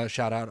do want to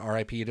shout out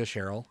R.I.P. to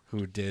Cheryl,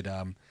 who did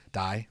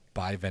die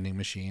by vending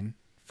machine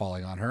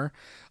falling on her.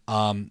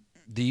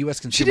 The U.S.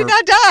 consumer... She did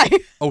not die.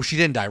 Oh, she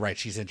didn't die. Right.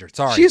 She's injured.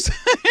 Sorry. She's...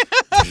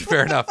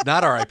 Fair enough.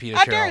 Not R.I.P. to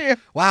How Cheryl. dare you?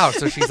 Wow.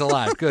 So she's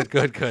alive. Good.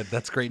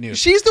 That's great news.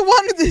 She's the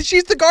one...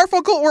 She's the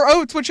Garfunkel or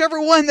Oates, whichever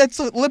one that's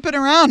lipping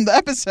around the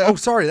episode. Oh,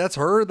 sorry. That's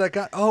her that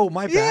got... Oh,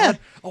 my bad.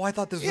 Oh, I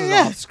thought this was an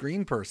Yeah.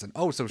 off-screen person.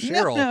 Oh, so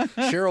Cheryl. No.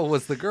 Cheryl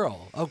was the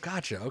girl. Oh,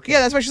 gotcha. Okay.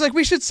 Yeah, that's why she's like,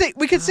 we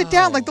could sit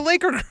down like the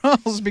Laker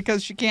girls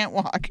because she can't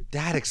walk.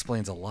 That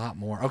explains a lot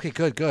more. Okay,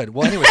 good.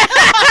 Well, anyway,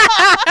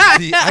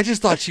 I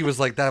just thought she was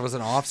like that was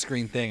an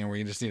off-screen thing, and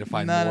we just need to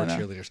find more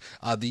cheerleaders.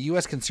 The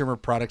U.S. Consumer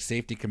Product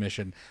Safety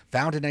Commission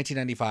found in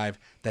 1995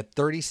 that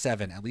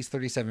at least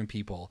 37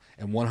 people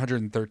and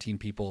 113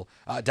 people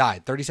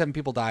died. 37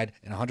 people died,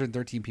 and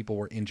 113 people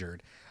were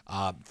injured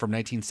from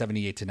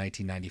 1978 to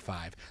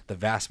 1995. The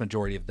vast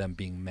majority of them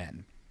being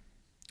men.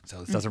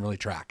 So this doesn't really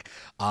track.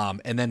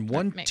 And then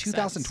one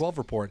 2012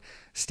 report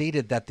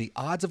stated that the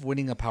odds of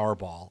winning a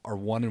Powerball are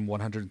 1 in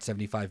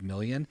 175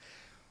 million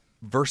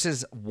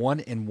versus 1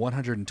 in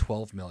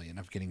 112 million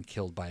of getting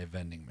killed by a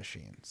vending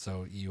machine.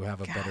 So you have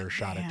a better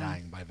shot at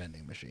dying by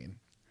vending machine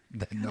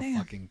than a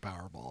fucking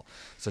Powerball.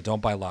 So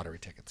don't buy lottery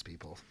tickets,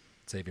 people.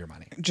 Save your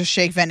money. Just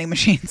shake vending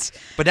machines.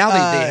 But now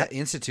they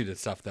instituted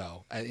stuff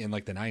though in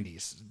like the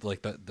 90s,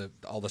 like the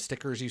all the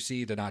stickers you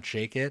see to not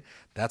shake it.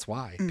 That's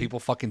why people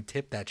fucking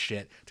tip that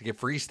shit to get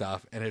free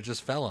stuff, and it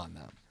just fell on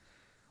them.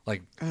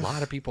 Like a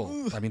lot of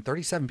people. I mean,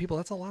 37 people.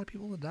 That's a lot of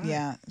people to die.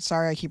 Yeah.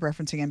 Sorry, I keep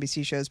referencing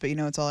NBC shows, but you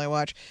know it's all I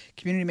watch.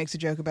 Community makes a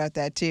joke about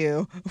that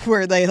too,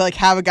 where they like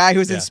have a guy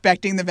who's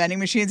inspecting the vending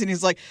machines, and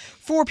he's like,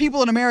 4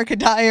 people in America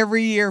die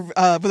every year with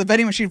a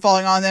vending machine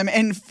falling on them,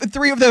 and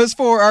 3 of those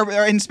 4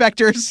 are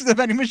inspectors, the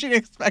vending machine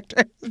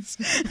inspectors.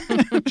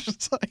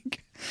 Just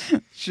like,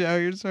 Joe,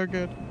 you're so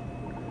good.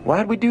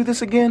 Why'd we do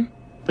this again?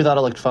 We thought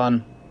it looked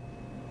fun.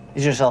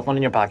 Is your cell phone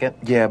in your pocket?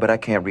 Yeah, but I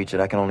can't reach it.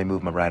 I can only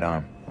move my right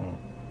arm.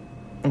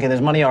 Okay,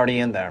 there's money already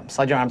in there.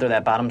 Slide your arm through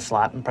that bottom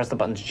slot and press the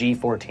buttons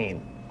G14.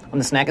 When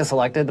the snack is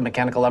selected, the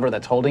mechanical lever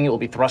that's holding it will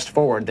be thrust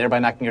forward, thereby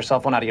knocking your cell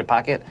phone out of your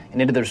pocket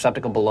and into the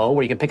receptacle below,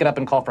 where you can pick it up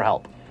and call for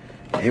help.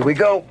 Here we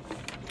go.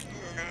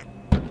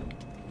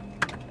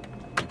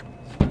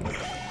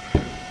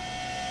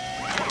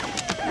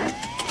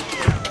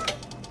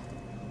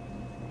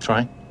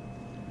 Sorry?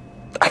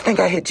 I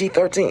think I hit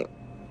G13.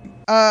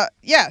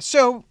 Yeah,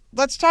 so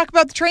let's talk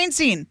about the train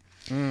scene.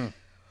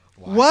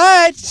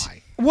 Why?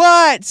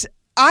 What?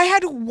 I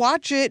had to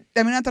watch it.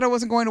 I mean, not that I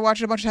wasn't going to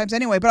watch it a bunch of times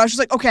anyway, but I was just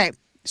like, okay,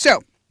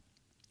 so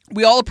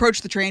we all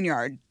approach the train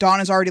yard. Dawn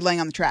is already laying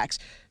on the tracks,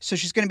 so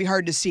she's going to be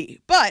hard to see.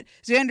 But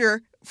Xander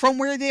from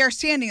where they are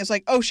standing is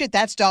like, oh shit,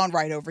 that's Dawn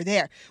right over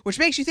there. Which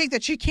makes you think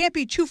that she can't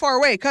be too far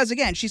away because,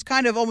 again, she's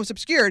kind of almost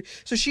obscured.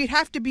 So she'd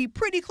have to be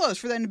pretty close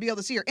for them to be able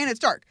to see her. And it's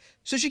dark.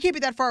 So she can't be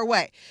that far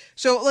away.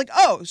 So, like,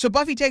 oh, so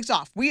Buffy takes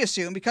off. We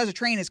assume, because a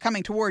train is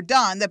coming toward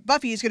Dawn, that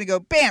Buffy is going to go,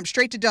 bam,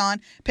 straight to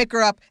Dawn, pick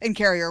her up, and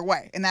carry her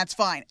away. And that's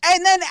fine.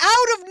 And then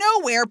out of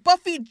nowhere,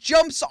 Buffy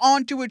jumps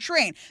onto a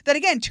train. That,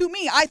 again, to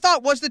me, I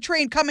thought was the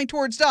train coming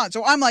towards Dawn.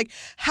 So I'm like,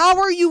 how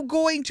are you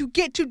going to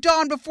get to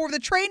Dawn before the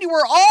train you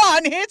were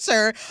on hits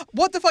her?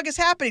 What the fuck is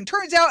happening?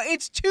 Turns out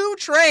it's two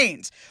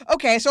trains.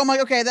 Okay, so I'm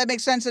like, okay, that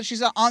makes sense that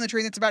she's on the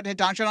train that's about to hit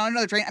Dawn. She's on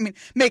another train. I mean,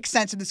 makes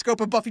sense in the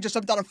scope of Buffy just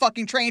jumped on a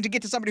fucking train to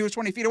get to somebody who was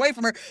 20 feet away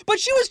from her. But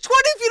she was 20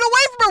 feet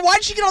away from her. Why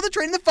did she get on the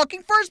train in the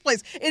fucking first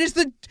place? It is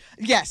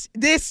yes,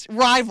 this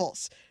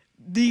rivals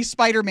the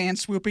Spider-Man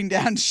swooping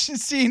down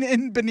scene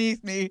in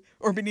Beneath Me,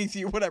 or Beneath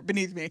You, whatever,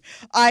 Beneath Me.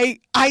 I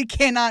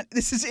cannot,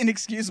 this is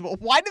inexcusable.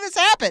 Why did this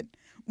happen?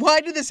 Why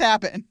did this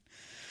happen?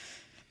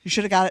 You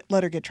should have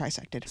let her get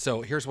trisected.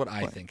 So here's what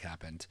I think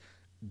happened.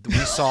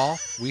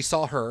 We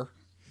saw her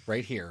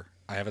right here.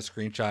 I have a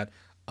screenshot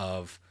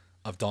of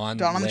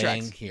Dawn on the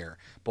laying tracks here.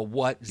 But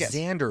what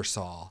Xander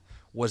saw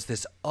was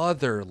this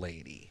other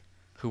lady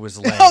who was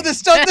laying. Oh, the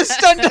stunt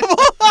double.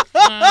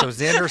 So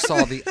Xander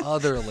saw the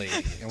other lady.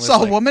 And was saw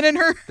like, a woman in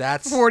her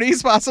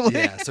 40s, possibly.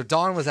 Yeah, so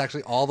Dawn was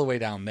actually all the way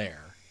down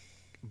there.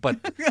 But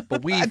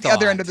we at thought, the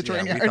other end of the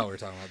train yard. we thought we were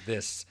talking about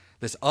this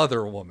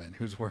other woman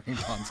who's wearing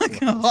Dawn's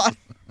clothes.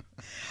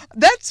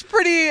 That's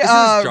pretty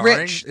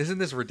rich. Isn't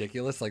this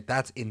ridiculous? Like,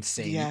 that's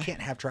insane. Yeah. You can't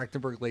have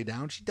Trachtenberg lay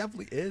down. She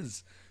definitely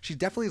is. She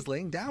definitely is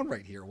laying down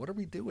right here. What are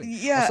we doing?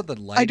 Yeah, also,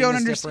 the lighting I don't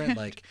is understand. different.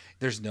 Like,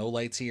 there's no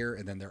lights here,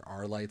 and then there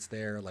are lights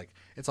there. Like,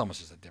 it's almost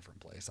just a different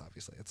place,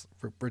 obviously. It's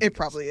ridiculous. It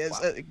probably is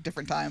a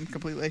different time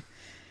completely.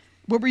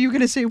 What were you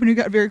going to say when you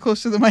got very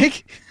close to the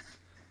mic?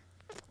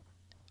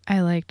 I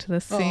liked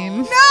this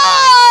scene. No!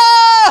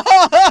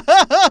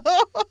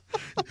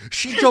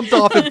 She jumped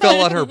off and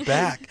fell on her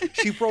back.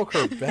 She broke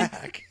her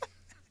back.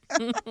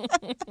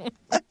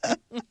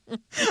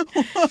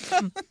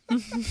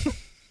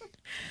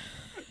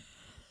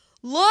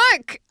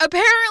 Look,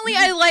 apparently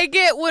I like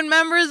it when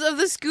members of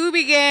the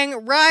Scooby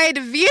Gang ride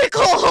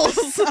vehicles.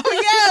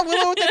 Oh yeah,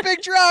 Willow with the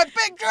big truck.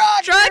 Big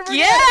truck. Truck,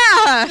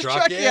 yeah.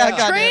 Truck,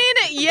 yeah. Train,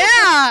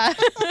 yeah.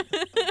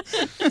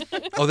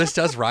 Oh, this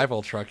does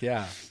rival Truck,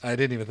 yeah. I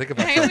didn't even think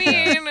about that. I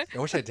mean, I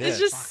wish I did. It's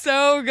just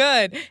so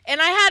good.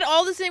 And I had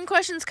all the same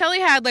questions Kelly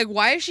had. Like,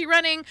 why is she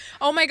running?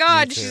 Oh my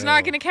God, she's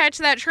not going to catch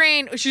that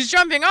train. She's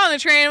jumping on the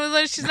train,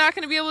 but she's not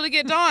going to be able to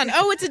get Dawn.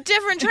 Oh, it's a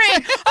different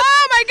train.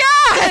 Oh my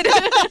God.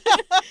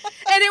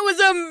 And it was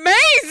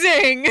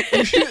amazing.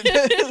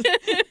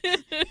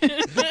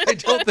 I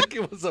don't think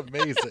it was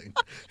amazing.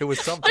 It was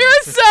something.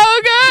 It was so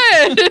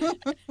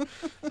good.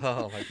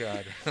 Oh my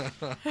God.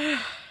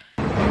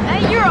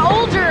 You're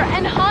older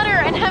and hotter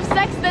and have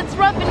sex that's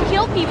rough and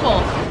kill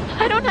people.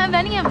 I don't have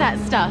any of that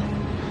stuff.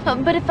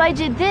 But if I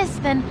did this,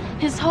 then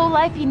his whole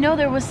life he'd know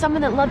there was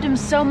someone that loved him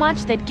so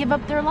much they'd give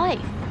up their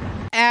life.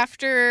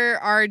 After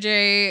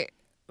RJ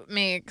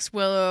makes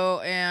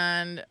Willow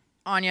and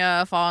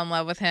Anya fall in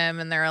love with him,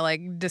 and they're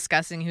like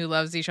discussing who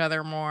loves each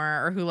other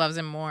more or who loves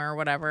him more or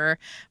whatever,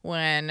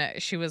 when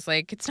she was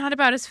like, it's not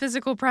about his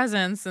physical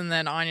presence, and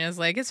then Anya's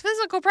like, his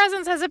physical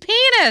presence has a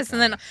penis,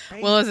 and then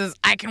Willow says,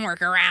 I can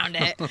work around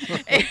it.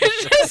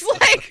 It's just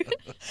like,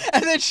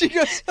 and then she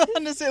goes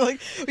on to say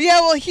like,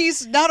 yeah, well,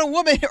 he's not a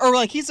woman, or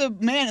like he's a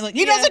man, like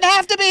he doesn't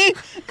have to be.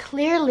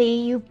 Clearly,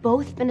 you've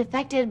both been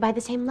affected by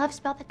the same love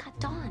spell that cut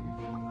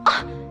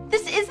Dawn.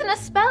 This isn't a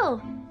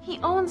spell. He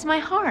owns my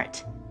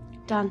heart.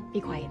 Dawn, be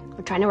quiet.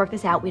 We're trying to work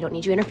this out. We don't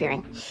need you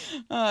interfering.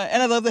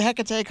 And I love the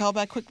Hecate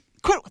callback. Quit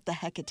with the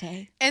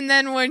Hecate. And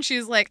then when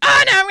she's like,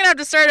 oh, now I'm going to have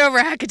to start over,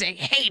 Hecate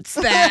hates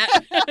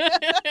that.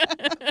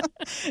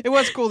 It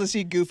was cool to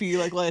see goofy,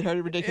 like,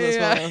 lighthearted, ridiculous.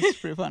 Yeah. It was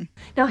pretty fun.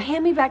 Now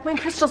hand me back my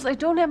crystals. I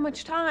don't have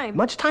much time.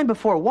 Much time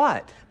before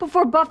what?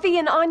 Before Buffy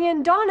and Anya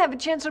and Dawn have a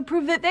chance to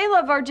prove that they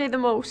love RJ the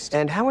most.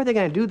 And how are they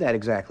going to do that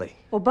exactly?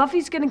 Well,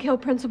 Buffy's gonna kill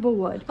Principal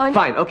Wood. Fine,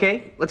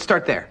 okay, let's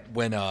start there.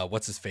 When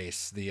what's his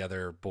face, the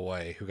other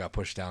boy who got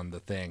pushed down the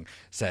thing,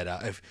 said,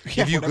 if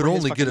Yeah, you could whatever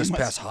his only get fucking us name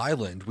was. past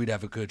Highland, we'd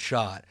have a good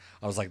shot.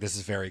 I was like, this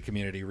is very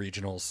community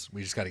regionals.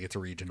 We just got to get to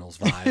regionals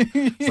vibe.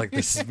 It's like,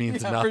 this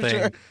means Yeah, for nothing.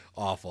 sure.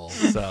 Awful.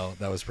 So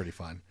that was pretty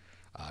fun.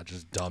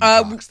 Just dumb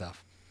talk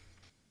stuff.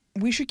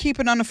 We should keep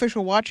an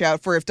unofficial watch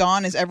out for if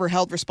Dawn is ever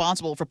held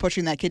responsible for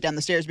pushing that kid down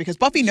the stairs, because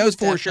Buffy knows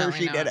for sure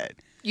she did it.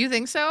 You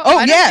think so? Oh,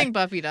 I yeah. don't think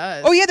Buffy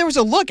does. Oh, yeah, there was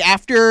a look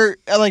after,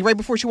 like, right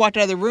before she walked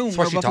out of the room That's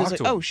why where she Buffy was talked like,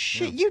 to him. oh,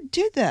 shit, you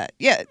did that.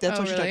 Yeah, that's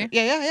Oh, what she's really?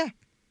 talking about. Yeah.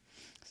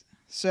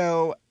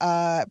 So,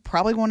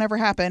 probably won't ever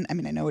happen. I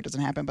mean, I know it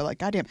doesn't happen, but, like,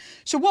 goddamn.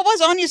 So what was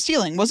Anya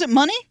stealing? Was it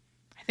money?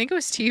 I think it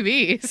was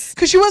TVs.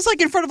 Because she was,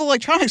 like, in front of an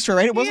electronics store,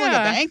 right? It wasn't like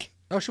Yeah. a bank?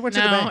 No, she went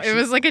to the No, bank. it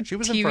was like a she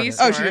was in TV front of,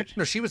 store. Oh, she did?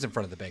 No, she was in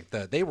front of the bank.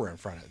 They were in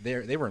front of.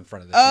 They were in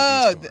front of the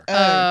Oh, TV store.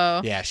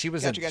 Oh. Yeah, she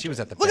was. Gotcha. She was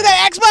at the. Look at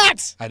bank. that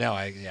Xbox! I know.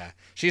 Yeah,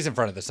 she's in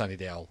front of the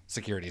Sunnydale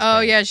security.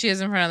 Oh, yeah, she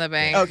is in front of the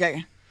bank.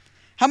 Okay.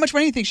 How much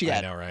money do you think she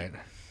I got? know, right?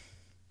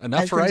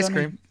 Enough Ice for cream's ice on her-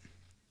 cream.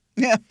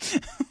 Yeah.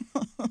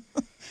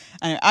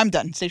 Anyway, I'm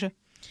done. Stacia?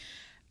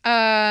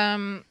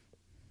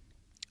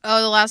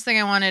 The last thing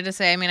I wanted to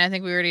say, I mean, I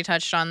think we already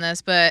touched on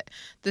this, but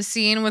the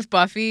scene with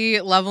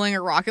Buffy leveling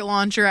a rocket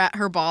launcher at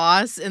her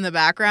boss in the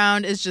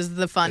background is just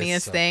the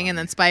funniest thing. Funny. And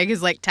then Spike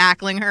is like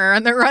tackling her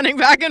and they're running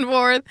back and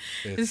forth.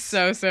 It's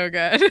so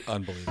good.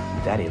 Unbelievable.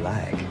 Daddy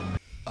lag.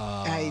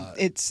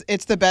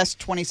 It's the best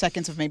 20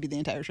 seconds of maybe the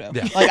entire show.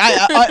 Yeah. Like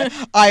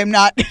I am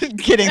not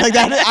kidding. Like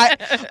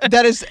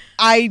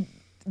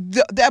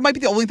that might be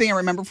the only thing I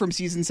remember from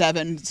season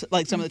 7.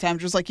 Like some of the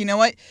times, just like, you know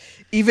what?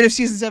 Even if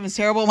season 7 is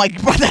terrible, I'm like,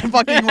 but that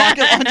fucking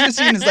rocket launcher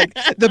scene is like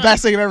the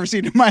best thing I've ever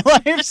seen in my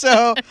life.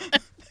 So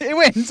it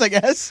wins, I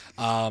guess.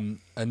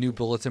 A new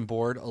bulletin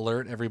board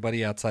alert,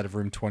 everybody outside of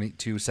room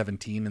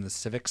 2217 in the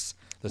Civics.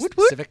 Woot.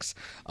 Civics.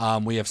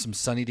 We have some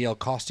Sunnydale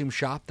costume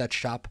shop. That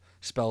shop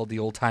spelled the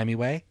old timey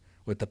way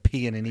with the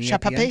P and an E at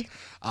the end.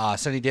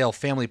 Sunnydale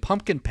Family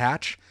Pumpkin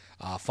Patch.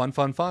 Fun.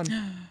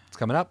 It's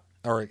coming up.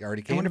 Or it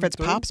already came. I wonder if it's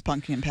Pop's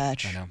Pumpkin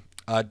Patch. I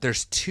know.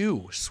 There's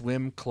 2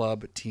 swim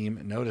club team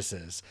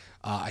notices.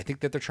 I think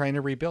that they're trying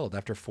to rebuild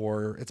after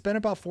 4. It's been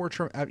about 4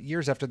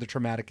 years after the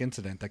traumatic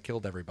incident that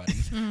killed everybody.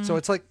 So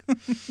it's like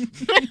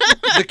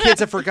the kids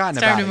have forgotten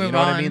about it. You know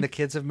what I mean? The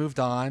kids have moved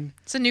on.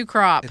 It's a new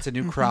crop. It's a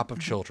new crop of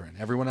children.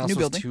 Everyone else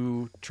was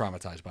too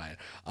traumatized by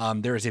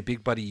it. There is a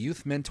Big Buddy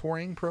Youth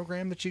mentoring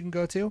program that you can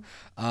go to.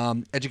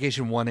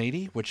 Education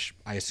 180, which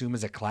I assume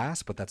is a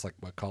class, but that's like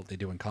what they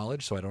do in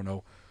college. So I don't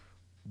know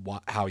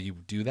how you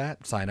do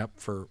that. Sign up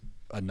for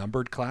a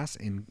numbered class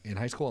in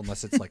high school,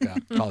 unless it's like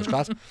a college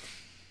class.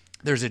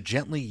 There's a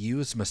gently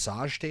used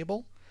massage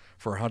table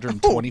for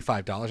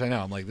 $125. I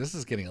know. I'm like, this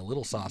is getting a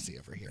little saucy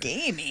over here.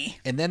 Gamey.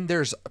 And then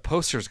there's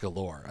posters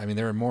galore. I mean,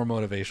 there are more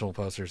motivational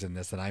posters in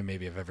this than I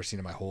maybe have ever seen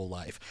in my whole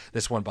life.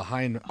 This one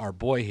behind our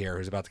boy here,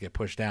 who's about to get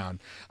pushed down,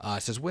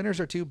 says, winners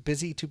are too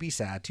busy to be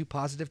sad, too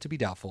positive to be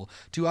doubtful,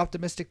 too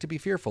optimistic to be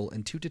fearful,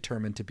 and too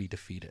determined to be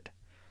defeated.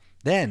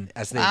 Then,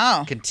 as they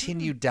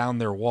continue down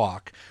their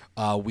walk,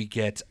 we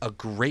get a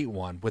great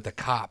one with the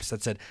cops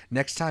that said,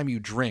 next time you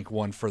drink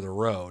one for the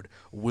road,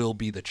 we'll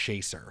be the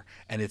chaser.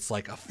 And it's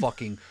like a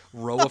fucking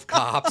row of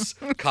cops,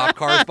 cop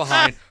cars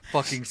behind,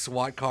 fucking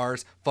SWAT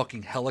cars,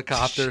 fucking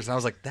helicopters. And I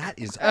was like, that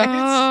is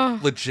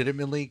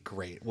legitimately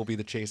great. We'll be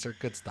the chaser.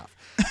 Good stuff.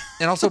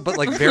 And also, but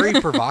like very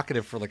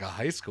provocative for like a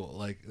high school.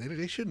 Like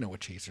they should know what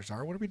chasers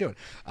are. What are we doing?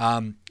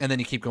 And then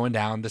you keep going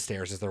down the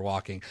stairs as they're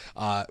walking.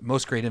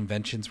 Most great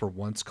inventions were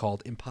once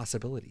called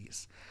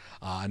impossibilities.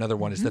 Another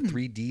one is the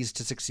 3 Ds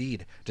to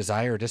succeed: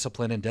 desire,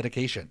 discipline, and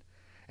dedication.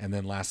 And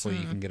then lastly,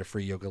 you can get a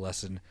free yoga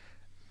lesson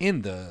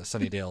in the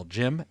Sunnydale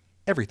gym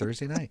every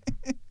Thursday night.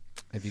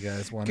 If you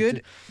guys want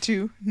Good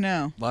to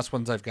know. Last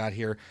ones I've got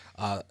here.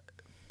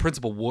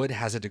 Principal Wood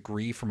has a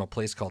degree from a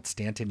place called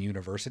Stanton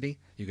University.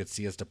 You could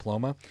see his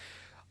diploma.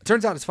 It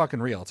turns out it's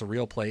fucking real. It's a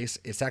real place.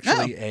 It's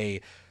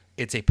actually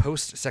it's a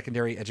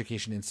post-secondary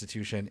education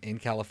institution in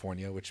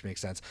California, which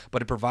makes sense.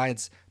 But it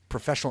provides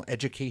professional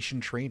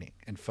education training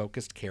and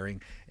focused,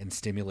 caring, and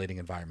stimulating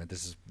environment.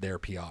 This is their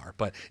PR.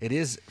 But it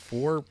is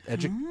for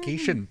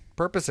education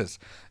purposes.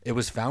 It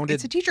was founded...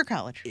 It's a teacher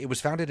college. It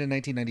was founded in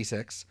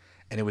 1996,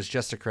 and it was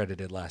just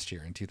accredited last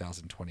year in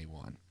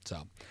 2021.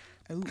 So...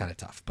 kind of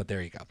tough, but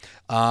there you go.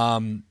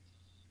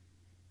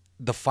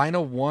 The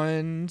final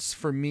ones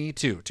for me,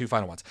 two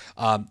final ones.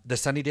 The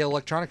Sunnydale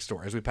Electronics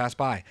Store, as we pass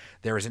by,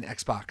 there is an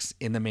Xbox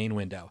in the main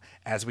window.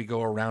 As we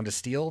go around to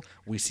Steel,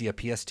 we see a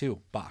PS2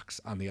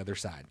 box on the other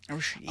side. Oh,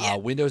 shit.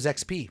 Windows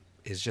XP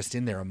is just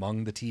in there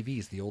among the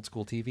TVs, the old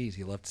school TVs.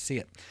 You love to see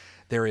it.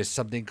 There is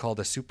something called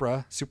a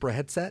Supra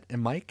headset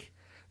and mic.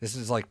 This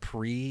is like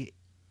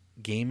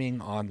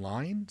pre-gaming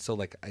online, so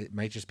like it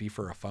might just be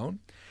for a phone.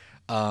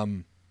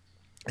 And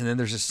then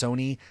there's a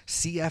Sony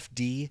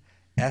CFD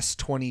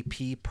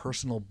S20p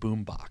personal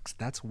boombox.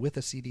 That's with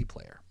a CD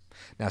player.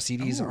 Now,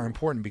 CDs are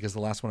important because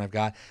the last one I've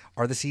got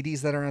are the CDs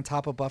that are on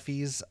top of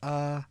Buffy's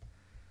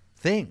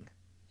thing,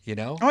 you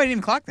know? Oh, I didn't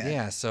even clock that.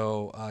 Yeah,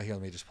 so here,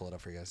 let me just pull it up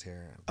for you guys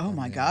here. Oh,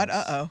 my God.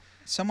 Uh-oh.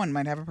 Someone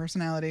might have a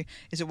personality.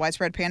 Is it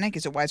Widespread Panic?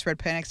 Is it Widespread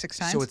Panic 6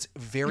 times? So it's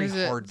very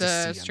hard to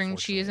see, the string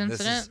cheese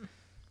incident?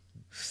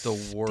 This is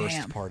the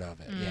worst part of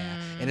it, yeah.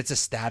 And it's a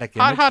static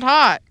image.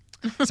 Hot.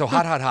 So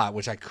hot,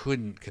 which I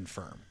couldn't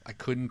confirm. I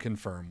couldn't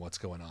confirm what's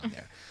going on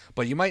there.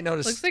 But you might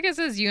notice. Looks like it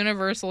says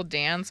Universal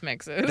Dance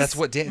Mixes. That's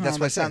what. That's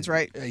what sounds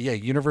right. Yeah,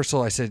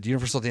 Universal. I said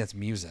Universal Dance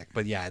Music,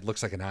 but yeah, it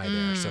looks like an I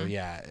there. So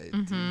yeah,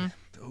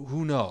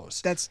 who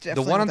knows? That's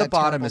the one on the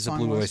bottom is a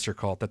Blue Oyster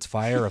Cult. That's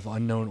Fire of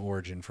Unknown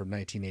Origin from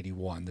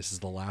 1981. This is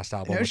the last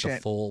album with the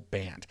full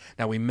band.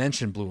 Now we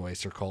mentioned Blue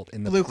Oyster Cult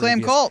in the Blue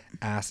Flame Cult.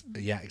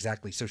 Yeah,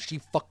 exactly. So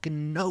she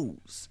fucking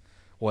knows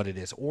what it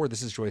is, or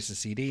this is Joyce's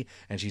CD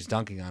and she's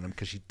dunking on them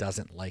because she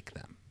doesn't like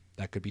them.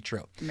 That could be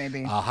true.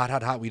 Maybe.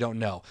 Hot, we don't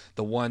know.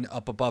 The one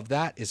up above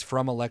that is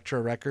from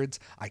Elektra Records.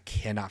 I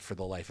cannot for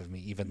the life of me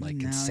even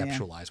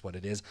conceptualize what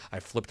it is. I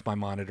flipped my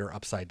monitor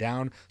upside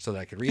down so that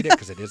I could read it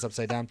because it is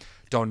upside down.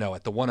 Don't know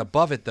it. The one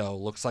above it, though,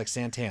 looks like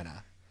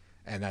Santana.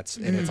 And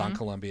it's on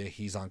Columbia.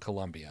 He's on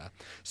Columbia.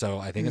 So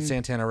I think it's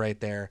Santana right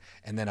there.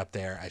 And then up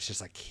there, I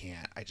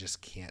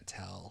just can't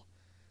tell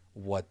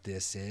what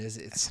this is.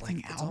 It's like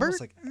it's almost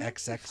like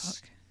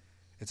XX.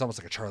 It's almost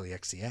like a Charlie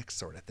XCX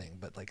sort of thing,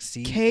 but like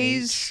C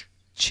K's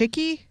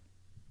Chicky,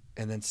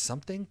 and then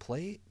something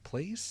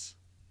place.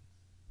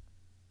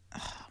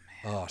 Oh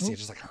man! Oh, see, it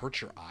just like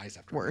hurts your eyes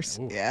after. Worse,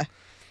 Ooh. yeah.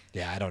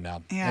 Yeah, I don't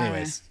know. Yeah.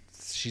 Anyways,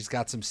 she's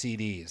got some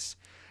CDs,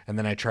 and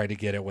then I tried to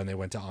get it when they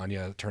went to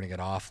Anya, turning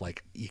it off.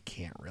 Like you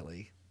can't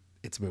really.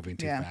 It's moving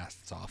too fast.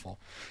 It's awful.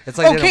 It's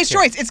like K's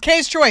Choice. It's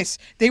K's Choice.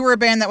 They were a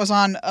band that was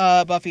on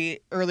Buffy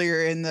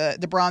earlier in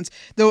the Bronze.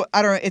 Though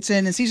I don't know. It's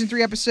in a season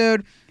 3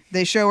 episode.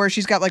 They show her.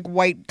 She's got like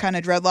white kind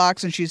of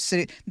dreadlocks, and she's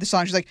sitting. The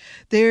song. She's like,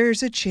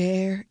 "There's a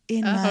chair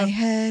in my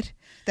head."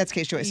 That's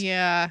K's Choice.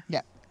 Yeah.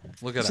 Yeah.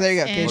 Look at so there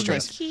you go. And K's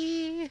Choice.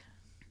 Key.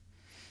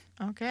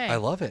 Okay. I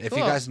love it. If Cool.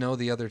 you guys know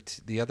the other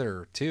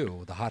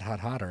two, the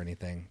hot or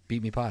anything,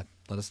 Beat Me Pod.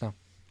 Let us know.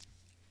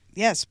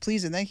 Yes,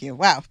 please and thank you.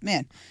 Wow,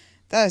 man.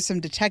 That is some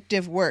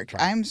detective work.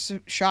 Right. I'm so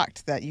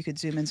shocked that you could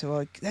zoom into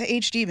that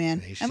HD,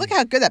 man. HD. And look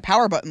how good that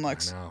power button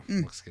looks. I know.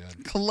 Looks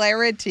good.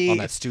 Clarity. On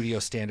that studio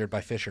standard by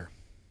Fisher.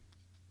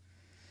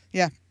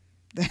 Yeah.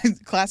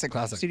 Classic.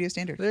 Studio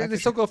standard. They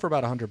still go for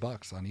about $100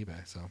 on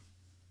eBay. So.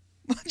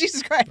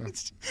 Jesus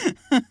Christ.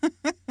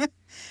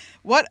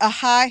 What a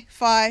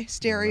hi-fi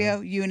stereo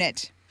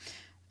unit.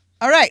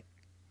 All right.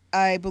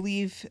 I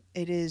believe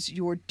it is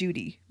your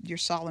duty, your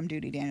solemn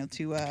duty, Daniel,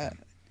 to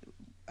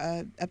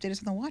update us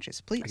on the watches,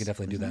 please. I can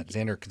definitely do that.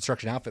 Xander,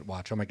 construction outfit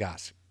watch. Oh my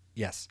gosh,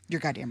 yes. You're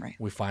goddamn right.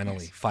 We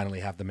finally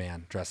have the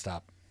man dressed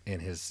up in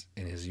his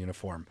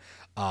uniform.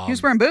 He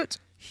was wearing boots.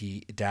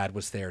 Dad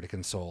was there to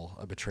console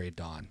a betrayed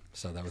Dawn,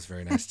 so that was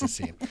very nice to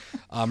see.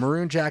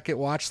 Maroon jacket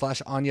watch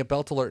 / Anya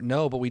belt alert.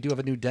 No, but we do have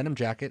a new denim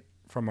jacket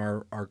from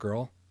our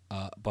girl.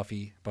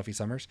 Buffy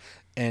Summers,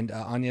 and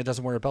Anya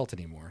doesn't wear a belt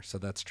anymore, so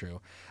that's true.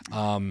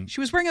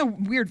 She was wearing a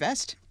weird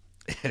vest.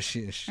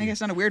 she I guess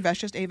not a weird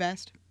vest, just a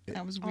vest.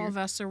 That was weird. All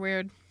vests are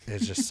weird.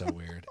 It's just so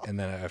weird. And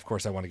then, of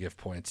course, I want to give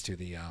points to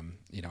the,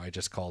 I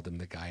just called him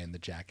the guy in the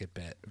jacket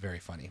bit. Very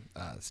funny.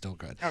 Still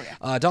good. Oh,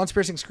 yeah. Dawn's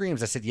piercing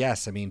screams. I said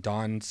yes. I mean,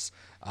 Dawn's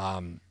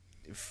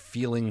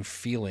feeling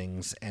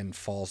feelings and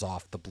falls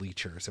off the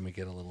bleachers, and we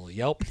get a little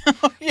yelp.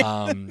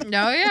 Oh,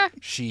 yeah.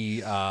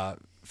 She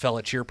fell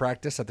at cheer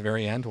practice at the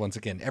very end. Once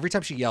again, every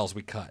time she yells,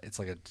 we cut. It's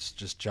like a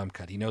just jump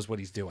cut. He knows what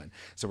he's doing.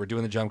 So we're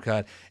doing the jump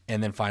cut.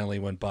 And then finally,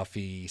 when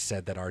Buffy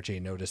said that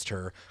RJ noticed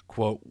her,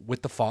 quote,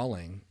 with the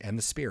falling and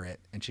the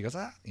spirit, and she goes,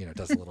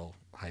 does a little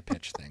high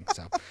pitch thing.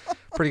 So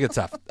pretty good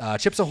stuff.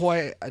 Chips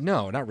Ahoy.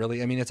 No, not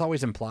really. I mean, it's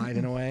always implied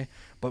in a way,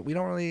 but we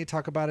don't really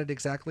talk about it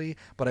exactly.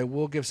 But I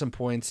will give some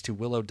points to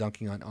Willow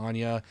dunking on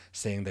Anya,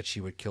 saying that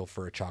she would kill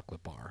for a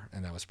chocolate bar.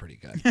 And that was pretty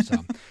good. So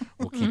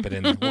we'll keep it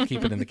in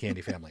the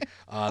candy family.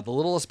 The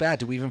Littlest Bad.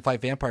 Do we even fight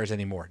vampires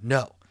anymore?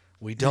 No.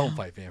 We don't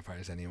fight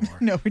vampires anymore.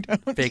 No, we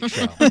don't. Fake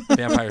show.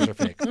 Vampires are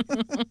fake.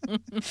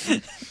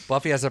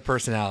 Buffy has a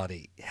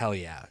personality. Hell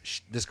yeah.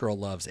 This girl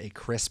loves a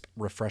crisp,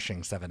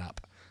 refreshing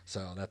 7-Up.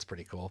 So that's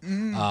pretty cool.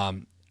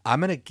 I'm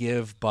going to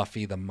give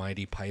Buffy the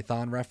Mighty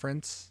Python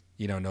reference.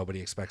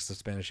 Nobody expects the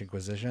Spanish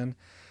Inquisition.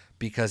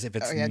 Because if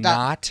it's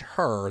not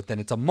her, then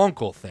it's a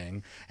Munkle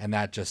thing. And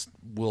that just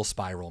will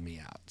spiral me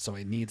out. So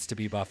it needs to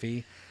be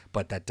Buffy.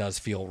 But that does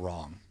feel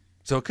wrong.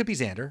 So it could be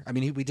Xander. I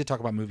mean, we did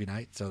talk about movie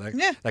night, so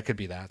that could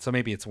be that. So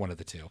maybe it's one of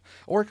the two.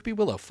 Or it could be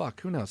Willow.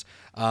 Fuck, who knows?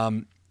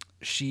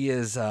 She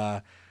is,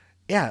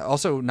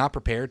 also not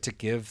prepared to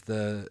give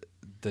the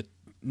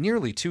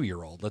nearly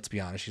 2-year-old, let's be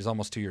honest, she's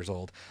almost 2 years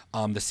old,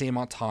 the same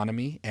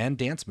autonomy and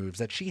dance moves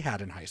that she had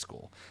in high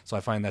school. So I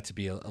find that to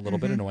be a little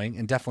bit annoying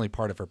and definitely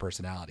part of her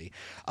personality.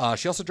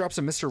 She also drops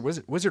a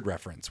Mr. Wizard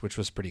reference, which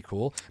was pretty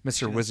cool.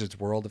 Mr. Wizard's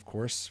World, of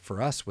course,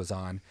 for us was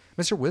on.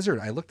 Mr. Wizard,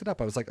 I looked it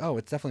up. I was like, oh,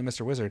 it's definitely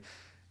Mr. Wizard.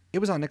 It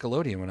was on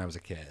Nickelodeon when I was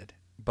a kid,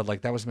 but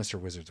that was Mr.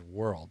 Wizard's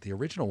World. The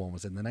original one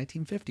was in the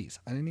 1950s.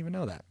 I didn't even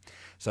know that.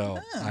 So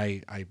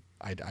I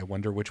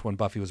wonder which one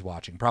Buffy was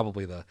watching.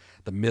 Probably the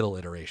middle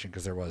iteration,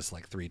 because there was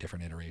 3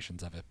 different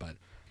iterations of it, but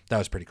that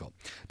was pretty cool.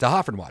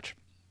 D'Hoffryn watch.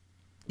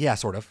 Yeah,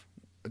 sort of.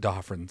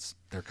 D'Hoffryn's,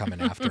 they're coming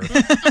after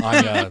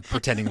Anya,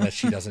 pretending that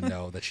she doesn't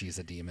know that she's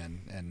a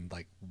demon and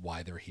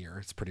why they're here.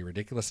 It's pretty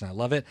ridiculous, and I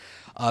love it.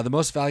 The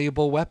most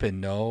valuable weapon.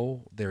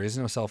 No, there is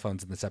no cell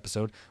phones in this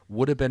episode.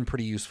 Would have been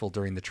pretty useful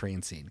during the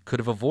train scene. Could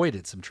have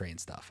avoided some train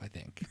stuff, I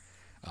think.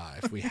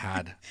 If we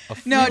had a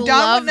No, Dawn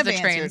love wouldn't the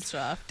have train answered.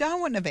 stuff.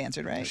 Dawn wouldn't have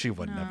answered, right? She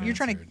wouldn't have You're answered.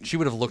 trying to She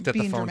would have looked at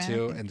the being phone dramatic.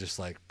 too and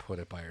just put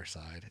it by her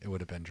side. It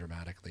would have been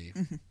dramatically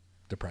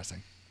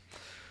depressing.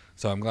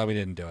 So I'm glad we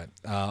didn't do it.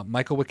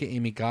 Michael Wicket,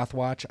 Amy Goth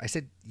watch. I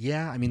said,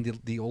 yeah. I mean,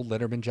 the old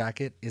Letterman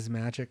jacket is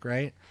magic,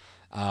 right?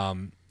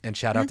 And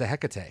shout out to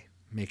Hecate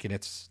making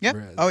its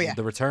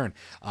the return.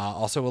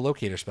 Also a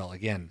locator spell.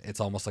 Again, it's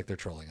almost like they're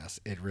trolling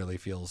us. It really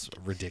feels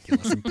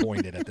ridiculous and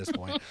pointed at this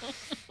point.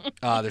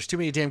 There's too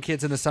many damn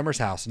kids in the Summers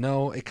house.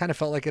 No, it kind of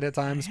felt like it at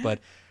times, but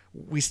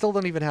we still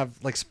don't even have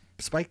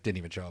Spike didn't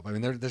even show up. I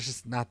mean, there's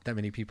just not that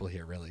many people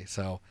here really.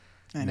 So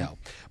I know. No.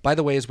 By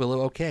the way, is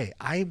Willow okay?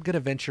 I'm going to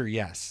venture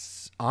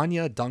yes.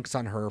 Anya dunks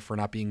on her for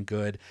not being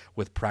good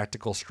with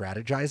practical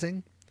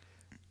strategizing,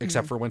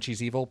 except for when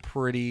she's evil.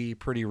 Pretty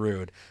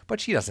rude. But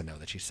she doesn't know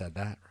that she said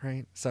that,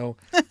 right? So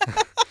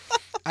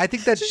I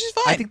think that she's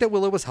fine. I think that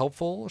Willow was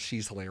helpful.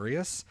 She's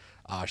hilarious.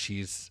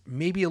 She's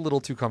maybe a little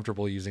too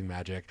comfortable using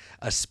magic,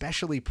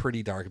 especially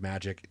pretty dark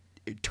magic.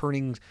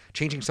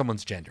 Changing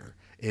someone's gender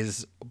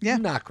is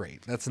not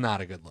great. That's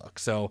not a good look.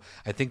 So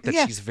I think that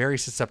she's very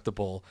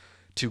susceptible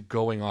to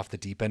going off the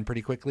deep end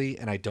pretty quickly,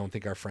 and I don't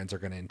think our friends are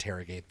going to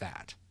interrogate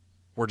that.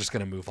 We're just going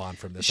to move on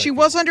from this. She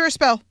was under a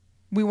spell.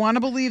 We want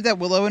to believe that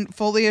Willow, and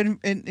fully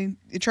in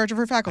charge of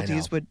her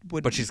faculties, would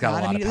but she's got not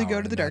a lot immediately of power,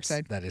 go to the dark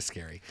side. That is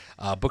scary.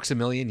 Books a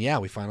Million,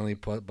 we finally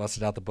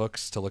busted out the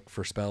books to look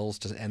for spells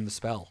to end the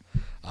spell.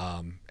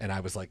 And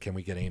I was like, can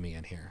we get Amy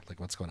in here? Like,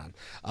 what's going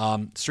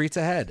on? Streets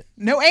Ahead.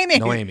 No Amy.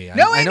 No Amy.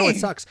 No I know Amy. it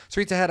sucks.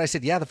 Streets Ahead, I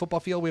said, the football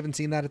field, we haven't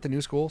seen that at the new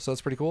school, so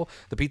that's pretty cool.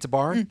 The Pizza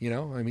Barn,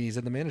 he's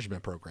in the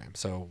management program,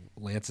 so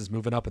Lance is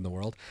moving up in the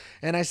world.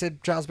 And I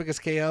said, Child's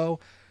Biggest KO.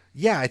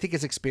 Yeah, I think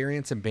his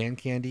experience in Band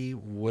Candy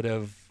would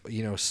have,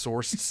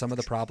 sourced some of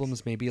the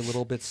problems maybe a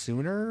little bit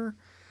sooner.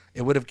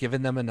 It would have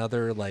given them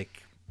another,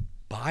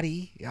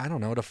 body, I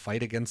don't know, to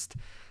fight against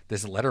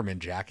this Letterman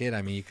jacket.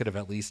 I mean, you could have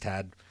at least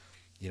had,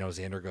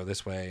 Xander go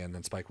this way and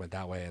then Spike went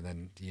that way. And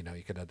then, you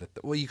could have,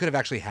 you could have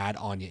actually had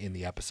Anya in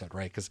the episode,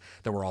 right? Because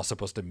they were all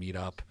supposed to meet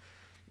up.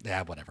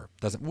 Yeah, whatever.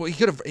 He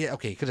could have.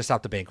 He could have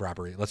stopped the bank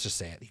robbery. Let's just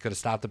say it. He could have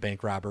stopped the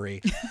bank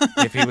robbery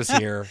if he was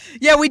here.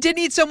 Yeah, we did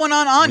need someone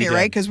on Anya,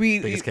 right? Because we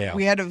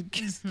had to.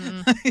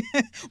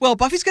 Well,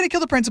 Buffy's going to kill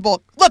the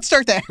principal. Let's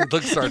start there.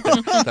 Let's start there.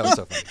 That was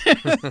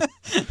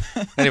so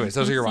funny. Anyways,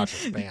 those are your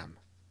watches. Bam.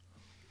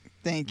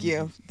 Thank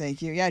you.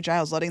 Yeah,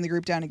 Giles letting the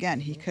group down again.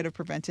 He could have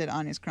prevented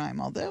Anya's crime.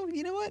 Although,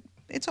 you know what?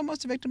 It's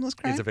almost a victimless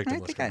crime. It's a victimless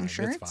right? They got crime.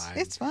 insurance.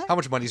 It's fine. How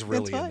much money's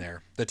really in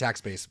there? The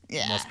tax base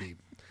must be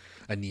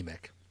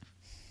anemic.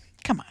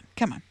 Come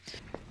on.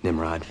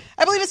 Nimrod.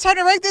 I believe it's time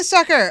to rank this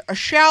sucker.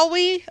 Shall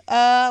we?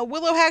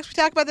 Willow hacks. We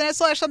talk about the net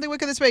 / something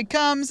wicked this way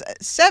comes.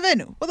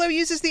 7. Willow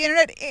uses the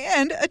internet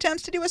and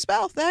attempts to do a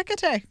spell. The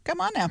Hecate.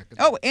 Come on now.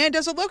 Oh, and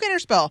does a locator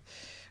spell.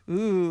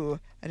 Ooh,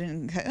 I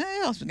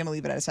was going to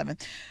leave it at a 7.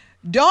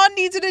 Dawn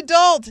needs an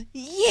adult.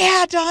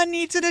 Yeah, Dawn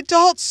needs an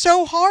adult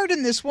so hard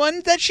in this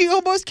one that she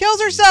almost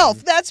kills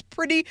herself. That's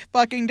pretty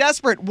fucking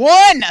desperate.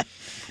 1.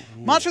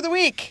 Monster of the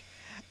Week.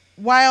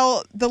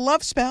 While the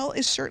love spell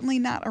is certainly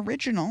not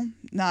original,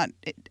 not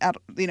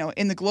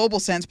in the global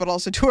sense, but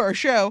also to our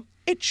show,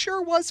 it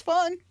sure was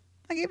fun.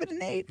 I gave it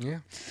an 8. Yeah.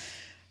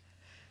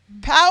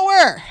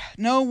 Power.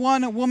 No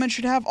one woman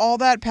should have all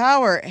that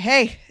power.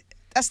 Hey,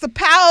 that's the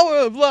power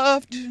of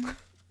love.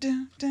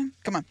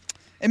 Come on.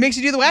 It makes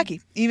you do the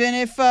wacky. Even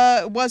if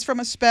it was from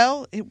a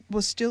spell, it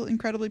was still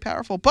incredibly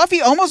powerful.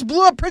 Buffy almost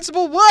blew up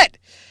Principal Wood.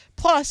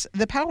 Plus,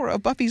 the power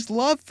of Buffy's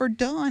love for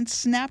Dawn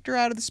snapped her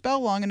out of the spell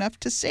long enough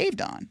to save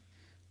Dawn.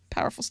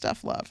 Powerful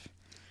stuff, love.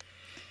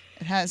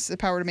 It has the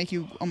power to make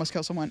you almost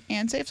kill someone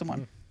and save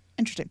someone.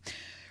 Interesting.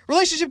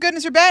 Relationship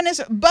goodness or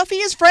badness. Buffy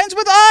is friends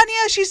with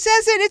Anya. She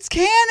says it. It's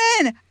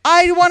canon.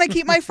 I want to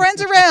keep my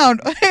friends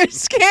around.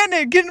 It's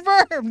canon.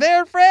 Confirmed.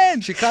 They're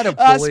friends. She kind of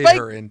bullied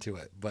her into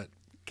it, but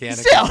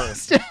canon confirmed.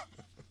 Still.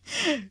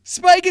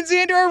 Spike and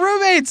Xander are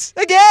roommates.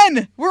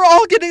 Again, we're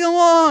all getting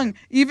along.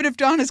 Even if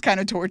Dawn is kind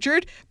of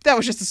tortured. That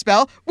was just a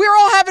spell. We're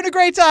all having a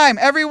great time.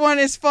 Everyone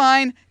is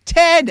fine.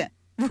 10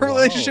 for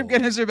relationship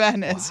goodness or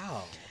badness.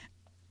 Wow.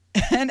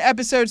 And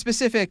episode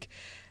specific.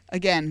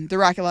 Again, the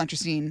rocket launcher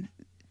scene.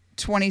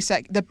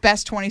 The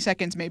best 20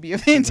 seconds maybe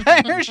of the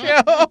entire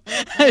show.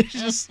 It's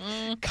just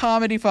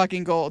comedy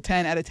fucking gold.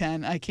 10 out of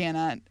 10. I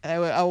cannot. I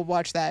will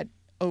watch that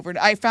over.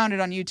 I found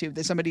it on YouTube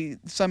that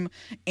some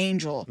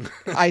angel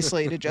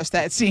isolated just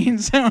that scene,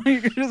 so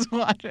you can just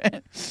watch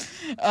it.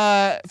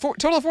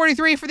 Total of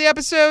 43 for the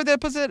episode.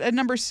 That puts it at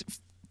number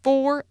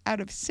 4 out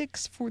of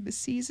 6 for the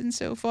season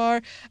so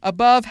far.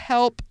 Above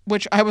Help,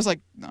 which I was like,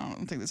 no, I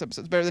don't think this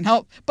episode's better than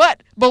Help,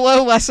 but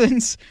below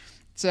Lessons.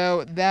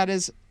 So that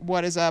is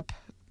what is up.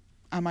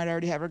 I might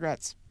already have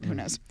regrets. Who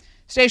knows?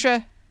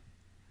 Stacia,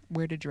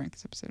 where did you rank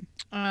this episode?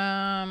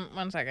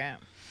 1 second.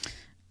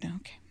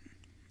 Okay.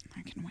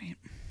 I can wait.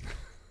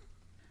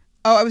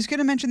 Oh, I was going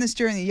to mention this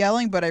during the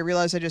yelling, but I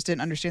realized I just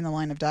didn't understand the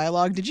line of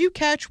dialogue. Did you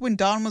catch when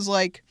Dawn was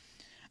like,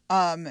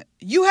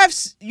 you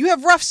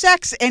have rough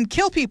sex and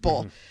kill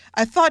people?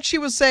 I thought she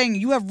was saying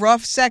you have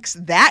rough sex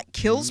that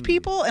kills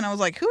people, and I was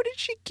like, who did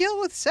she kill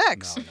with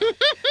sex? No.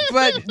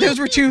 But those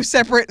were two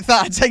separate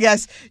thoughts, I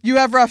guess. You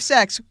have rough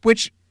sex,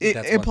 which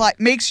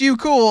makes you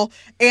cool,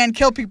 and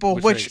kill people,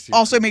 which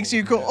also makes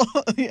you cool.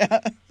 Yeah.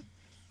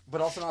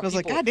 But also not I was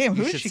people. like, God damn, who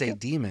you did should she say kill?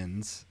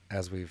 demons,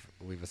 as we've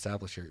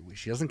established here.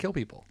 She doesn't kill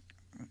people.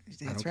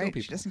 That's right.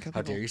 She doesn't kill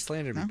How people. dare you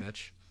slander me,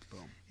 bitch?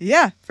 Boom.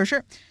 Yeah, for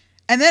sure.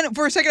 And then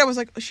for a second I was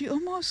like,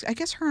 I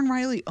guess her and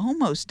Riley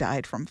almost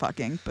died from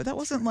fucking, but that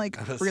wasn't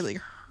really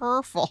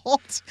her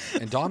fault.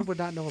 And Dawn would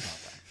not know about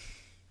that.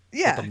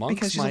 Yeah, but the monks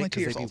because she's might, only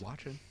 2 years they'd old. be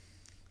watching.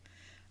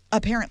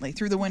 Apparently,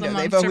 through the window, The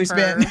they've monks are always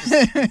been.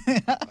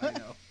 I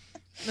know.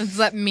 It's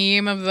that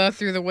meme of the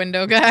through the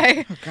window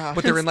guy. Oh, God.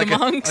 But they're in It's like the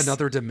monks.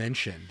 another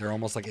dimension. They're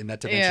almost like in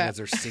that dimension Yeah. as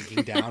they're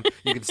sinking down.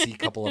 You can see a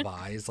couple of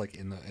eyes like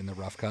in the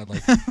rough cut.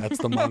 Like that's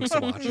the monks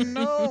watching.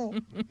 No.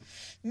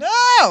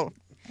 No!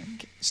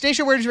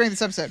 Stacia, where did you rank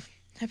this episode?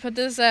 I put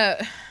this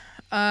at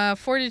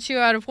 42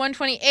 out of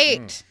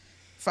 128.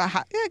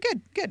 Yeah,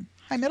 good.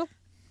 High middle?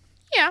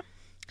 Yeah.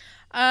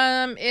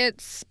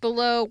 It's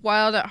below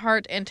Wild at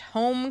Heart and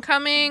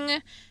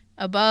Homecoming,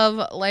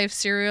 above Life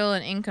Serial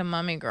and Inca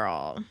Mummy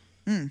Girl.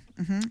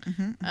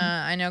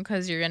 I know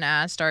because you're going to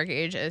ask Dark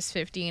Age is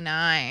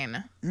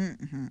 59.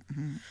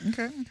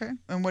 Okay.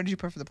 And what did you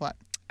put for the plot?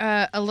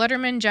 A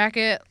Letterman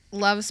jacket,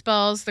 love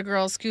spells the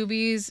girl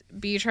Scoobies,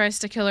 Buffy tries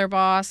to kill her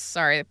boss,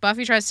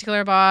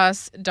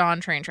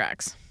 Dawn train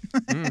tracks.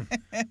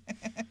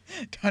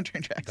 Dawn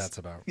train tracks. That's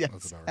about Yes,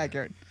 that's about right.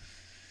 accurate.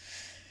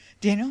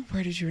 Daniel,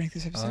 where did you rank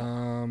this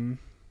episode?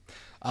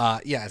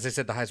 Yeah, as I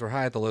said, the highs were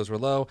high, the lows were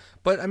low.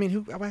 But I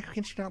mean, why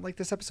can't you not like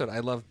this episode?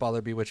 I love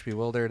Bother, Bewitched,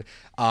 Bewildered.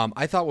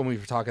 I thought when we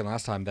were talking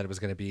last time that it was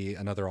going to be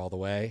another All the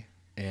Way,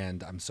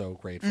 and I'm so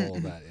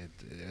grateful that it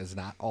is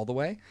not all the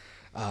way.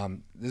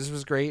 This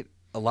was great,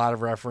 a lot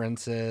of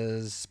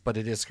references, but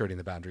it is skirting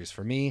the boundaries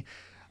for me.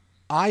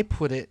 I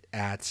put it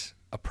at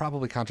a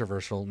probably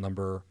controversial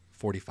number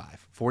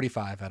 45.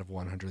 45 out of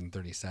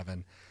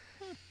 137.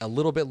 A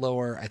little bit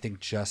lower, I think,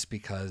 just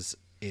because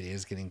it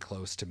is getting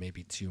close to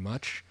maybe too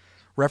much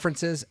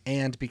references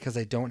and because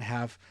I don't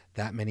have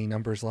that many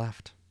numbers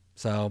left.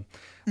 So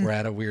we're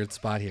at a weird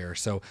spot here.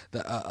 So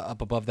the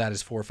up above that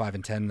is 4, 5,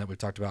 and 10 that we've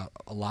talked about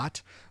a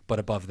lot, but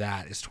above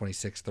that is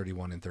 26,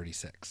 31, and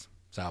 36.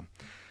 So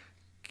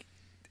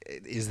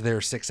is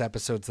there 6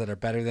 episodes that are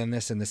better than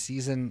this in the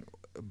season?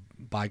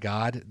 By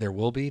God, there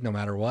will be, no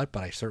matter what,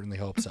 but I certainly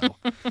hope so.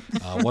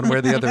 One way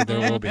or the other,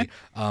 there will be.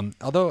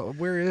 Although,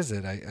 where is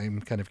it? I'm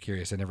kind of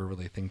curious. I never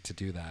really think to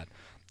do that.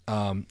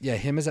 Yeah,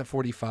 him is at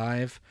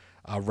 45.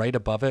 Right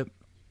above it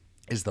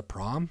is The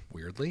Prom,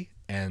 weirdly,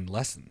 and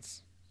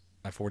Lessons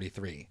at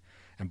 43.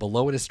 And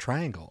below it is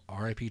Triangle,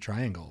 R.I.P.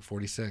 Triangle,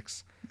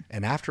 46.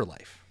 And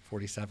Afterlife,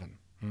 47.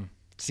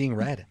 Seeing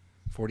Red,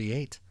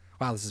 48.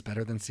 Wow, this is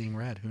better than Seeing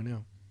Red. Who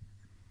knew?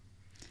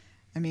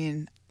 I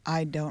mean,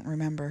 I don't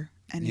remember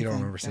anything. You don't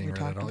remember that Seeing we Red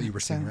talked at all? about, You were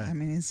Seeing so, Red. I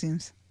mean, it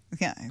seems...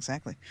 Yeah,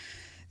 exactly.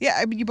 Yeah,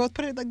 I mean, you both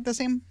put it like the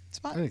same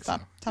spot. I think so.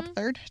 Top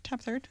third.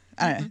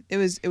 I don't know.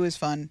 It was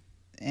fun,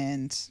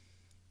 and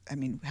I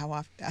mean,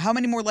 how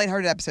many more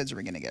lighthearted episodes are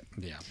we gonna get?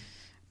 Yeah.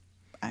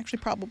 Actually,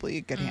 probably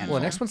a good handful.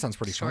 Well, the next one sounds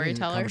pretty funny.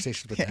 Storyteller.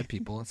 Conversations with Dead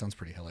People. It sounds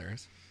pretty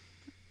hilarious.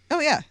 Oh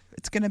yeah,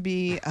 it's gonna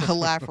be a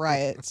laugh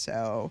riot.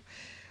 So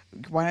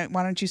why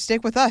don't you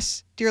stick with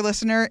us, dear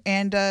listener,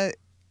 and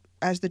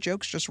as the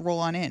jokes just roll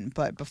on in.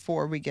 But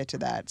before we get to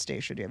that,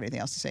 Stacia, do you have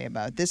anything else to say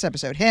about this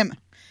episode? Him.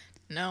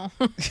 No.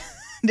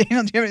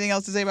 Daniel, do you have anything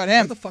else to say about him?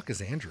 Where the fuck is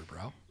Andrew,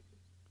 bro?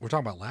 We're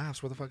talking about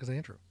laughs. Where the fuck is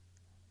Andrew?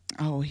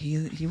 Oh,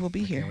 he will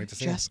be here wait to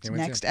see him. just Can't wait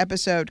to see next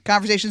episode.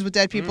 Conversations with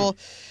Dead People.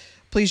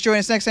 Please join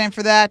us next time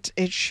for that.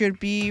 It should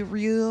be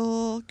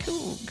real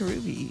cool,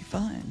 groovy,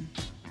 fun.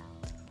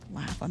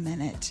 Laugh a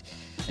minute.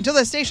 Until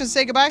then, Stacia,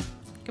 say goodbye.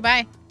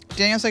 Goodbye.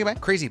 Daniel, say goodbye.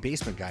 Crazy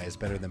Basement Guy is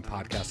better than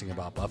podcasting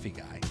about Buffy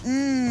Guy.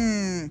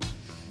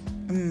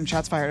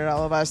 Shots fired at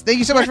all of us. Thank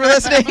you so much for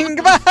listening.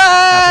 Goodbye.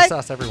 Not just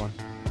us, everyone.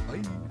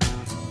 Bye.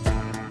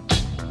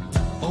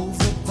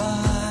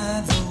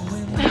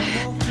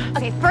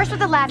 Okay, first with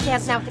the lap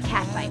dance, now with the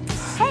cat fight.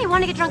 Hey,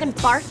 want to get drunk and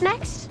barf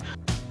next?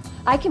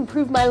 I can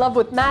prove my love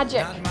with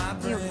magic.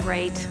 You're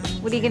great.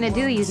 What are you gonna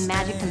do? Use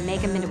magic to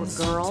make him into a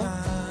girl?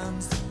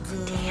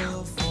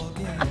 Damn.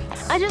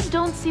 I just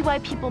don't see why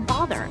people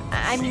bother.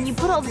 I mean, you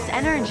put all this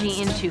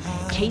energy into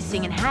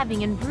chasing and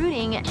having and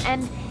brooding,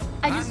 and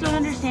I just don't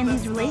understand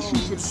these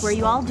relationships where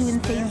you all do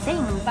insane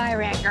things. Bye,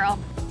 Rat Girl.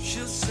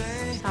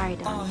 Sorry,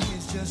 Don.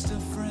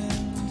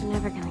 You're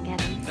never gonna get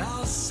him.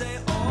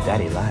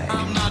 Daddy lied.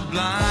 I'm not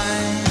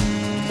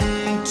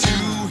blind to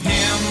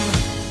him.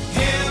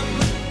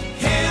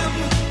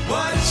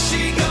 What's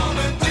she gonna